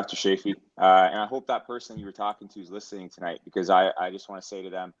 Thanks, Dr. Chaffee. And I hope that person you were talking to is listening tonight, because I just want to say to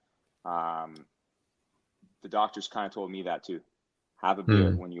them, the doctors kind of told me that too. Have a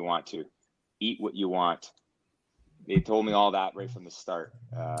beer when you want to. Eat what you want. They told me all that right from the start,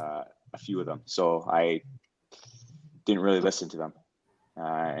 a few of them. So I didn't really listen to them.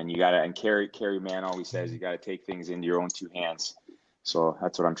 And you got to, and Carrie Mann always says, you got to take things into your own two hands. So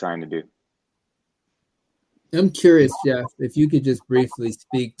that's what I'm trying to do. I'm curious, Jeff, if you could just briefly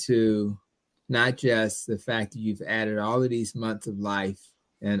speak to not just the fact that you've added all of these months of life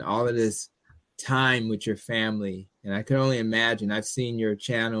and all of this time with your family. And I can only imagine, I've seen your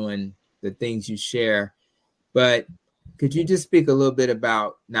channel and the things you share, but could you just speak a little bit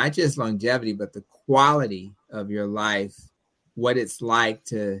about not just longevity, but the quality of your life, what it's like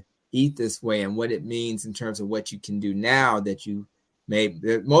to eat this way and what it means in terms of what you can do now that you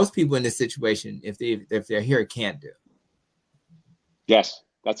most people in this situation, if they're here, can't do? Yes,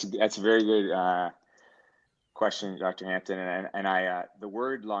 that's a very good question, Dr. Hampton. And I the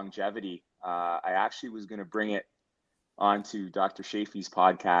word longevity, I actually was going to bring it onto Dr. Chaffee's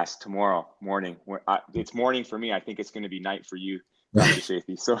podcast tomorrow morning. It's morning for me. I think it's going to be night for you, Dr.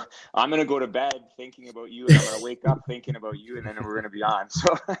 Chaffee. So I'm going to go to bed thinking about you, and I'm going to wake up thinking about you, and then we're going to be on.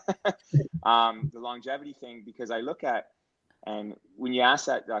 So the longevity thing, because I look at, and when you ask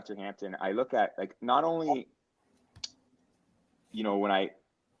that, Dr. Hampton, I look at, like, not only, when I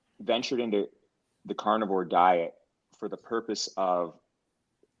ventured into the carnivore diet for the purpose of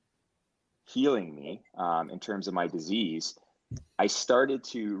healing me in terms of my disease, I started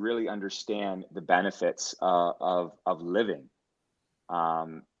to really understand the benefits of living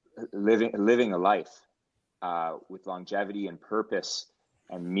a life with longevity and purpose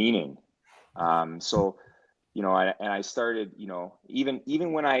and meaning. So, and I started,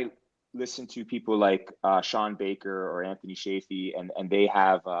 even when I listen to people like Sean Baker or Anthony Chaffee, and they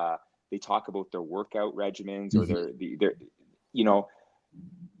have they talk about their workout regimens or their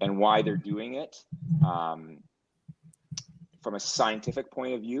and why they're doing it. From a scientific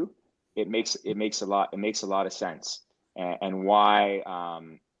point of view, it makes a lot of sense, and why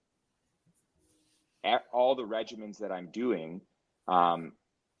all the regimens that I'm doing,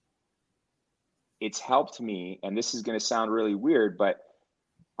 it's helped me. And this is going to sound really weird, but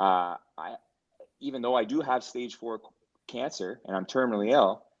even though I do have stage 4 cancer and I'm terminally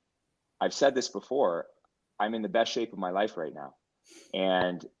ill, I've said this before, I'm in the best shape of my life right now.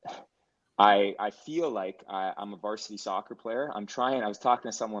 And I feel like I'm a varsity soccer player. I was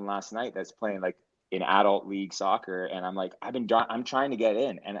talking to someone last night that's playing like in adult league soccer, and I'm like, I'm trying to get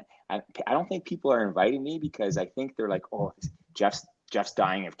in, and I don't think people are inviting me because I think they're like, oh, Jeff's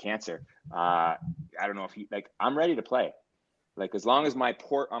dying of cancer. I don't know if I'm ready to play. Like, as long as my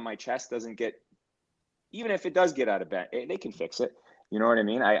port on my chest doesn't get, even if it does get out of bed, they can fix it. You know what I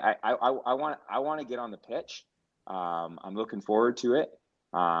mean? I want to get on the pitch. I'm looking forward to it.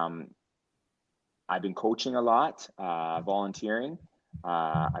 I've been coaching a lot, volunteering.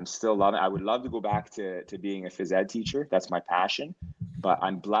 I'm still loving it. I would love to go back to being a phys ed teacher. That's my passion. But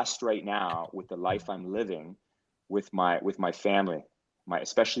I'm blessed right now with the life I'm living with my family,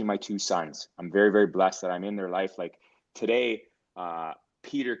 especially my 2 sons. I'm very, very blessed that I'm in their life. Like today,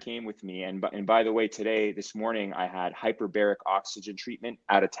 Peter came with me, and by the way, this morning, I had hyperbaric oxygen treatment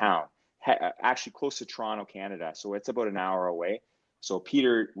out of town, actually close to Toronto, Canada. So it's about an hour away. So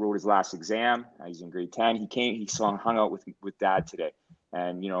Peter wrote his last exam. He's in grade 10. He hung out with Dad today,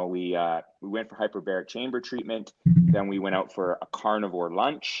 and we went for hyperbaric chamber treatment. Then we went out for a carnivore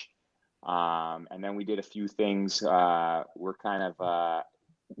lunch, and then we did a few things. We're kind of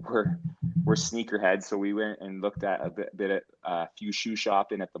we're sneakerheads, so we went and looked at a few shoe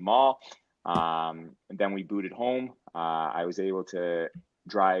shopping at the mall, and then we booted home. I was able to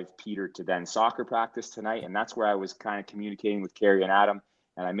drive Peter to then soccer practice tonight, and that's where I was kind of communicating with Carrie and Adam,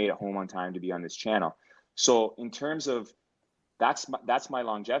 and I made it home on time to be on this channel. So in terms of that's my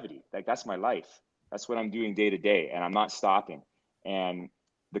longevity, like that's my life, that's what I'm doing day to day, and I'm not stopping. And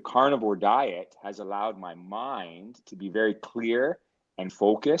the carnivore diet has allowed my mind to be very clear and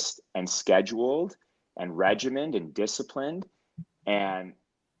focused and scheduled and regimented and disciplined. And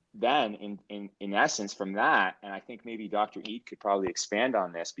then in essence from that, and I think maybe Dr. Eid could probably expand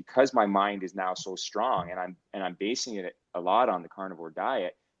on this, because my mind is now so strong and I'm basing it a lot on the carnivore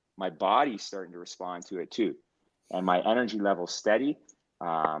diet, my body's starting to respond to it too. And my energy level's steady.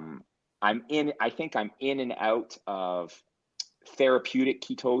 I think I'm in and out of therapeutic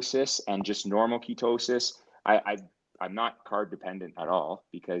ketosis and just normal ketosis. I'm not carb dependent at all,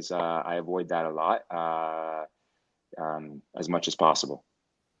 because I avoid that a lot, as much as possible.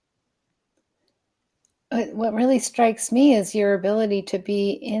 What really strikes me is your ability to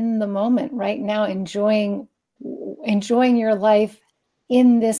be in the moment right now, enjoying your life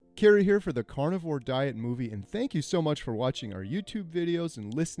in this. Carrie here for the Carnivore Diet Movie, and thank you so much for watching our YouTube videos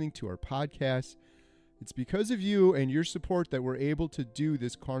and listening to our podcast. It's because of you and your support that we're able to do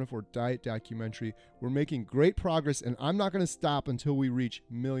this carnivore diet documentary. We're making great progress, and I'm not going to stop until we reach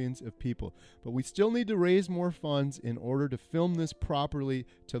millions of people. But we still need to raise more funds in order to film this properly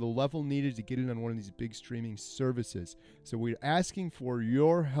to the level needed to get it on one of these big streaming services. So we're asking for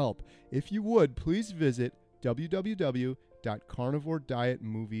your help. If you would, please visit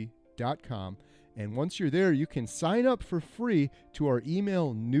www.carnivoredietmovie.com. And once you're there, you can sign up for free to our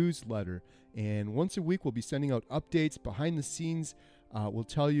email newsletter. And once a week, we'll be sending out updates behind the scenes. We'll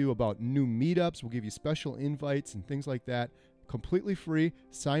tell you about new meetups. We'll give you special invites and things like that. Completely free.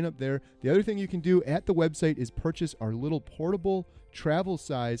 Sign up there. The other thing you can do at the website is purchase our little portable travel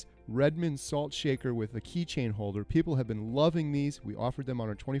size Redmond salt shaker with a keychain holder. People have been loving these. We offered them on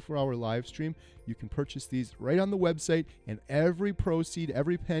our 24-hour live stream. You can purchase these right on the website, and every proceed,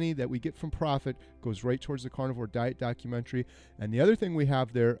 every penny that we get from profit goes right towards the Carnivore Diet documentary. And the other thing we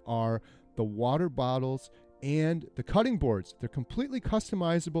have there are the water bottles and the cutting boards. They're completely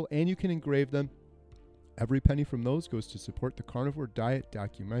customizable, and you can engrave them. Every penny from those goes to support the Carnivore Diet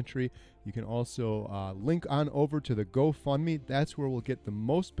documentary. You can also link on over to the GoFundMe. That's where we'll get the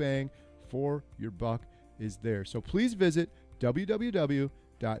most bang for your buck, is there. So please visit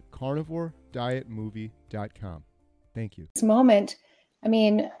www.carnivoredietmovie.com. Thank you. This moment, I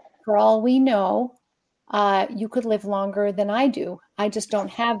mean, for all we know, you could live longer than I do. I just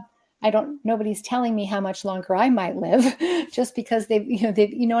don't have. Nobody's telling me how much longer I might live, just because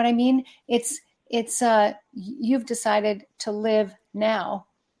you know what I mean? It's you've decided to live now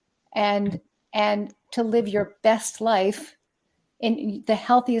and to live your best life in the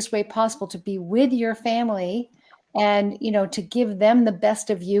healthiest way possible, to be with your family and, to give them the best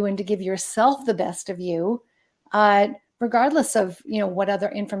of you and to give yourself the best of you, regardless of, what other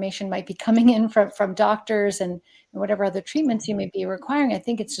information might be coming in from doctors and whatever other treatments you may be requiring. I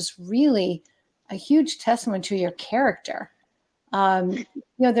think it's just really a huge testament to your character. There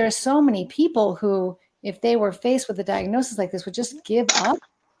are so many people who, if they were faced with a diagnosis like this, would just give up.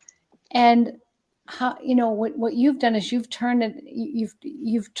 And how, what you've done is you've turned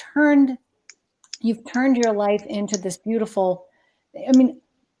your life into this beautiful. I mean,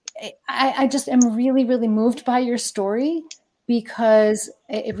 I just am really, really moved by your story, because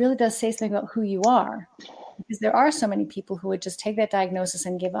it really does say something about who you are. Because there are so many people who would just take that diagnosis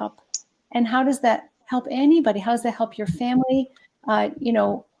and give up. And how does that help anybody? How does that help your family?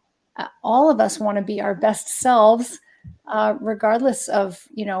 All of us want to be our best selves, regardless of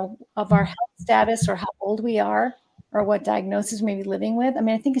our health status or how old we are or what diagnosis we may be living with. I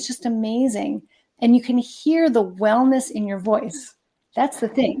mean, I think it's just amazing. And you can hear the wellness in your voice. That's the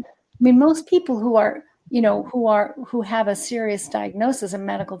thing. I mean, most people who have a serious diagnosis, a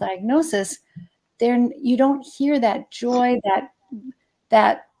medical diagnosis, you don't hear that joy,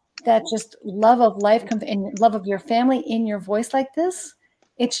 that just love of life and love of your family in your voice like this.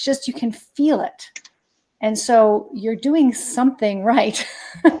 It's just, you can feel it. And so you're doing something right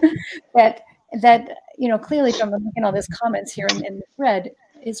that clearly, from looking at all these comments here in the thread,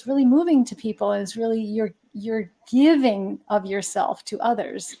 is really moving to people. And it's really, you're giving of yourself to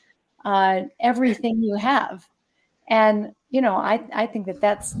others, everything you have. And, I think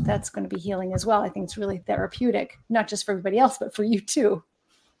that's going to be healing as well. I think it's really therapeutic, not just for everybody else, but for you too.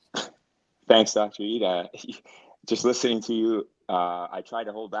 Thanks, Dr. Ida. Just listening to you, I tried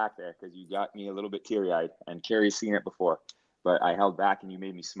to hold back there because you got me a little bit teary-eyed, and Carrie's seen it before, but I held back and you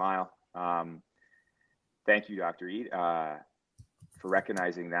made me smile. Thank you, Dr. Ida, for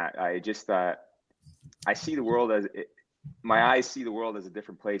recognizing that. I just, I see the world my eyes see the world as a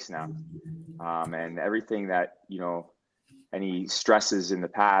different place now. And everything that, any stresses in the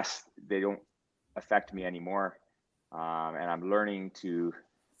past, they don't affect me anymore. And I'm learning to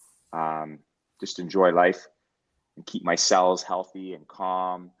just enjoy life and keep my cells healthy and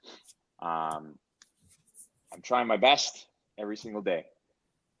calm. I'm trying my best every single day.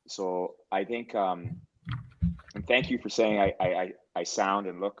 So I think, and thank you for saying I sound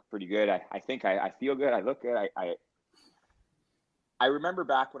and look pretty good. I think I feel good. I look good. I remember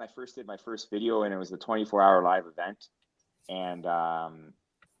back when I first did my first video, and it was the 24-hour live event. And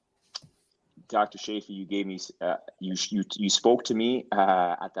Dr. Chaffee, you gave me, you spoke to me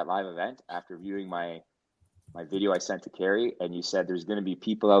at that live event after viewing my video I sent to Carrie, and you said there's going to be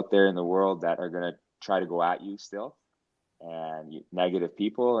people out there in the world that are going to try to go at you still. and negative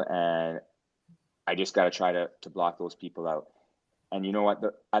people, and I just got to try to block those people out. And you know what,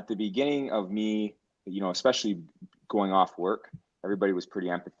 at the beginning of me, you know, especially going off work, everybody was pretty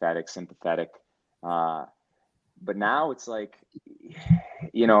empathetic, sympathetic, but now it's like,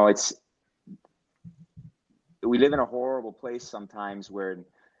 you know, we live in a horrible place sometimes where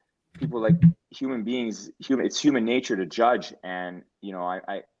people, like human beings, it's human nature to judge. And, you know,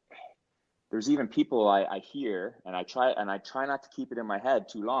 I there's even people I hear, and I try not to keep it in my head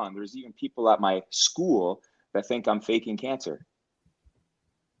too long. There's even people at my school that think I'm faking cancer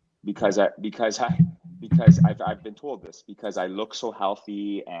because I've been told this, because I look so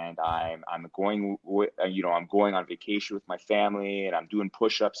healthy, and I'm going on vacation with my family, and I'm doing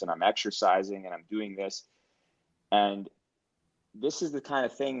push-ups, and I'm exercising, and I'm doing this. And this is the kind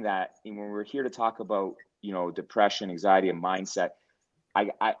of thing that, when we're here to talk about, you know, depression, anxiety, and mindset,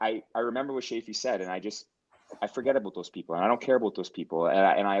 I remember what Chaffee said, and I forget about those people, and I don't care about those people,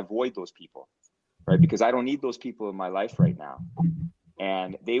 and I avoid those people, right? Because I don't need those people in my life right now.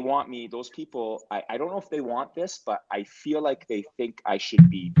 And they want me, those people, I don't know if they want this, but I feel like they think I should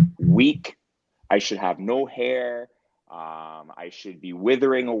be weak. I should have no hair. I should be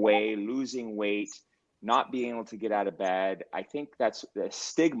withering away, losing weight, not being able to get out of bed. I think that's the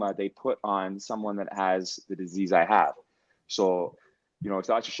stigma they put on someone that has the disease I have. So, you know,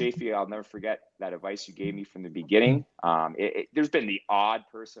 Dr. Chaffee, I'll never forget that advice you gave me from the beginning. There's been the odd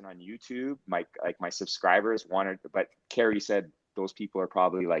person on YouTube, my subscribers wanted, but Carrie said those people are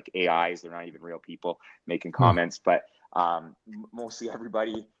probably like AIs. They're not even real people making comments, but mostly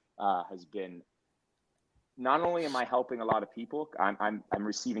everybody has been. Not only am I helping a lot of people, I'm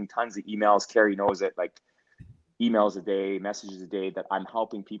receiving tons of emails. Carrie knows it, like emails a day, messages a day, that I'm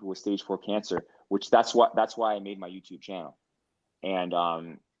helping people with stage 4 cancer. Which that's why I made my YouTube channel, and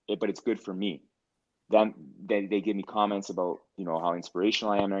but it's good for me. Then they give me comments about, you know, how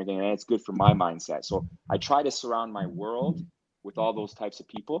inspirational I am and everything, and it's good for my mindset. So I try to surround my world with all those types of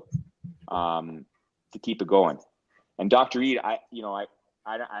people to keep it going. And Dr. Reed, I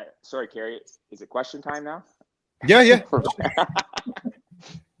sorry, Carrie, is it question time now? Yeah.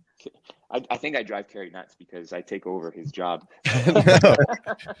 I think I drive Carrie nuts because I take over his job. No,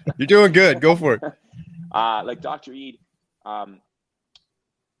 you're doing good. Go for it. Like Dr. Reed, I've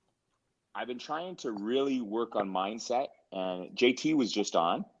been trying to really work on mindset, and JT was just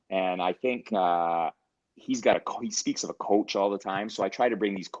on, and I think he speaks of a coach all the time. So I try to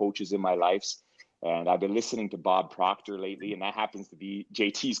bring these coaches in my life. And I've been listening to Bob Proctor lately, and that happens to be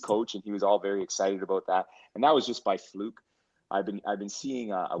JT's coach, and he was all very excited about that. And that was just by fluke. I've been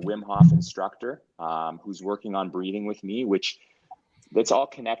seeing a Wim Hof instructor who's working on breathing with me, which it's all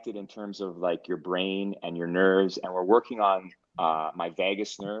connected in terms of like your brain and your nerves. And we're working on my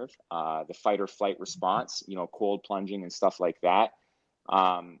vagus nerve, the fight or flight response, you know, cold plunging and stuff like that.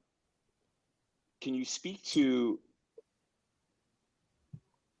 Can you speak to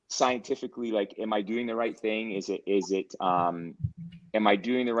scientifically, like, am I doing the right thing? Am I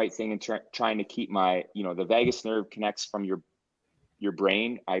doing the right thing in trying to keep my, you know, the vagus nerve connects from your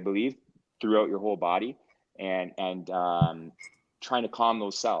brain, I believe, throughout your whole body, and trying to calm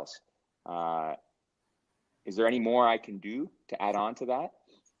those cells. Is there any more I can do to add on to that?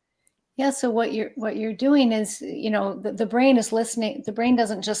 Yeah. So what you're doing is, you know, the brain is listening. The brain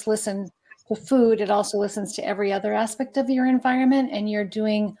doesn't just listen to food. It also listens to every other aspect of your environment. And you're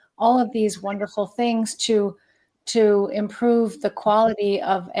doing all of these wonderful things to improve the quality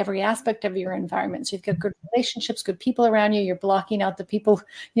of every aspect of your environment. So you've got good relationships, good people around you. You're blocking out the people,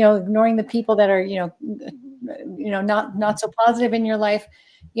 you know, ignoring the people that are, you know, not so positive in your life.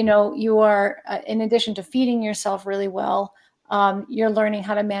 You know, you are, in addition to feeding yourself really well, you're learning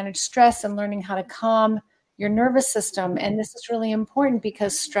how to manage stress and learning how to calm your nervous system. And this is really important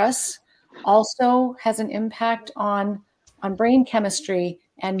because stress also has an impact on brain chemistry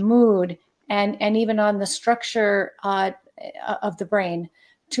and mood, and even on the structure of the brain.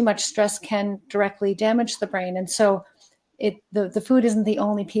 Too much stress can directly damage the brain. And so the food isn't the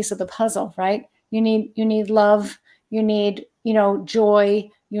only piece of the puzzle, right? You need love, you need, you know, joy,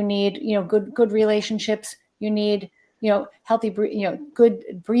 you need, you know, good relationships, you need, you know, healthy, you know, good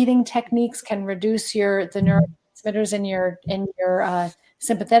breathing techniques can reduce the neurotransmitters in your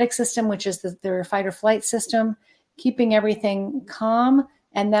sympathetic system, which is the fight or flight system, keeping everything calm.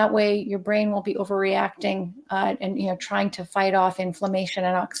 And that way your brain will be overreacting and, you know, trying to fight off inflammation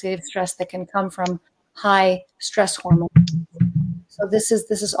and oxidative stress that can come from high stress hormones. So this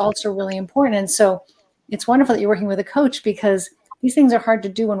is also really important. And so it's wonderful that you're working with a coach, because these things are hard to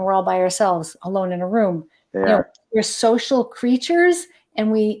do when we're all by ourselves, alone in a room. You know, we're social creatures,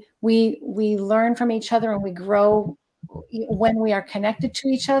 and we learn from each other, and we grow when we are connected to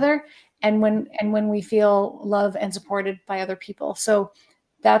each other, and when we feel loved and supported by other people. So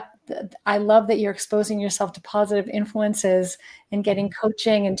that I love that you're exposing yourself to positive influences and getting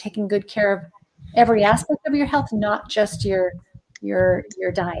coaching and taking good care of every aspect of your health, not just your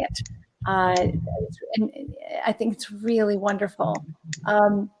diet. And I think it's really wonderful.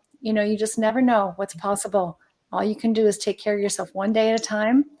 You just never know what's possible. All you can do is take care of yourself one day at a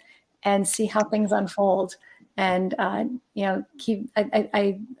time and see how things unfold. And,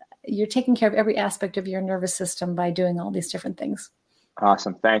 you're taking care of every aspect of your nervous system by doing all these different things.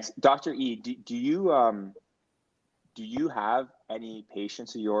 Awesome. Thanks. Dr. E, do you have any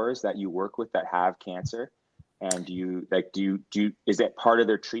patients of yours that you work with that have cancer? And is that part of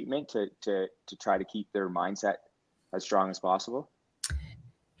their treatment to try to keep their mindset as strong as possible?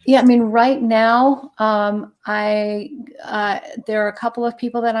 Yeah, I mean, right now, there are a couple of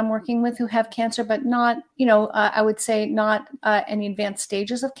people that I'm working with who have cancer, but not, I would say not any advanced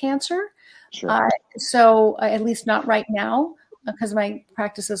stages of cancer. Sure. So at least not right now, because my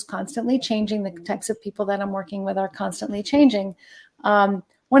practice is constantly changing. The types of people that I'm working with are constantly changing.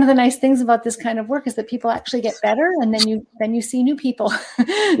 One of the nice things about this kind of work is that people actually get better, and then you see new people.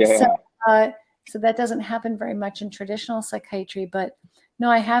 Yeah. So that doesn't happen very much in traditional psychiatry, but no,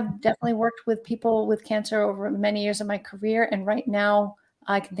 I have definitely worked with people with cancer over many years of my career. And right now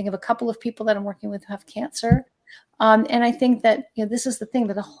I can think of a couple of people that I'm working with who have cancer. And I think that, this is the thing,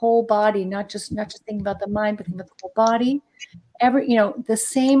 that the whole body, not just thinking about the mind, but thinking about the whole body, the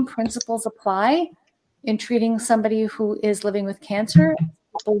same principles apply in treating somebody who is living with cancer,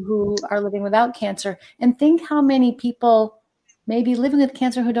 people who are living without cancer. And think how many people may be living with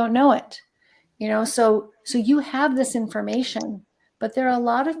cancer who don't know it. So you have this information, but there are a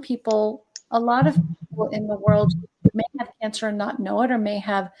lot of people in the world who may have cancer and not know it, or may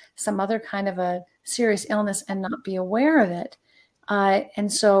have some other kind of a serious illness and not be aware of it.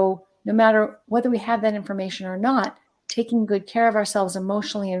 And so no matter whether we have that information or not, taking good care of ourselves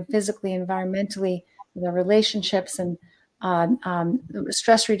emotionally and physically, environmentally, with our relationships, and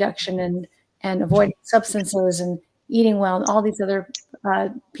stress reduction and avoiding substances and eating well, and all these other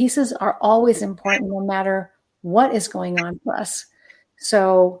pieces are always important, no matter what is going on for us.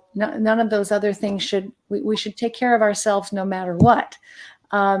 So none of those other things we should take care of ourselves no matter what.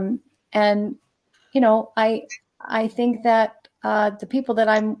 I think that the people that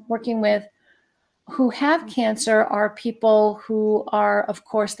I'm working with who have cancer are people who are, of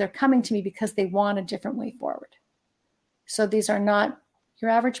course, they're coming to me because they want a different way forward. So these are not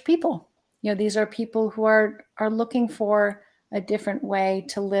your average people. These are people who are looking for a different way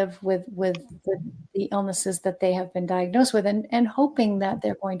to live with the illnesses that they have been diagnosed with, and hoping that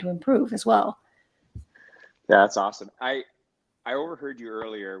they're going to improve as well. Yeah, that's awesome. I overheard you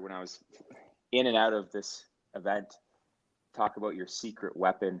earlier when I was in and out of this event talk about your secret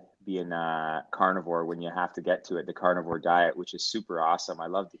weapon being carnivore when you have to get to it, the carnivore diet, which is super awesome. I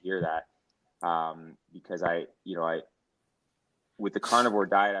love to hear that because I with the carnivore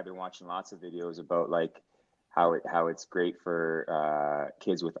diet, I've been watching lots of videos about like how it's great for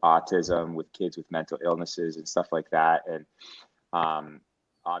kids with autism, with kids with mental illnesses and stuff like that. And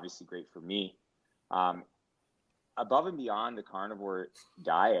obviously great for me. Above and beyond the carnivore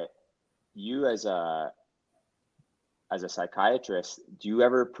diet, you as a psychiatrist, do you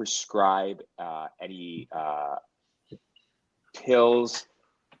ever prescribe any pills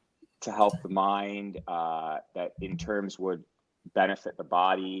to help the mind that in terms would benefit the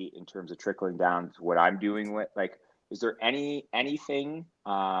body in terms of trickling down to what I'm doing with, like, is there anything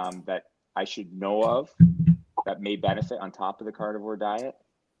that I should know of that may benefit on top of the carnivore diet?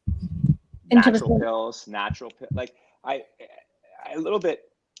 Natural pills, like I am a little bit,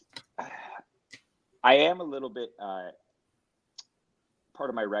 part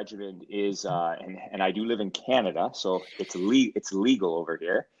of my regimen is, and I do live in Canada, so it's legal over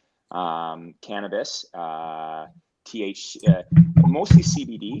here. Cannabis, THC, mostly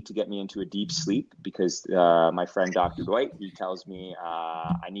CBD to get me into a deep sleep because my friend Dr. Dwight, he tells me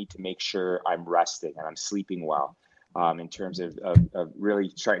I need to make sure I'm resting and I'm sleeping well in terms of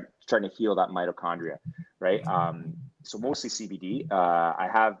really trying to heal that mitochondria, right? So mostly CBD. I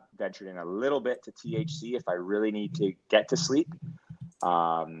have ventured in a little bit to THC if I really need to get to sleep.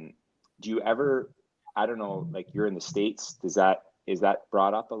 Do you ever, I don't know, like you're in the States, is that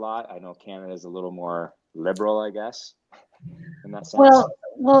brought up a lot? I know Canada is a little more liberal, I guess, in that sense. Well,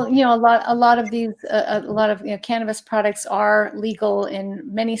 a lot of these, cannabis products are legal in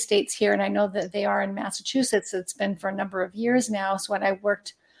many states here, and I know that they are in Massachusetts. It's been for a number of years now. So when I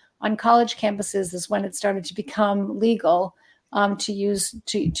worked on college campuses is when it started to become legal to use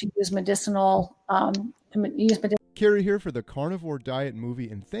medicinal Carrie here for the Carnivore Diet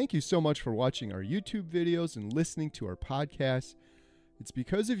Movie, and thank you so much for watching our YouTube videos and listening to our podcasts. It's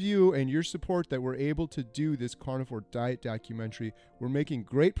because of you and your support that we're able to do this carnivore diet documentary. We're making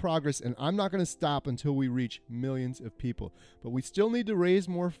great progress, and I'm not going to stop until we reach millions of people. But we still need to raise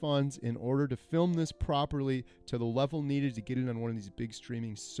more funds in order to film this properly to the level needed to get it on one of these big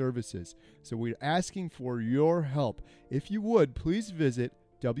streaming services. So we're asking for your help. If you would, please visit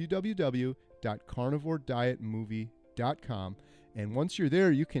www.carnivoredietmovie.com. And once you're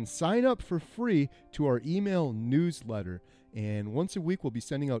there, you can sign up for free to our email newsletter. And once a week, we'll be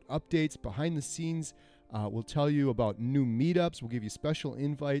sending out updates behind the scenes. We'll tell you about new meetups. We'll give you special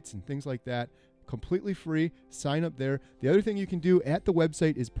invites and things like that. Completely free. Sign up there. The other thing you can do at the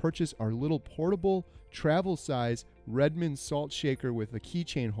website is purchase our little portable travel size Redmond salt shaker with a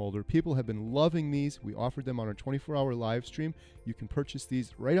keychain holder. People have been loving these. We offered them on our 24-hour live stream. You can purchase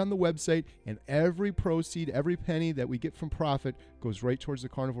these right on the website, and every proceed, every penny that we get from profit goes right towards the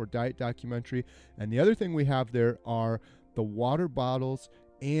Carnivore Diet documentary. And the other thing we have there are the water bottles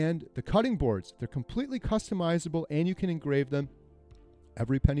and the cutting boards. They're completely customizable, and you can engrave them.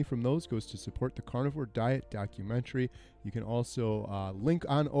 Every penny from those goes to support the Carnivore Diet documentary. You can also link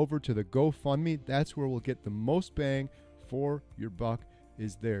on over to the GoFundMe. That's where we'll get the most bang for your buck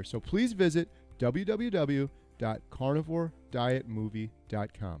is there. So please visit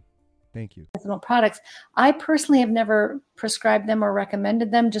www.carnivoredietmovie.com. Thank you. Products. I personally have never prescribed them or recommended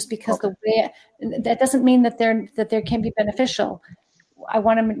them, just because the way that doesn't mean that they can be beneficial. I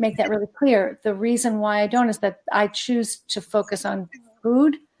want to make that really clear. The reason why I don't is that I choose to focus on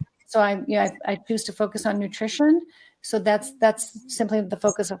food. So I choose to focus on nutrition. So that's simply the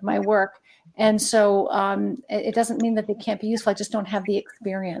focus of my work. And so it doesn't mean that they can't be useful. I just don't have the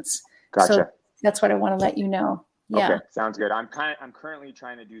experience. Gotcha. So that's what I want to let you know. Yeah. Okay, sounds good. I'm currently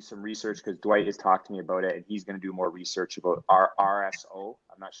trying to do some research because Dwight has talked to me about it, and he's going to do more research about RSO.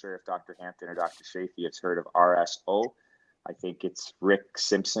 I'm not sure if Dr. Hampton or Dr. Chaffee has heard of RSO. I think it's Rick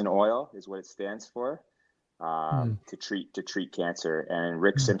Simpson oil is what it stands for, to treat cancer. And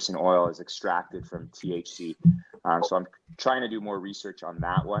Rick Simpson oil is extracted from THC. So I'm trying to do more research on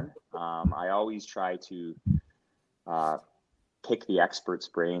that one. I always try to pick the experts'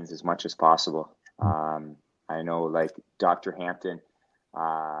 brains as much as possible. I know, like Dr. Hampton,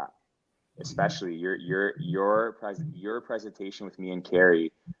 especially your presentation with me and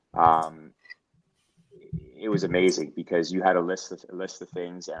Carrie, it was amazing because you had a list of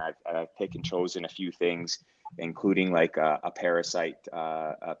things, and I've picked and chosen a few things, including like a parasite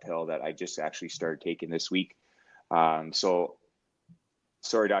a pill that I just actually started taking this week. So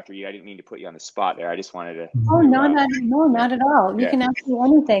sorry, Dr. E, I didn't mean to put you on the spot there. I just wanted to. Oh, no, not at all. You can ask me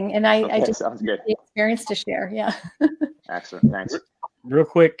anything, and I just sounds good. have the experience to share. Yeah. Excellent. Thanks. Real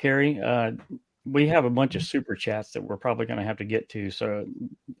quick, Carrie, we have a bunch of super chats that we're probably going to have to get to. So,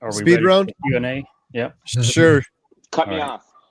 are we speed ready round for Q&A? Yep. Sure. Cut me off.